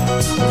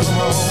 Come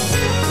on.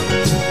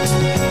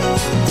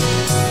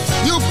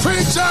 You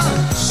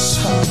preachers,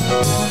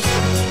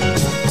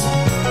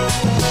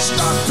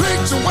 stop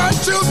preaching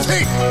what you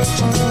teach.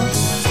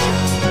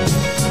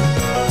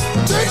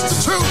 Teach the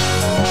truth.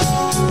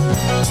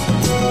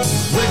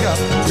 Wake up,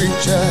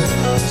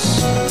 preachers.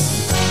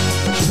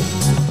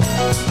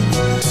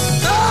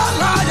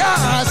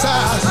 Liars,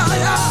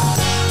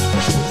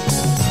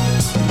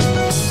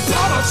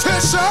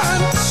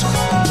 politicians.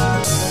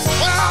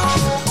 Well,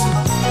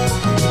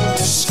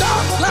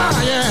 stop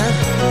lying.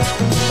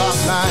 Stop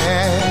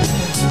lying.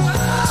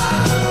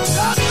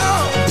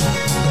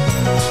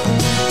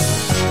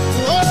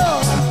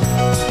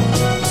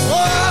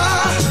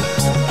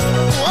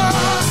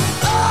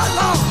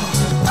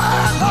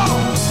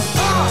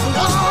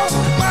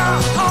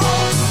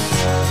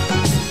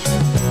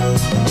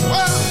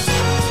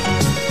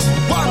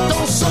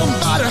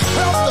 Somebody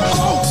help the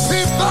old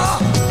people.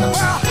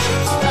 Well,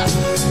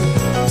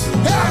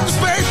 help the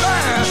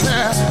babies.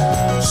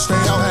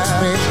 Stay on that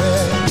baby.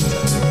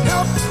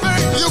 Help the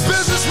baby. You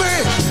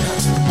businessmen.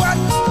 What?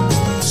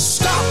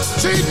 Stop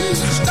cheating.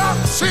 Stop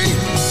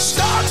cheating.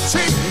 Stop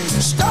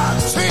cheating. Stop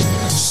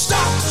cheating.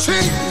 Stop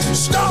cheating.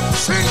 Stop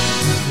cheating.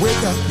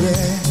 Wake up,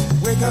 yeah.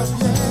 Wake up,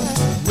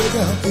 yeah. Wake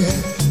up, yeah.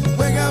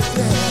 Wake up,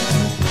 yeah.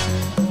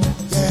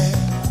 Yeah,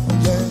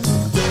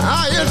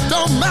 yeah. It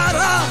don't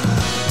matter.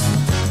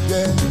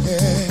 Yeah,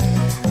 yeah.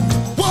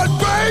 What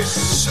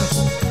race,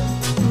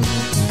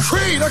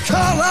 creed, or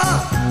color?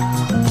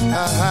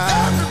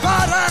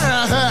 Everybody,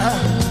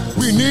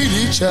 we need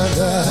each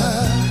other.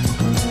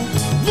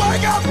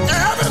 Wake up,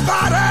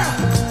 everybody.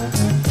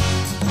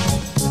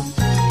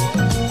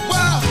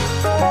 Well,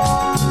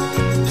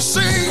 you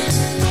see,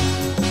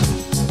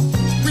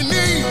 we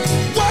need,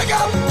 wake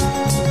up,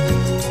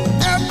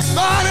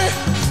 everybody.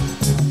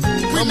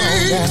 We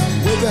need,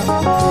 wake up,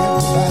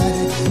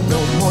 everybody. No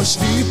more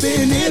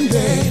sleeping in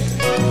bed.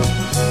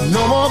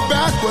 No more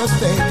backward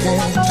thinking.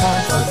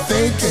 Time for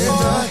thinking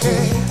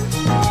ahead.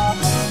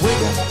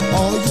 Wake up,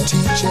 all you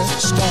teachers.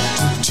 Start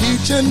to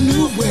teach a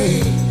new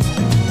way.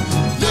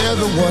 They're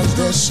the ones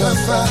that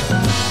suffer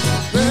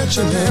each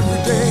and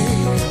every day.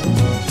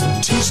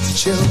 Teach the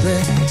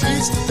children.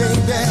 Teach the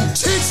babies.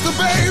 Teach the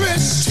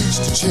babies. Teach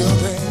the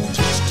children.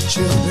 Teach the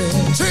children.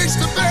 Teach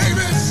the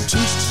babies.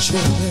 Teach the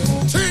children.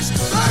 Teach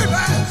the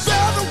babies.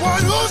 They're the one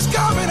who's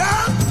coming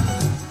out.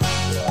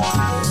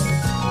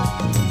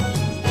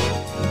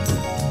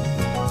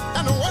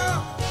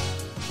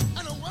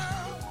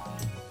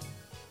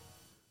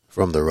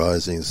 From the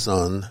rising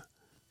sun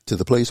to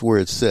the place where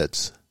it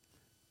sets,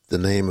 the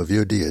name of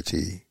your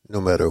deity,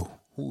 no matter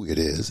who it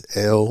is,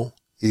 El,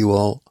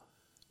 Ewald,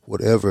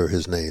 whatever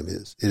his name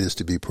is, it is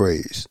to be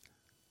praised.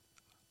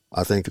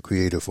 I thank the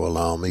Creator for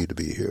allowing me to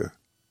be here.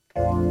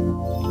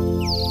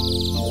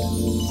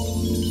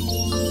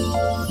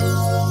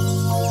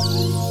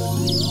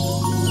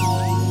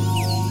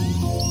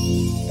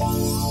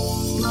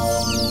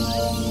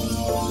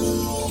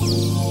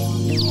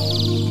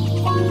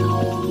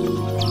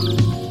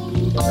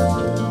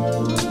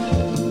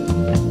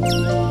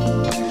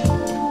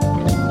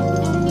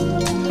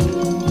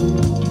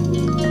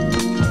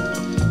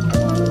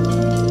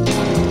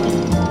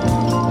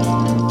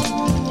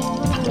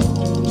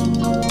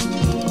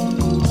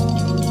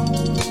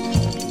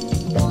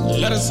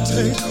 Let us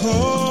take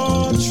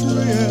a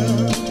trip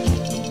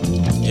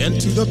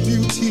into the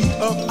beauty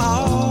of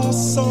our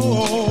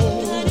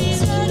soul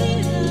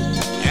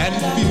and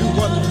feel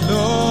what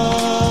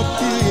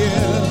love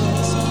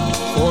is,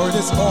 for it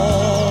is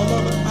all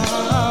of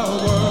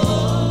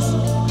ours.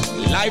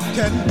 Life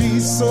can be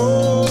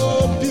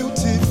so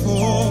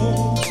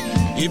beautiful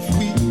if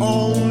we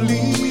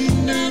only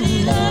knew.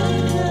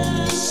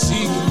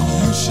 Seek,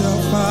 you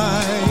shall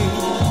find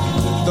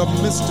the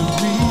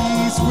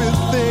mysteries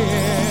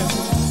within.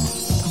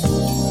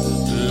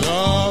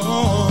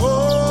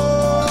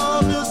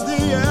 Love is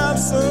the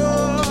answer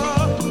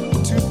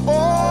to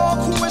all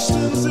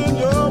questions in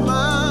your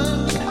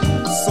mind.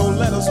 So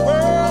let us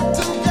work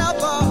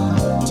together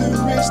to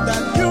reach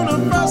that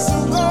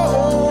universal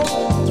goal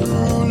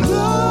through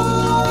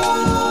love.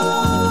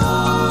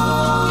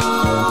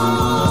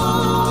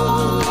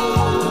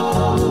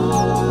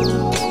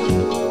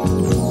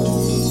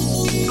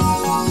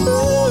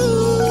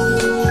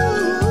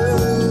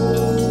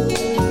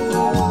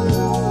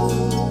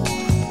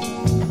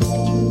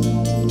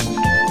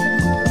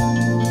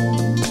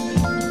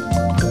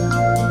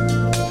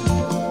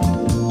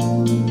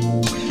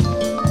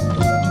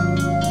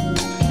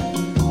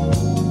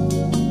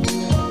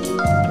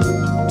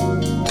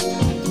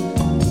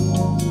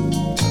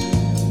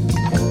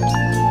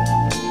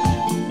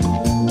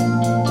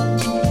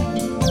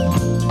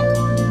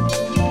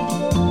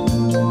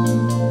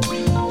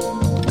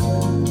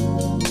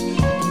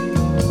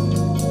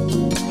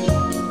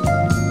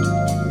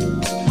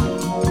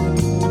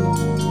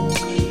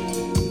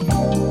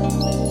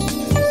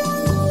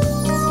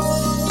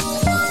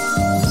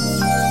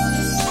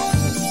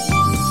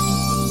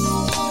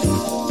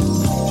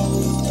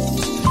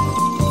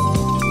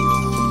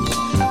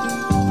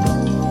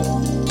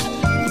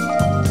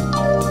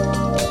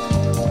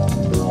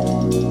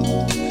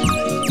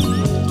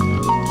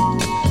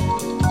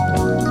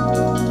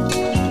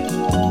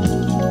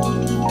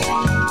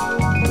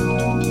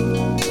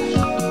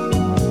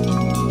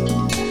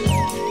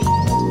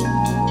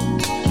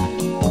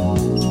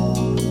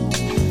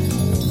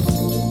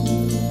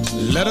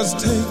 Let us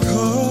take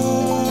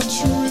a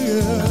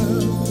trip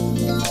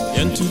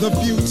into the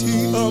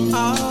beauty of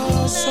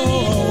our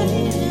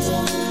souls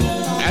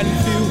and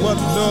feel what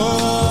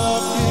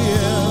love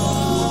is,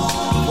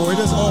 for it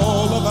is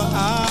all over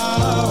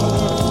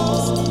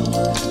ours.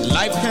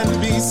 Life can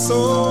be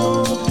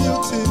so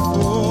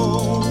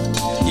beautiful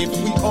if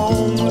we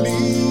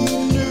only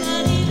knew.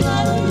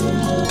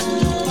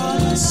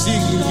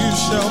 Seek, you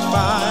shall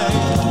find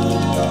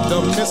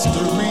the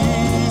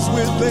mysteries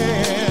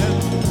within.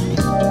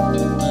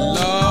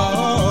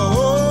 Love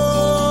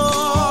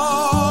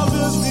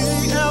is the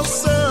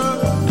answer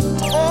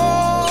to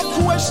all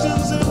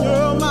questions in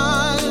your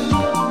mind.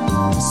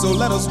 So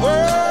let us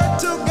work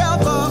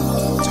together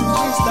to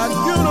reach that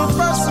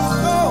universal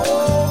goal.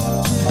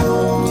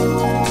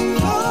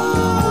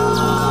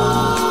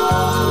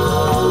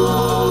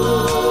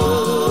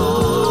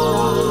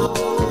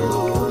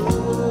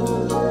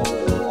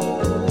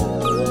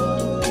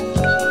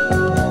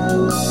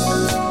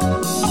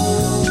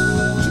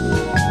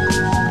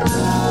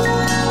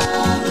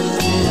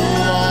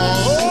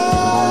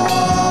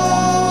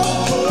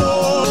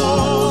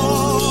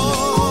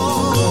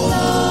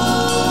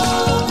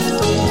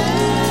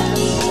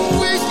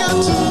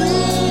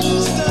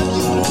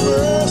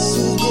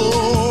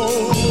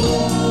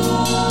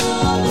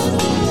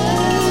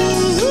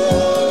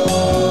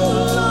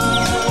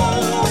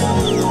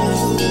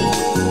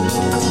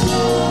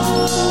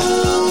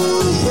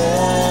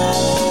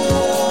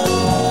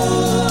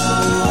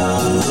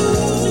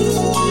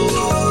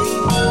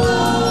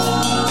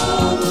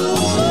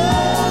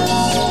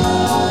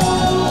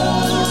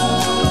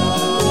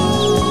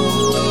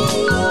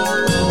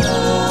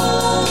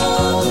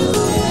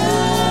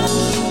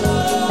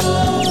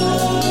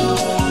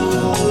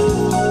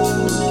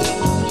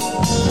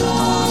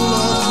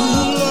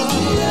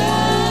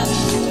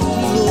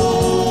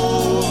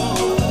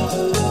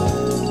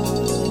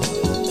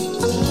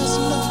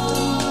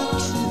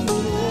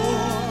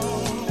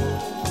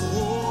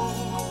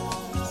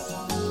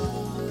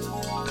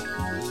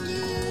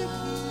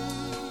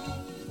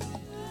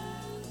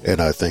 And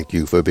I thank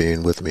you for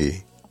being with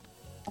me.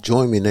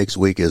 Join me next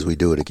week as we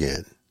do it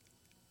again.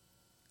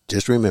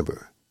 Just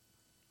remember,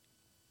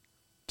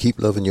 keep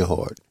loving your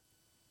heart.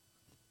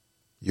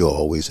 You'll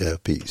always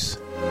have peace.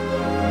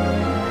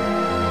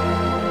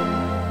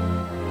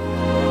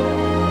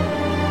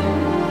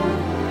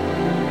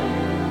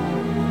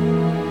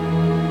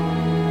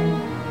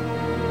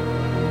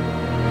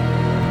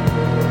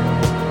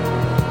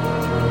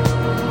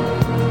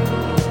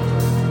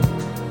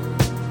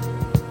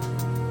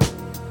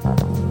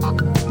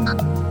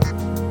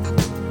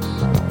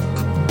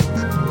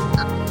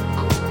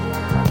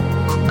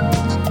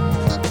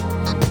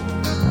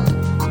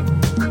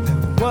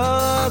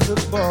 Was a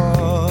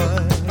boy,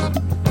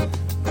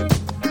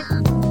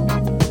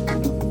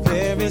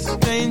 very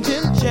strange,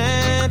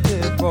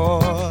 enchanted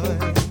boy.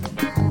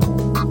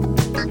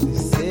 They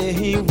say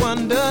he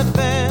wandered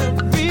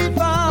very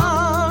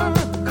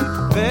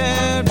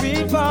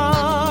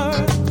far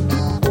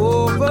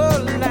over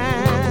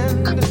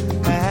land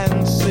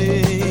and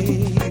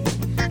sea.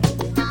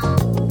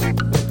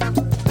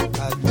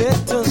 A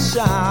little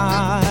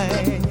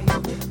shy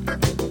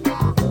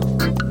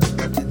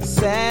and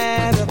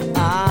sad of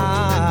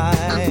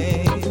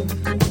eye,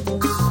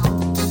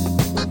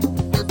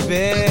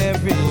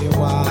 very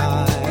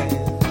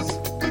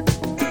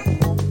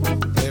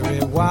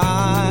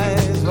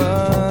wise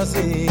was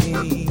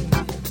he.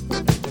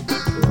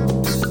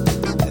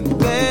 And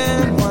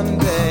then one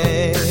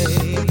day,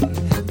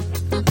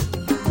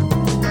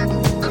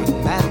 a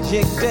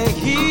magic day,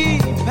 he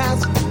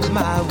passed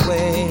my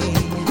way.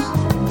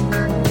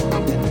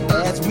 And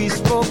as we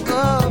spoke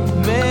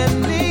of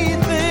many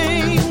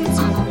things,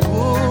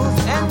 fools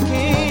and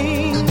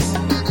kings,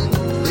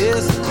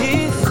 this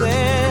he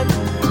said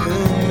to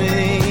me: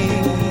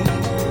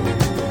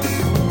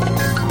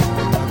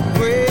 the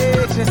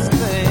greatest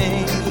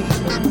thing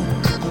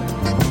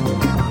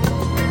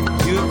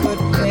you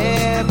could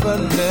ever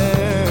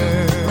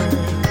learn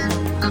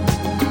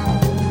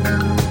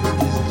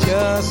is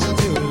just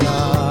to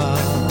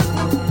love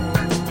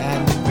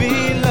and be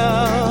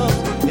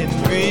loved in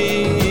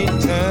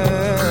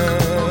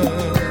return.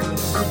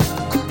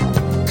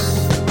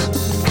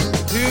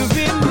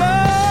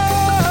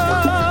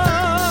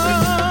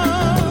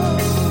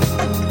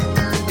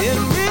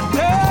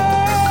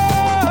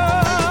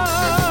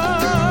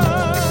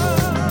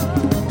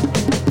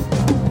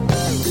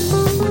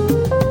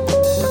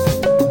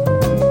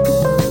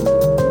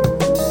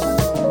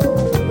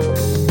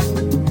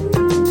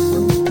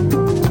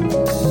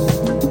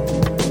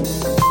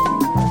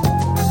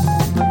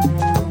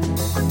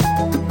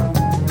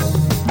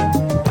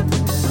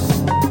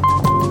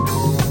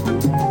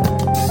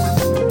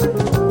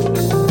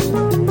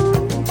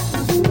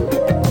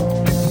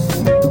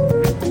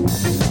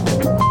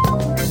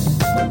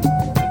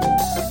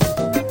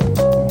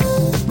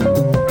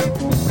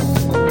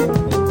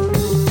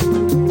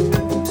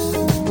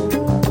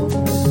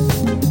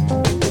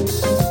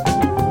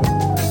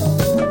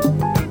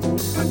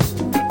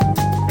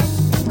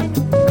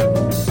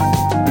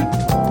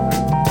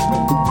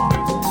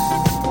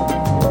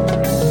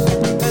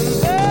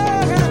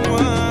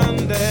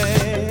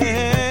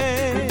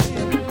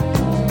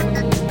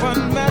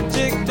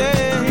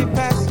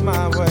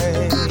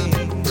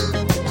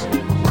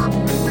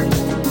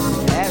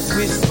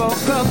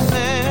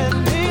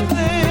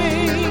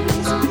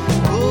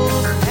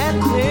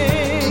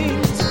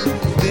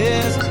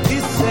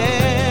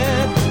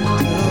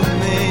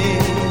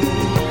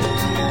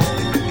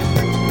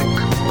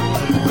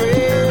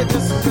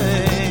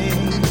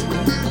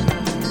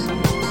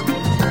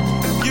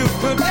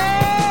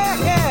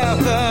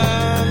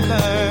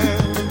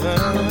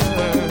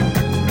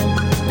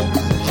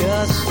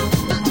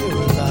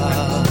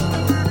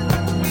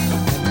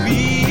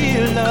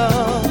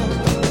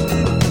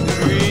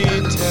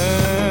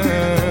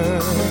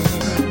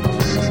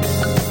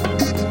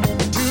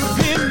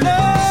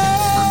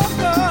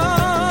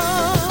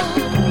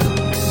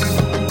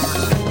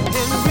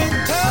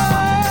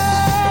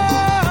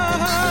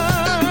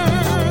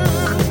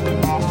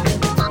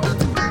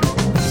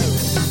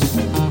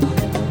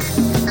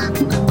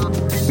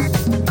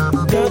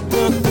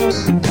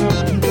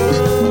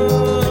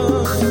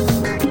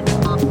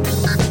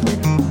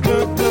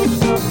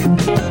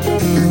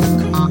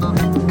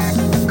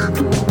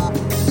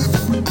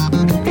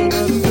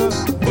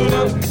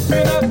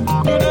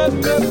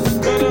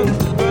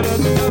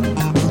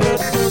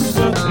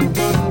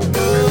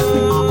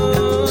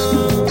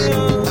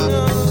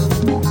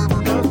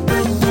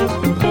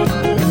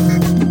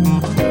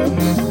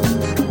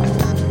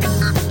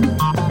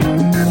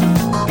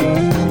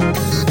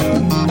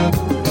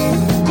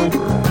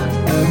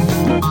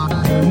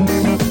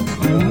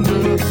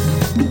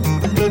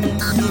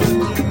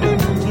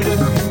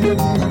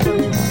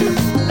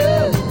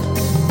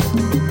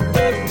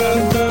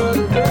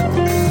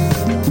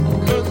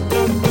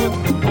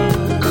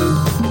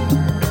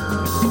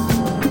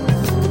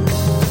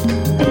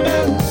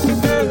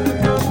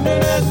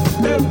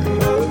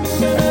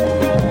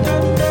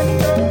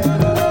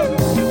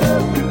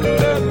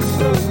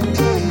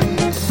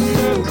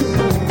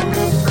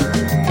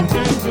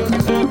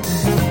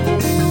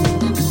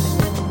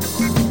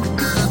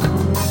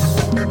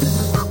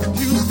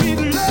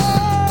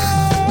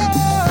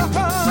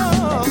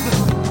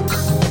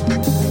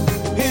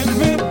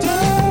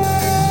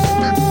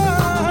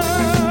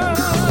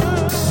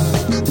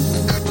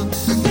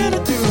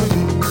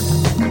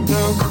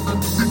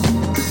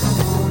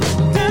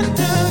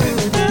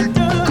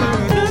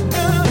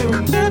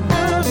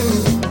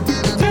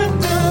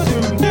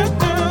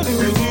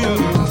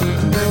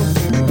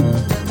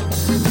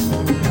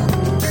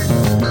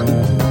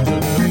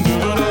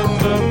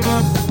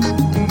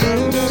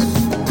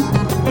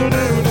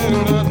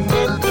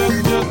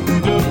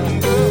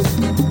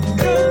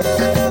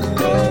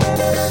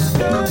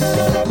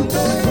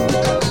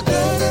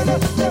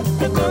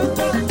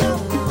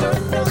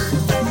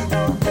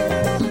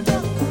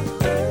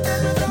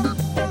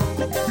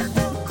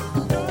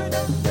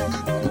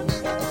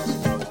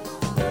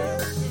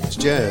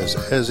 Jazz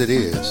as it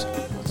is.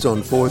 It's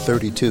on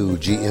 432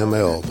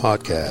 GML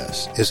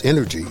podcast. It's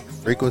energy,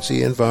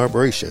 frequency, and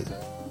vibration.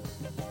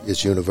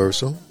 It's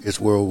universal. It's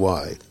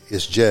worldwide.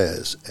 It's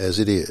jazz as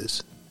it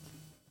is.